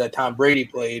defenses that Tom Brady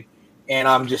played, and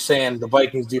I'm just saying the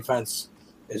Vikings defense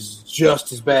is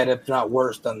just as bad, if not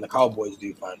worse, than the Cowboys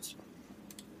defense.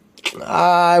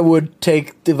 I would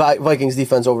take the Vikings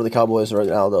defense over the Cowboys right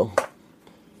now, though.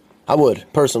 I would,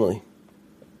 personally.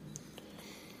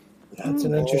 That's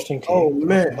an interesting take. Oh,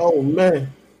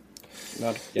 man.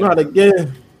 Not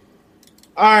again.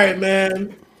 All right,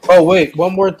 man. Oh, wait,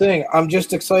 one more thing. I'm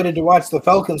just excited to watch the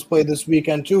Falcons play this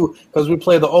weekend, too, because we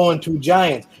play the 0-2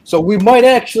 Giants. So we might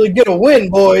actually get a win,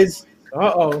 boys.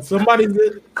 Somebody's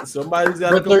got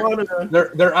to come on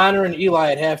there. They're honoring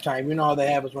Eli at halftime. You know how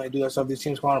they have us when they do that stuff. These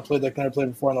teams come on and play like they never played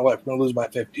before in the West. We're going to lose by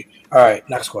 50. All right,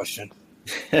 next question.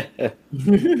 That's going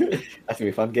to be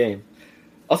a fun game.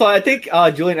 Also, I think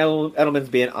Julian Edelman's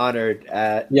being honored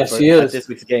at this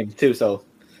week's game, too, so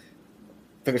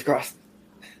fingers crossed.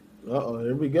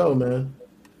 Here we go, man.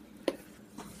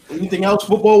 Anything else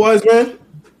football-wise, man?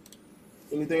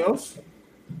 Anything else?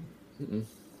 Mm-mm.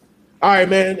 All right,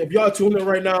 man. If y'all tuning in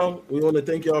right now, we want to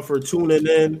thank y'all for tuning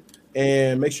in.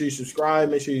 And make sure you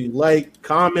subscribe. Make sure you like,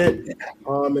 comment.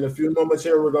 In a few moments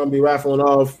here, we're going to be raffling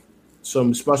off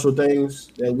some special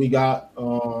things that we got.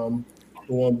 Who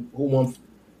won?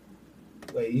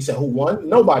 Wait, you said who won?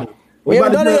 Nobody. We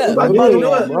haven't done it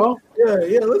yet. Bro.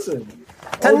 Yeah, listen.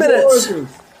 10 minutes.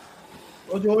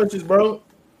 Hold your horses, bro.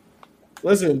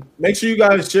 Listen, make sure you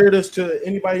guys share this to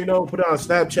anybody you know. Put it on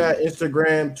Snapchat,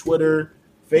 Instagram, Twitter,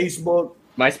 Facebook,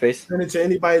 MySpace. Send it to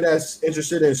anybody that's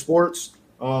interested in sports.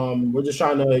 We're just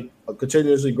trying to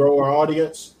continuously grow our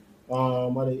audience.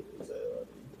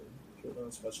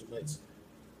 Special nights.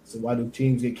 So why do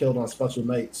teams get killed on special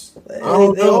nights? They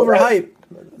overhype.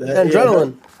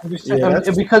 Adrenaline.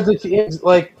 Because it's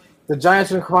like the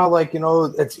Giants are gonna come out like,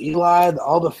 it's Eli,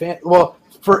 all the fans. Well,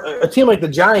 for a team like the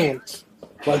Giants,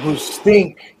 like who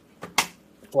stink,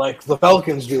 like the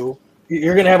Falcons do,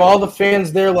 you're gonna have all the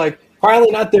fans there, like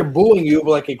probably not there booing you, but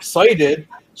like excited.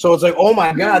 So it's like, oh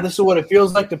my god, this is what it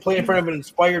feels like to play in front of an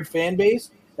inspired fan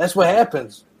base. That's what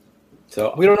happens.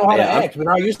 So we don't know how to act. We're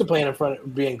not used to playing in front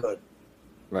of being good.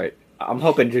 Right. I'm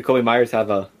hoping Jacoby Myers have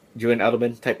a Julian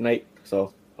Edelman type night.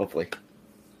 So hopefully.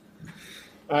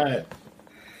 All right.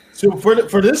 So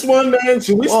for this one, man,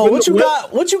 should we? What you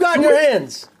got in your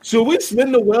hands? Should we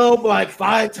spin the wheel like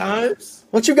 5 times?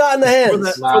 What you got in the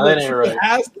hands? That ain't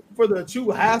right. For the true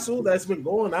hassle that's been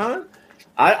going on.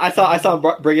 I saw him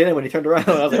bring it in when he turned around.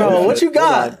 I was like, bro, what you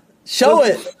got? Show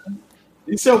it.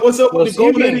 You said, "What's up with the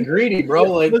golden greedy, bro?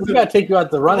 Like, we gotta take you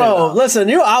out the running." Bro, listen,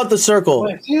 you're out the circle.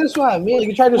 Like, see, that's what I mean.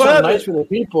 You try to do something nice for the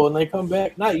people, and they come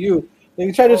back. Not you.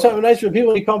 You try to do something nice for the people,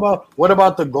 and you come about. What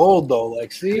about the gold, though?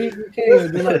 Like, see, you can't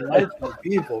even do nothing nice for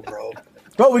people, bro.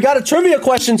 Bro, we got a trivia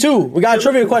question too. Bro,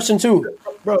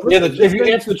 if you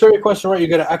answer the trivia question right, you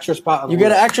get an extra spot. You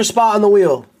get an extra spot on the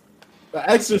wheel. The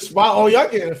extra spot. Oh, y'all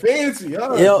getting fancy,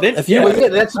 huh? That's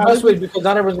the best way because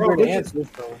not everyone's going to answer this.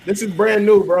 This is brand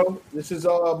new, bro. This is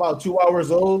about 2 hours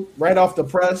old, right off the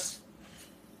press.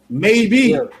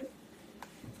 Maybe.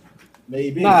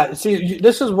 Nah, see,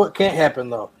 this is what can't happen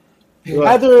though.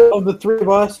 Either of the three of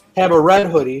us have a red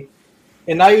hoodie,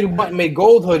 and now you made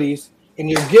gold hoodies, and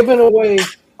you're giving away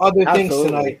other things Absolutely.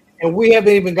 tonight, and we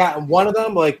haven't even gotten one of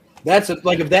them. Like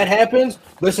if that happens,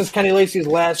 this is Kenny Lacey's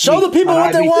last. Show week the people on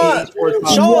what they IBT want. Sports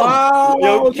Podcast. Show 'em. Wow.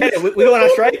 Yo, Kenny, we going on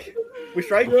strike? We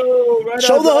strike? Yo, right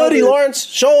Show out the hoodie, oven. Lawrence.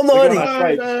 Show him the We're hoodie. going on-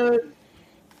 Right, man.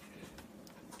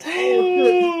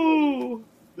 Damn.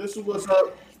 This is what's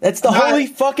up. It's the holy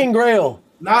fucking grail.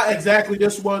 Not exactly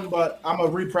this one, but I'm gonna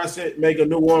repress it, make a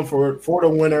new one for the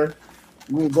winner.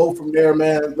 We can go from there,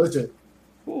 man. Listen,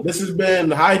 this has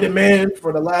been high demand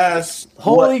for the last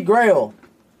Holy grail.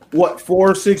 what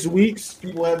 4 or 6 weeks.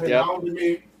 People have been Yep. hounding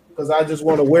me because I just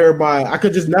want to wear I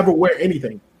could just never wear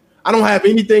anything. I don't have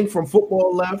anything from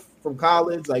football left from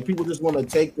college. Like people just want to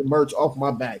take the merch off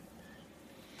my back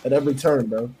at every turn,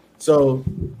 bro. So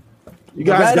you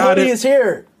guys Red got hoodie it. is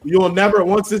here. You'll never,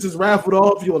 once this is raffled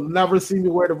off, you'll never see me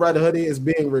wear the red hoodie. It's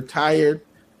being retired.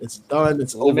 It's done.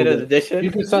 It's over. Limited with. edition.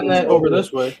 You can send that over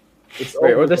this way. It's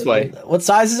Right, over or this with. way. What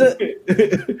size is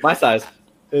it? My size.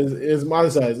 Is my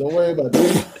size. Don't worry about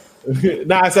it.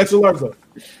 Nah, it's extra large though.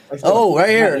 Extra Oh, right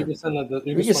You here. can send that.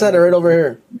 We can send it right over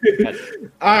here. large.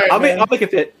 All right, I'll man. make it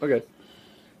fit. We're good.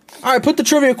 All right, put the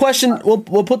trivia question. We'll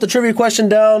put the trivia question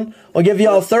down. We'll give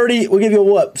y'all 30. We'll give you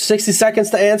what 60 seconds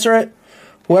to answer it.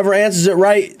 Whoever answers it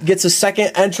right gets a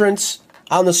second entrance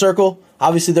on the circle.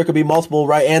 Obviously, there could be multiple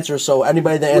right answers, so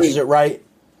anybody that answers it right.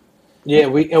 Yeah,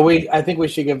 I think we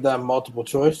should give them multiple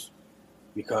choice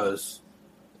because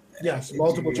Yes,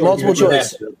 multiple choice. Multiple you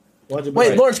choice. have to. Multiple Wait,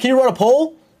 choice. Lawrence, can you run a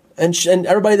poll and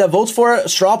everybody that votes for it, a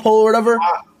straw poll or whatever?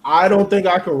 I don't think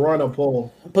I can run a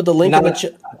poll. Put the link in the Not-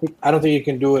 chat. I don't think you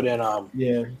can do it in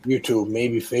Yeah. YouTube.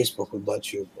 Maybe Facebook would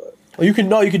let you, but Well, you can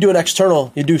do it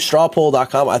external. You do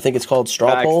strawpoll.com. I think it's called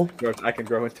straw poll. I can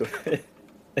grow into it.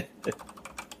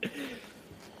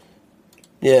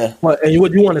 Yeah, What? And you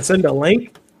want to send a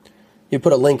link? you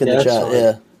put a link in Yeah, the that's chat. fine.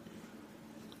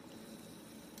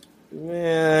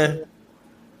 Yeah.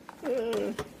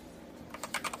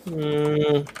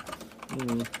 Yeah.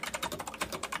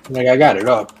 like I got it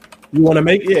up. You want to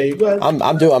make? Yeah, you go ahead.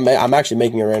 I'm actually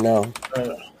making it right now.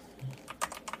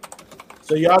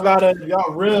 So y'all gotta, if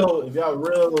y'all real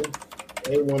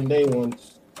A1 day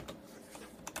ones.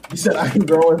 You said I can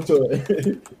grow into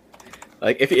it.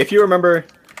 Like if you remember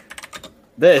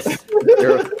this,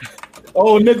 you're-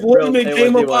 Oh, Nick Woodman A1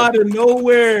 came day up one. out of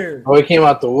nowhere. Oh, it came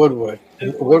out the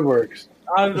woodworks.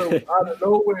 Out of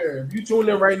nowhere. If you tune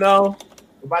in right now,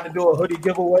 we're about to do a hoodie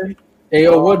giveaway. Hey,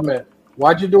 yo, Woodman,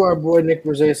 why'd you do our boy Nick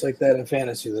Rosales like that in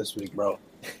fantasy this week, bro?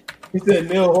 He said,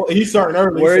 Neil, he's starting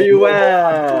early. He where said, you Neil,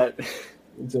 at?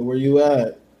 He said, where you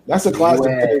at? That's a classic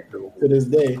Where you at, to dude? this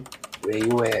day. Where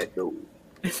you at, dude?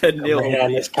 I said I'm Neil. right here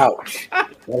on this couch.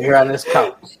 Right here on this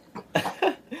couch.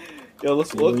 Yo,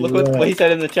 look what he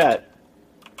said in the chat.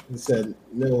 He said,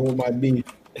 Neil, hold my beef.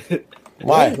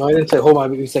 Why? No, I didn't say hold my.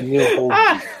 You said Neil hold.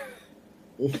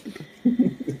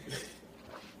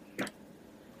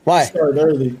 Why? Started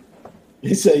early.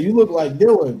 He said, you look like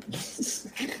Dylan.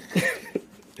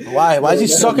 Why? Why is he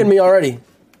sucking me already?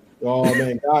 Oh,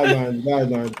 man. Guidelines.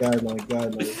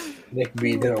 Nick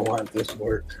B didn't want this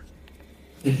work.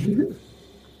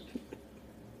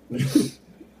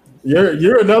 Your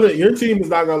team is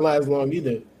not gonna last long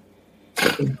either.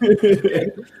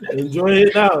 Enjoy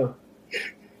it now.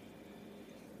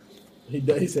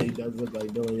 He said he does look like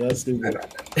Dylan. Yeah, that's stupid.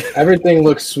 Everything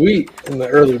looks sweet in the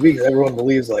early weeks. Everyone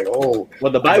believes like, oh,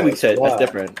 Well, the bye week said Wow. that's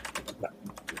different.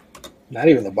 not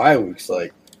even the bye weeks.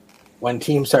 Like when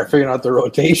teams start figuring out the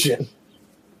rotation.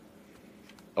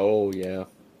 Oh yeah.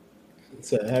 He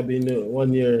said happy new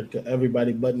 1 year to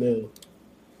everybody but Neil.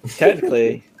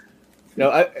 Technically, no,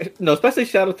 especially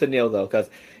shout out to Neil though, because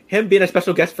him being a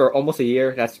special guest for almost a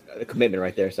year—that's a commitment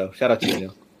right there. So shout out to you,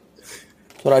 Neil.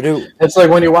 That's what I do. It's like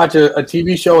when you watch a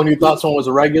TV show and you thought someone was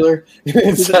a regular.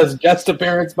 It says guest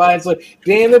appearance by. It's like,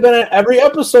 damn, they've been at every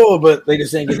episode, but they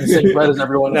just ain't getting the same credit as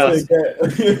everyone No. else.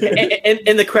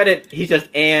 In the credit, he's just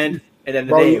and then the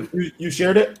Bro, name. you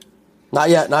shared it? Not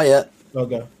yet. Not yet.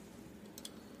 Okay.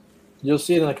 You'll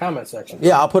see it in the comment section.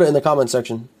 Yeah, I'll put it in the comment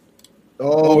section.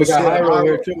 Oh, we got shit, Hyro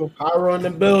here too. Hyro in the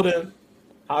building.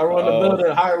 Hyro in the Oh. building.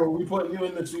 Hyro, we putting you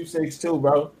in the 2-6 too,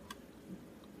 bro.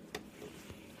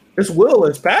 This Will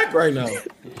is packed right now.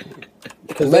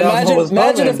 Because they don't know what's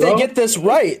Imagine coming, if they bro. get this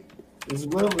right. This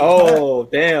Will is Oh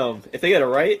damn! If they get it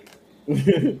right,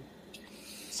 packed.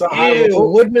 So Ew,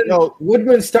 Hyro,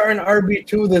 Woodman starting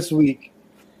RB2 this week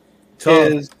tough.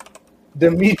 is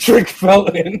Demetric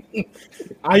Felton.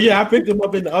 Yeah, I picked him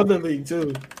up in the other league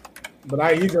too,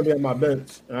 but he's gonna be on my bench.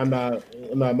 I'm not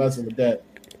messing with that,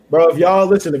 bro. If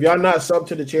y'all not sub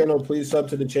to the channel, please sub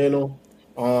to the channel.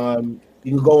 You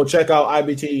can go and check out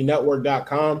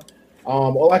ibtenetwork.com.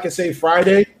 All I can say,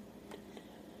 Friday,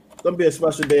 it's going to be a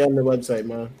special day on the website,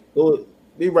 man.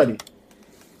 Be ready.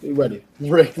 Be ready.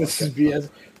 Rick, this is BS.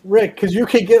 Rick, because you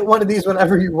can get one of these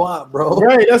whenever you want, bro.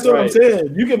 Right, that's what I'm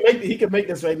saying. He can make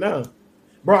this right now.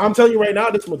 Bro, I'm telling you right now,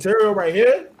 this material right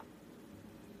here,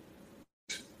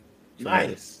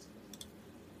 nice.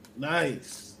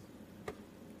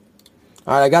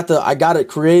 All right, I got it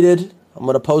created. I'm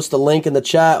gonna post the link in the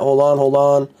chat. Hold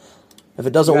on. If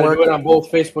it doesn't work, do it on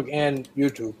both Facebook and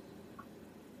YouTube.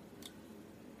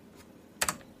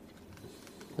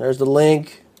 There's the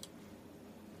link.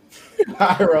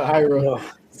 Ira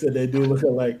said they do look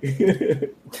alike.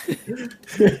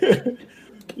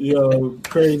 Yo,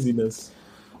 craziness.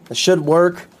 It should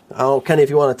work. Kenny, if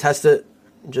you want to test it,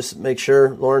 just make sure.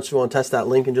 Lawrence, if you want to test that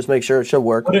link and just make sure it should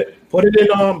work. Put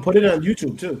it on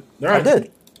YouTube too. I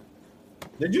did.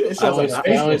 Did you? It I shows only on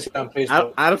see it Facebook. on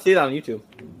Facebook. I don't see it on YouTube.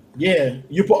 Yeah,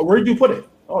 where did you put it?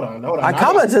 Hold on. I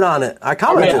commented on it. I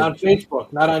commented on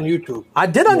Facebook, not on YouTube. I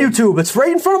did on YouTube. It's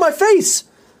right in front of my face.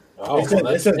 Oh, It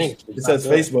says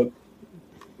Facebook.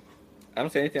 I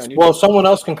don't see anything on YouTube. Well, someone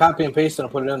else can copy and paste it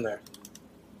and put it in there.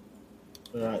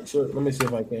 All right, sure. Let me see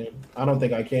if I can. I don't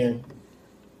think I can.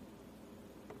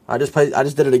 I just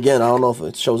did it again. I don't know if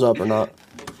it shows up or not.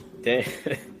 Dang.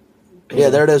 Yeah,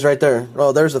 there it is right there.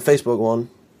 Oh, there's the Facebook one.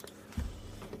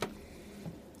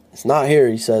 It's not here,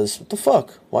 he says. What the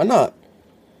fuck? Why not?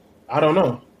 I don't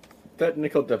know.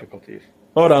 Technical difficulties.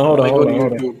 Hold on.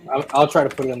 YouTube. I'll try to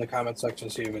put it in the comment section,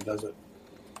 see if it does it.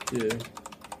 Yeah.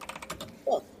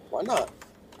 Fuck, why not?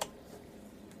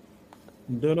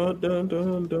 Dun, dun, dun,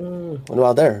 dun, dun. What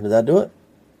about there? Did that do it?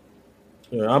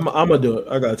 Yeah, I'm gonna do it.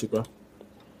 I got you, bro.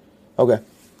 Okay.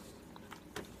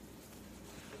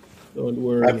 Don't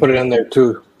worry. I put it in there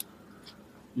too.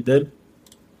 You did?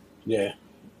 Yeah.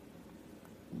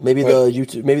 Maybe the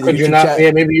YouTube. Maybe the Could YouTube you not? chat.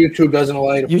 Yeah, maybe YouTube doesn't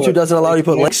allow you to. YouTube doesn't allow you to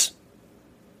put links.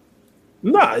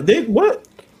 Nah, they what,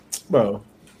 bro?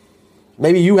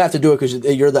 Maybe you have to do it because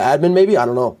you're the admin. Maybe I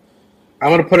don't know.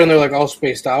 I'm gonna put it in there like all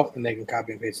spaced out, and they can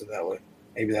copy and paste it that way.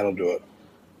 Maybe that'll do it.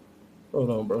 Hold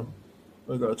on, bro.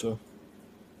 I got you.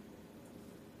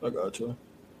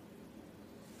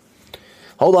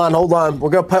 Hold on. We're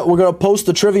gonna post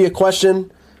the trivia question.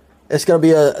 It's gonna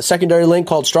be a secondary link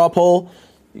called Straw Poll.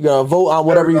 You're gonna vote on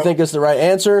whatever you think is the right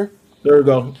answer. There we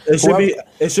go.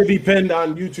 It should be pinned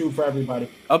on YouTube for everybody.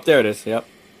 Up there it is. Yep.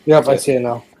 Yep, I see it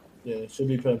now. Yeah, it should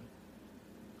be pinned.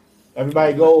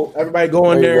 Everybody go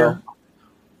in there.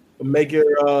 Make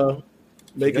your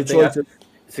choices.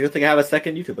 It's a good thing I have a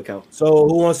second YouTube account. So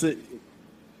who wants to?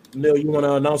 Neil, you want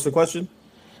to announce the question?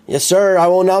 Yes, sir. I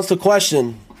will announce the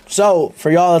question. So, for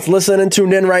y'all that's listening and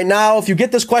tuned in right now, if you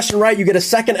get this question right, you get a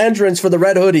second entrance for the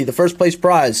red hoodie, the first place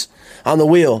prize on the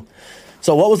wheel.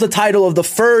 So, what was the title of the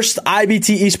first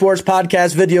IBT Esports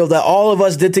podcast video that all of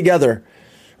us did together?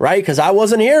 Right? Because I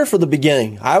wasn't here for the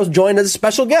beginning. I was joined as a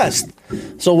special guest.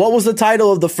 So, what was the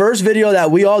title of the first video that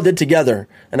we all did together?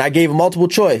 And I gave a multiple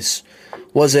choice.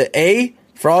 Was it A,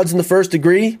 Frauds in the First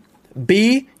Degree,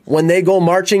 B, When They Go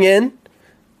Marching In,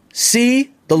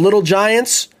 C, The Little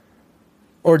Giants,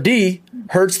 or D,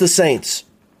 Hurts the Saints?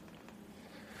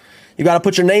 You got to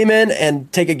put your name in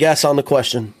and take a guess on the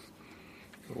question.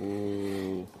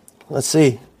 Ooh. Let's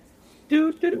see.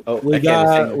 Oh, We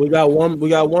got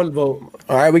one vote.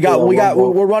 All right,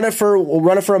 we're running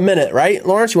for a minute, right,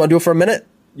 Lawrence? You want to do it for a minute?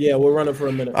 Yeah, we're running for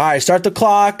a minute. All right, start the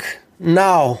clock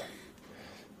now.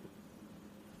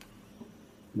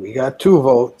 We got 2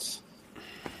 votes.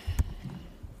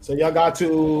 So y'all got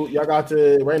to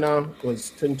right now it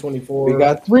was 10:24. We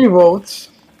got 3 votes.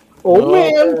 Oh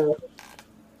man,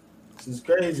 this is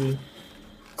crazy.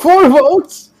 4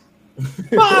 votes.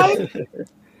 5.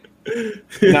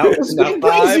 Not It's 5,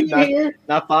 crazy not, here.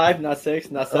 not 5, not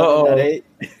 6, not 7, Uh-oh. not 8.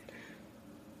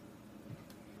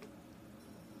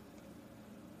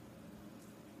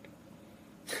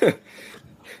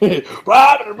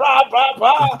 Blah, blah, blah, blah,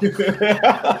 blah.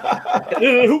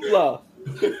 Hoopla.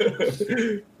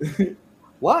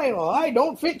 Lionel, I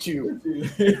don't fit you.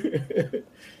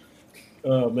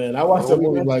 Oh man, I watched that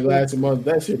movie like last month.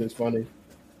 That shit is funny.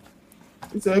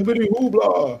 It's a bitty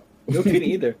hoopla. No kidding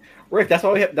either. Rick, that's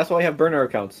why we have burner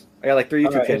accounts. I got like 3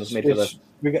 YouTube channels made for this.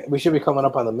 We should be coming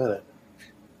up on the minute.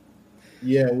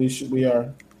 Yeah, we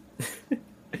are.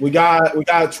 We got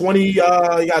 20. You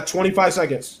got 25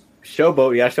 seconds.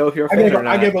 Showboat, yeah, show if you're a fan or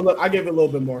not. I gave it a little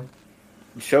bit more.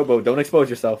 Showboat, don't expose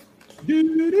yourself.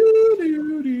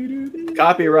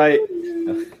 Copyright.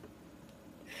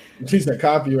 She said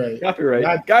copyright.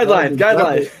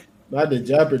 Guidelines. Not the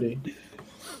Jeopardy.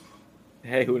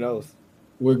 Hey, who knows?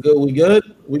 We're good. We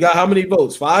good. We got how many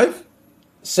votes? 5?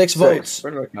 6 votes.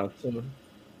 Burner accounts.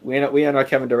 We end our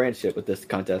Kevin Durant shit with this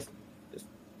contest.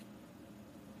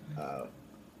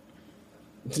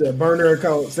 It's a burner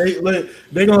accounts. They're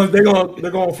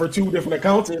going for 2 different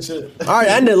accounts and shit. All right,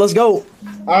 end it. Let's go.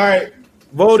 All right,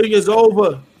 voting is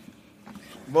over.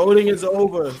 Voting is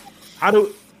over. How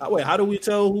do we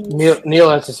tell who? Neil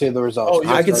has to see the results. Oh,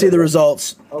 yeah. I can see the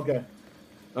results. Okay.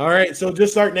 All right, so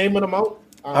just start naming them out.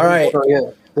 All right. So, yeah,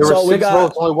 there were So we 6 got-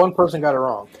 votes. Only one person got it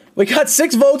wrong. We got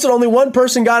 6 votes and only one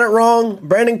person got it wrong.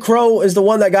 Brandon Crow is the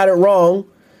one that got it wrong.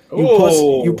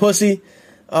 You pussy.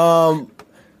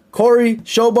 Corey,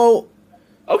 Showboat,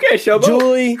 Okay, Showboat.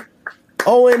 Julie,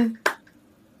 Owen,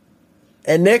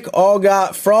 and Nick all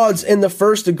got frauds in the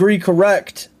first degree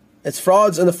correct. It's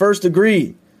frauds in the first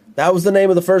degree. That was the name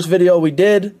of the first video we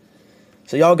did.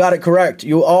 So y'all got it correct.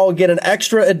 You all get an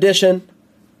extra addition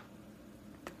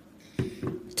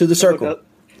to the circle.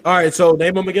 All right, so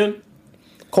name them again.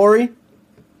 Corey,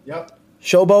 Yep.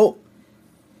 Showboat,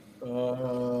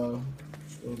 Showboat.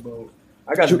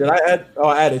 I got. Did I add? Oh,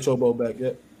 I added Showboat back.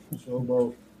 Yep.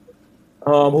 Showboat.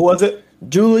 Who was it?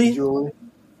 Julie,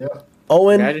 Yep.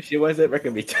 Owen, Imagine she was it. Rick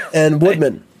and me. and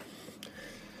Woodman.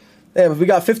 Damn, we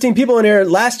got 15 people in here.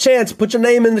 Last chance. Put your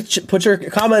name in put your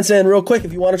comments in real quick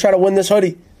if you want to try to win this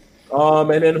hoodie. And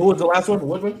then who was the last one?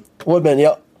 Woodman. Woodman,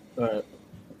 yep. All right.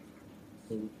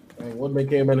 And Woodman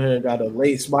came in here and got a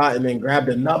late spot and then grabbed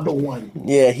another one.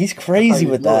 Yeah, he's crazy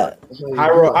with that.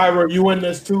 Ira, you in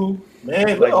this too?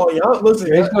 Man, look, oh, yeah,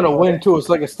 listen. He's gonna win too. It's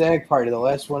like a stag party. The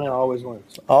last one in always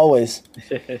wins. Always.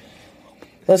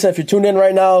 Listen, if you're tuned in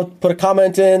right now, put a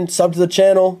comment in, sub to the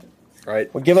channel.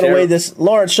 Right. We're giving away this.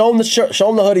 Lawrence, show him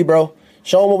the hoodie, bro.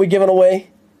 Show him what we're giving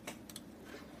away.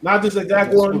 Not this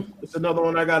exact one. It's another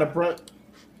one I got to print.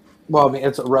 Well, I mean,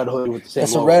 it's a red hoodie with the same.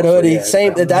 It's a logo, red so hoodie. yeah,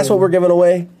 Same. That's what we're giving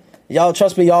away. Y'all,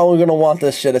 trust me, y'all are gonna want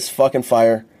this shit. It's fucking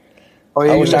fire. Oh,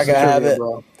 yeah, I you wish I missed could the have trivia, it.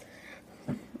 bro.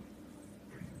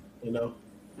 You know,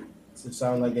 it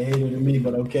sounds like a hater to me,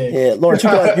 but okay. Yeah, Lawrence, you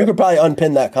could probably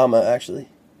unpin that comment actually.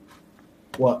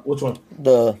 What? Which one?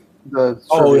 The The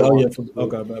Oh, trivia yeah. one.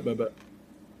 Okay, bet.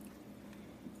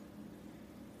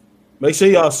 Make sure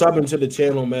y'all subbing to the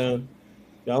channel, man.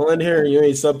 Y'all in here and you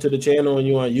ain't sub to the channel and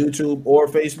you on YouTube or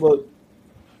Facebook,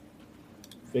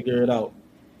 figure it out.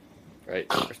 Right.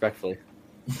 Respectfully.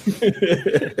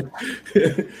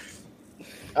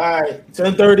 All right,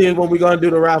 10:30 is when we gonna do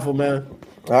the raffle, man.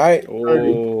 all right.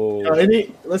 Oh.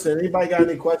 Anybody got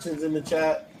any questions in the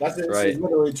chat? That's it. Right. It's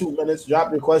literally 2 minutes.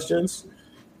 Drop your questions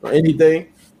or anything.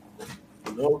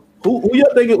 You know, who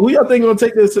y'all think gonna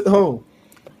take this home?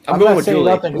 I'm I'm going not with saying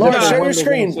Julie. nothing. Lawrence, Yeah, share when your they're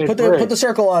screen. gonna say Put Rick. the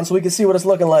circle on so we can see what it's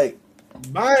looking like.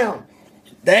 Bam!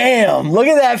 Damn! Look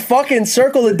at that fucking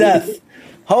circle of death.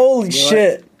 Holy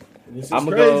shit! This is I'm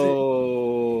gonna crazy.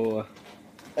 go.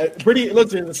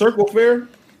 Listen, the circle fair,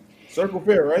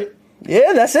 right?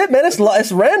 Yeah, that's it, man. It's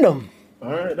random.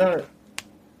 All right.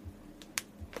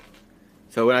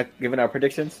 So we're not giving our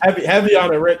predictions. Heavy on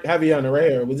the right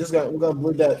here. We're gonna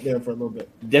leave that there for a little bit.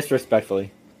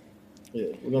 Disrespectfully. Yeah,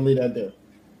 we're gonna leave that there.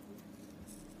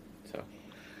 So.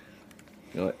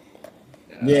 You know what?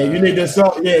 Yeah, you need this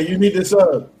sub. Yeah, you need this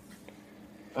sub.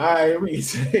 All right, he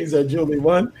said Julie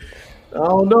won. I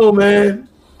don't know, man.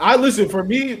 For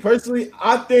me personally,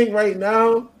 I think right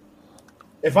now,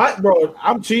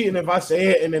 I'm cheating if I say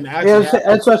it and then actually. Yeah,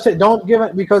 that's what I said. Don't give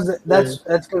it because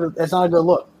that's good. That's not a good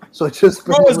look. So it's just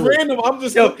Bro, it's random. I'm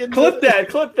just looking. Clip that.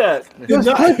 Just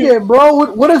click it,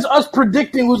 bro. What does us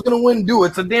predicting who's gonna win do?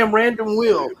 It's a damn random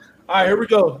wheel. All right, here we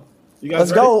go. You guys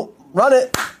Let's ready? go. Run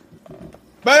it.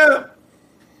 Bam!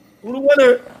 Who the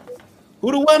winner?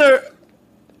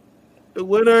 The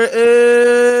winner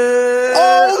is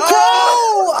Yo!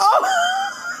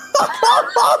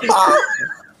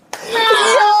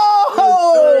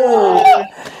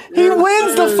 He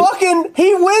wins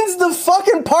the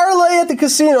fucking parlay at the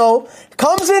casino,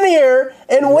 comes in here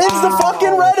and wins the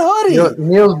fucking red hoodie. Yo,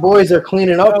 Neil's boys are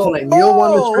cleaning up tonight. Neil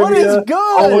won the what trivia. is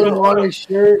good? Owen won his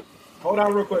shirt. Hold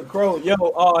on real quick, Crow. Yo,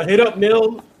 hit up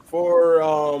Neil for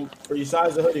your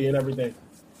size of hoodie and everything.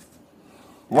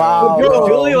 Wow.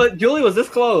 Bro. Julie was this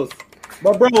close.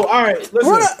 But bro, all right,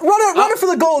 listen. Run it for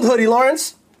the gold hoodie,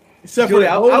 Lawrence. Except Julie,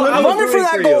 for I the was gold Run hoodie. it for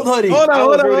that rooting gold you. hoodie. Hold I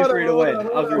was on, rooting for you to win.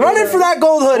 Run it for that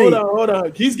gold hoodie. Hold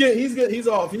on. He's good. He's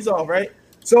off. He's off, right?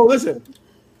 So listen.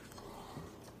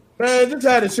 Man, this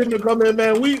had a shouldn't have come in,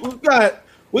 man. We got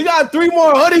 3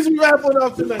 more hoodies we wrapping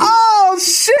up tonight. Oh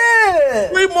shit!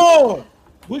 3 more.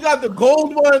 We got the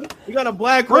gold one. We got a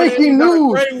black one. Breaking and we got a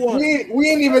news. gray one. We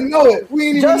ain't even know it. We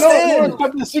ain't even Just know it. in. Lawrence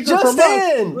kept the secret Just from us.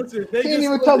 in. Listen, He didn't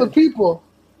even tell the people.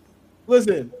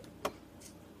 Listen.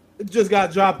 just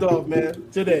got dropped off, man,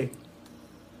 today.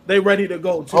 They ready to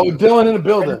go too. Oh, Dylan in the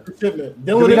building.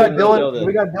 Dylan, We got in the Dylan.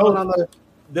 We got Dylan on the.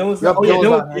 Dylan's, Yep, oh yeah,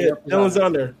 Dylan's on there. Yep, he's Dylan's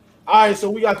on there. All right, so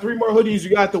we got 3 more hoodies.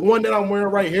 You got the one that I'm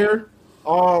wearing right here.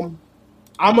 I'm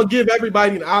gonna give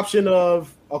everybody an option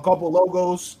of a couple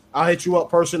logos. I'll hit you up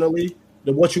personally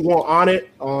to what you want on it.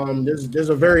 There's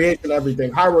a variation of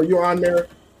everything. Hyro, you're on there.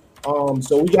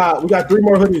 So we got 3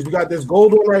 more hoodies. We got this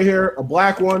gold one right here, a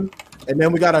black one, and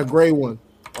then we got a gray one.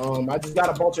 I just got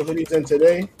a bunch of hoodies in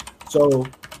today, so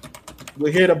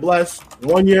we're here to bless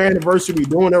 1 year anniversary. We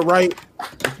doing it right.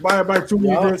 Inspired by True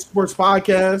Events Sports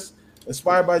Podcast.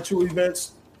 Inspired by True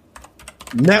Events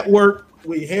Network.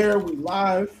 We here. We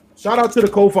live. Shout out to the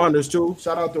co-founders too.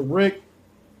 Shout out to Rick.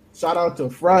 Shout out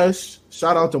to Fresh.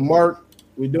 Shout out to Mark.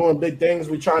 We're doing big things.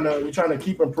 We're trying to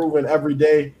keep improving every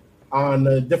day on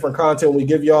the different content we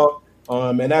give y'all.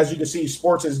 And as you can see,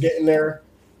 sports is getting there.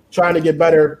 Trying to get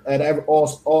better at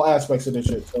all aspects of this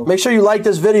shit. So. Make sure you like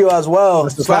this video as well.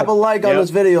 That's the Slap fact. a like on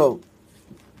this video.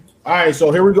 All right,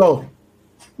 so here we go.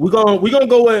 We're gonna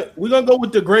go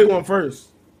with the great one first.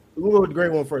 We're gonna go with the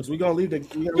great one first. We're gonna leave the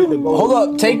gold. Hold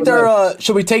up. Take their.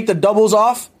 Should we take the doubles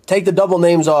off? Take the double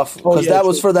names off because yeah,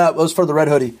 was true. for the red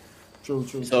hoodie. True.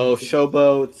 So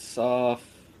Showboat's off.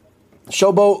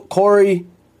 Showboat, Corey,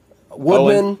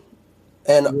 Woodman,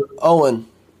 and Owen,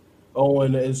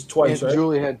 Owen is twice, And right?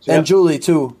 Julie had 2. and Julie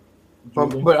too.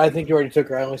 But I think you already took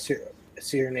her. I only see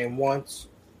her name once.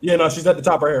 Yeah, no, she's at the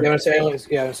top right Yeah, here. I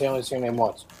only see her name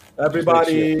once.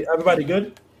 Everybody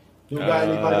good? Do we got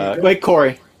anybody good? Wait,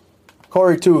 Corey.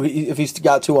 Corey too. If he's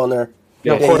got 2 on there.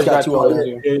 Yeah, Yeah, Corey's he's got got 2 2 on on there.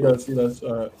 there. Yeah, he does.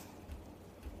 All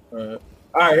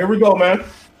right, here we go, man.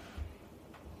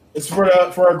 It's for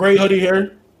a great hoodie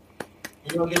here.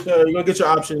 You're gonna get your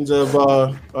options of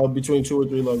between 2 or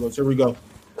 3 logos. Here we go.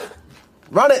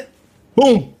 Run it.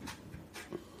 Boom.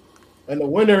 And the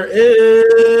winner is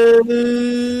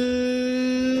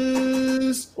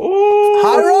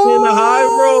Hyro. in the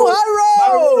Hyro.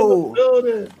 Hyro. In the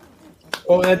building.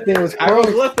 Oh, that thing was close.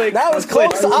 Hieroglyphic. That was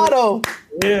close to Otto.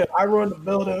 Yeah, Hyro in the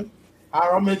building.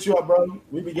 Hyro, I'm hit you up, bro.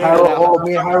 We began. Me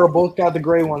and Hyro both got the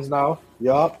gray ones now.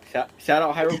 Yup. Shout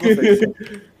out hieroglyphics.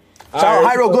 Shout out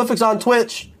Hieroglyphics on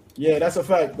Twitch. Yeah, that's a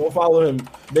fact. Go follow him.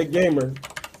 Big gamer.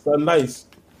 So nice.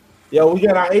 Yo, we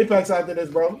got our Apex after this,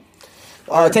 bro.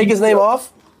 Take his name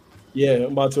off. Yeah,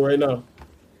 I'm about to right now.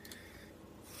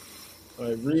 All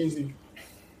right, Breezy.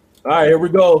 All right, here we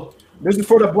go. This is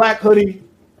for the black hoodie.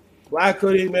 Black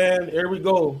hoodie, man. Here we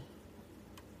go.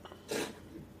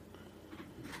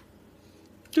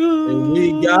 And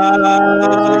we got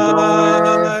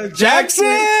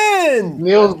Jackson.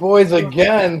 Neil's boys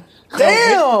again.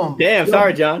 Damn. Damn,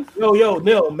 sorry, John. Yo,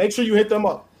 Neil, make sure you hit them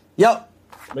up. Yep.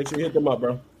 Make sure you hit them up,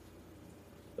 bro.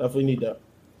 Definitely need that.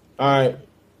 All right.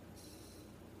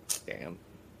 Damn.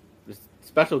 This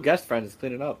special guest friend is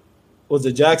cleaning up. Was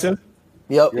it Jackson?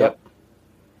 Yep. Yep.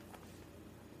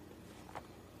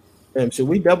 Damn, should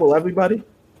we double everybody?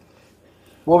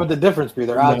 What would the difference be?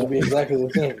 Their odds would be exactly the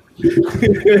same.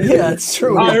 Yeah, it's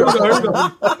true. All right, here we go.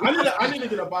 I need to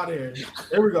get up out of here.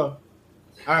 Here we go.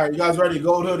 All right, you guys ready?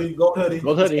 Gold hoodie. Gold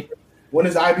hoodie. When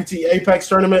is the IBT Apex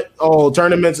tournament? Oh,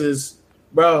 tournaments is,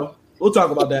 bro. We'll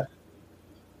talk about that.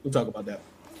 Bro.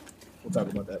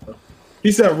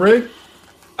 He said, Rick.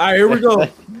 All right, here we go.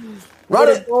 Run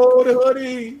it. Gold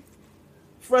hoodie.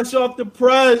 Fresh off the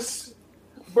press.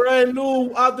 Brand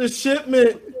new out the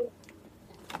shipment.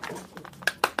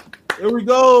 Here we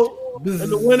go. And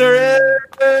the winner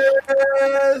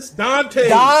is Dante.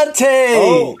 Dante.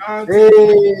 Oh, Dante.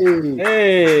 Hey.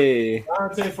 Hey.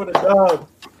 Dante for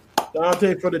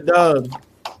the dub.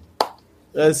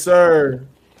 Yes, sir.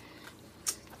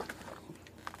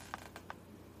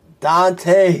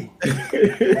 Dante.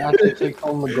 Have to take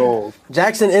home the gold.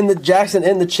 Jackson in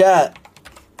the chat.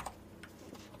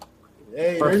 Hey,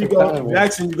 there you Perfect go. timing.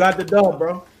 Jackson, you got the dub,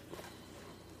 bro.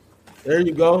 There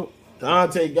you go.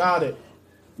 Dante got it.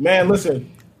 Man,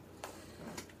 listen.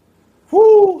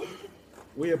 Whoo!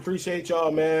 We appreciate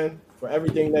y'all, man, for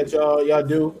everything that y'all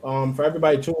do. For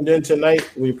everybody tuned in tonight,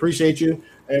 we appreciate you.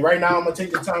 And right now, I'm gonna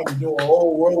take the time to do a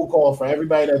whole roll call for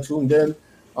everybody that tuned in.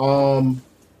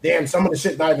 Damn, some of the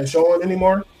shit not even showing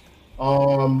anymore.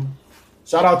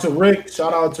 Shout out to Rick.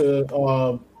 Shout out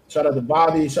to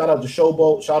Bobby. Shout out to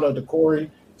Showboat. Shout out to Corey.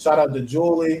 Shout out to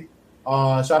Julie.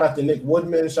 Shout out to Nick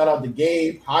Woodman. Shout out to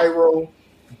Gabe, Hyro,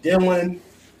 Dylan.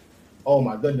 Oh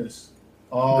my goodness.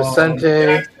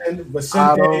 Vicente.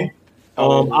 Vicente.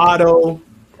 Otto.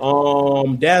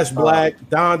 Dash Black.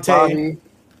 Dante.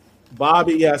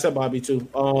 Bobby. Yeah, I said Bobby too.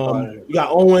 You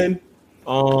got Owen.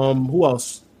 Who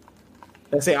else?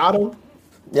 Did I say Otto?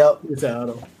 Yep. You said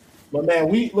Otto. But man,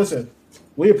 we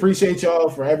appreciate y'all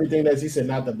for everything that he said.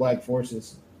 Not the black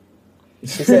forces. He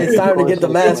said it's time to get the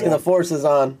mask and the forces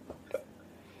on.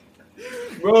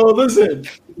 Bro, listen,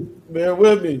 bear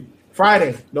with me.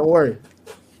 Friday, don't worry.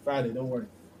 Got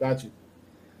you.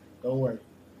 Don't worry.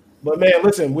 But man,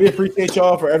 listen, we appreciate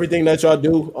y'all for everything that y'all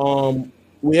do.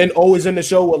 We always end the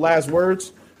show with last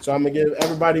words. So I'm gonna give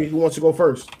everybody who wants to go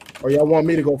first. Or y'all want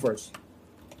me to go first?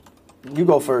 You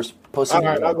go first. Pussy. All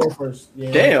right, I'll go first.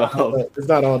 Yeah, Damn. It's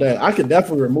not all that. I can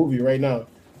definitely remove you right now.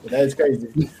 But that is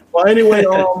crazy. Well, anyway,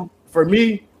 for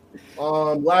me,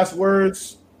 last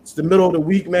words. It's the middle of the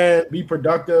week, man. Be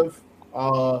productive.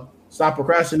 Stop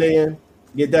procrastinating.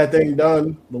 Get that thing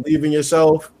done. Believe in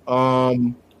yourself.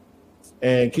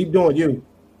 And keep doing you.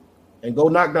 And go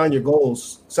knock down your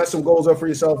goals. Set some goals up for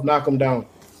yourself. Knock them down.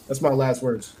 That's my last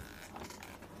words.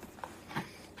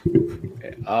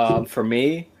 For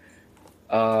me,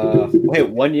 wait,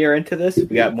 1 year into this,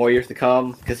 we got more years to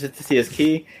come. Consistency is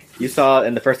key. You saw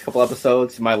in the first couple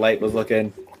episodes, my light was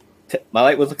looking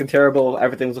terrible.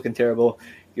 Everything was looking terrible.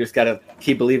 You just gotta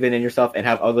keep believing in yourself and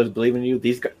have others believe in you.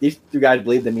 These two guys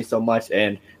believed in me so much,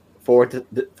 and forward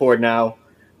now,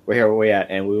 we're here where we're at,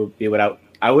 and we would be without.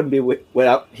 I wouldn't be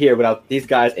without these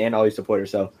guys and all your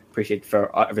supporters. So appreciate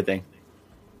for everything.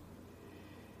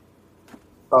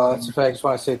 That's a fact. I just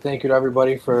want to say thank you to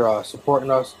everybody for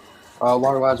supporting us.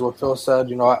 Along the lines of what Phil said,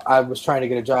 you know, I was trying to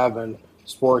get a job in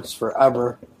sports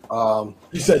forever.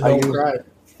 You said don't cry.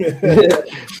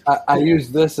 I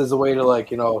use this as a way to,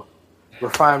 like, you know,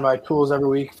 refine my tools every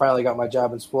week. Finally got my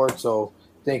job in sports. So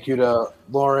thank you to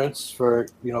Lawrence for,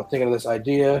 you know, thinking of this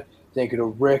idea. Thank you to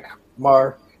Rick,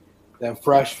 Mark, and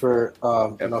Fresh for,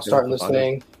 you know, starting this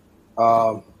thing.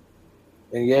 And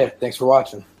yeah, thanks for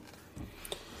watching.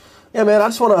 Yeah, man, I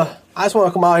just wanna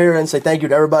come out here and say thank you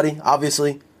to everybody.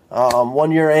 Obviously,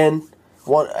 1 year in,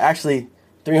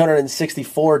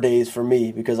 364 days for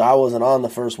me because I wasn't on the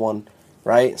first one,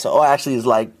 right? So actually, it's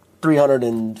like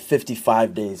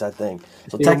 355 days, I think.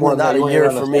 So technically, not a year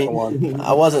for me.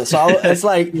 I wasn't. So it's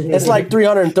like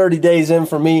 330 days in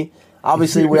for me.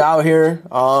 Obviously, we're out here.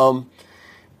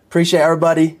 Appreciate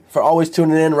everybody for always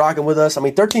tuning in, rocking with us. I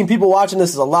mean, 13 people watching this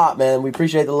is a lot, man. We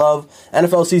appreciate the love.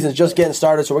 NFL season's just getting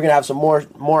started, so we're gonna have some more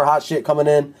hot shit coming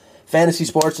in. Fantasy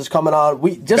sports is coming on.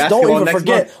 We just basketball don't even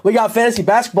forget. Month. We got fantasy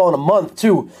basketball in a month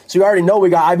too. So you already know we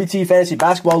got IBT fantasy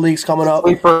basketball leagues coming up.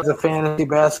 The fantasy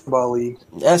basketball league.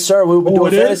 Yes, sir. We'll be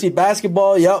doing fantasy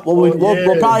basketball. Yep.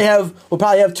 We'll probably have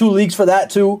 2 leagues for that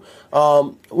too.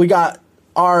 We got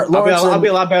our. I'll be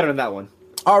a lot better than that one.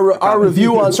 Our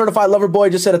review on Certified Lover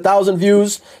Boy just hit 1,000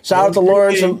 views. Shout out to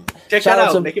Lawrence. Check that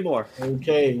out. Make it more.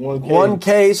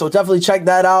 1K. So definitely check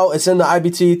that out. It's in the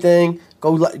IBT thing.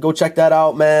 Go check that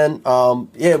out, man.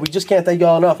 Yeah, we just can't thank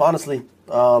y'all enough, honestly.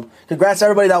 Congrats to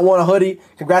everybody that won a hoodie.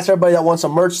 Congrats to everybody that won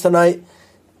some merch tonight.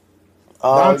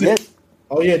 Dante. Yeah.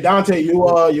 Oh yeah, Dante, you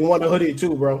won a hoodie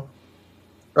too, bro.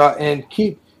 And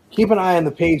keep an eye on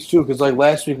the page too, because like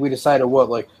last week we decided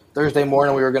Thursday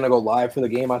morning we were gonna go live for the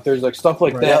game on Thursday. Like stuff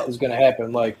like that is gonna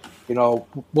happen. Like, you know,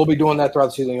 we'll be doing that throughout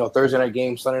the season. You know, Thursday night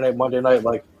games, Sunday night, Monday night.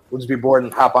 Like, we'll just be bored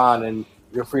and hop on, and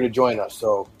you're free to join us.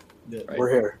 So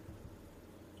we're here.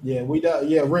 Yeah,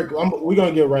 Rick, we're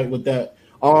gonna get right with that.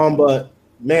 But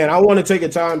man, I want to take a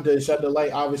time to shed the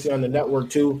light, obviously, on the network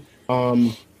too.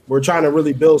 We're trying to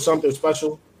really build something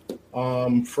special.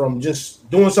 From just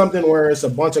doing something where it's a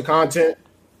bunch of content,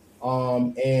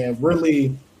 and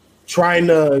really trying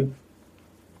to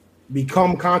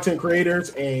become content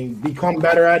creators and become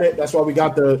better at it. That's why we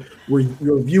got the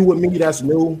review with me. That's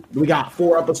new. We got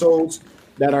 4 episodes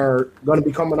that are going to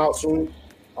be coming out soon.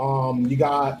 You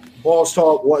got Balls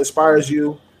Talk, What Inspires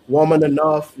You, Woman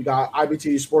Enough. You got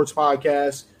IBT Sports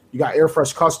Podcast. You got Air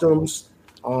Fresh Customs.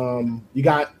 You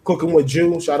got Cooking with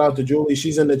Jew. Shout out to Julie.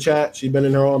 She's in the chat. She's been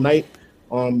in there all night.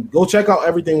 Go check out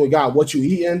everything we got. What You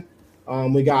Eating.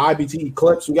 We got IBT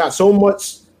Clips. We got so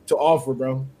much to offer,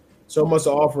 bro. So much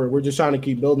to offer. We're just trying to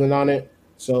keep building on it.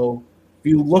 So if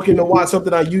you're looking to watch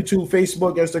something on YouTube,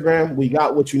 Facebook, Instagram, we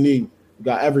got what you need. We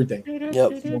got everything.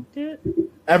 Yep.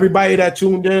 Everybody that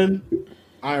tuned in,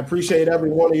 I appreciate every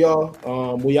one of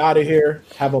y'all. We out of here.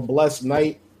 Have a blessed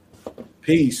night.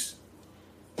 Peace.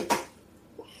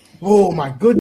 Oh my goodness.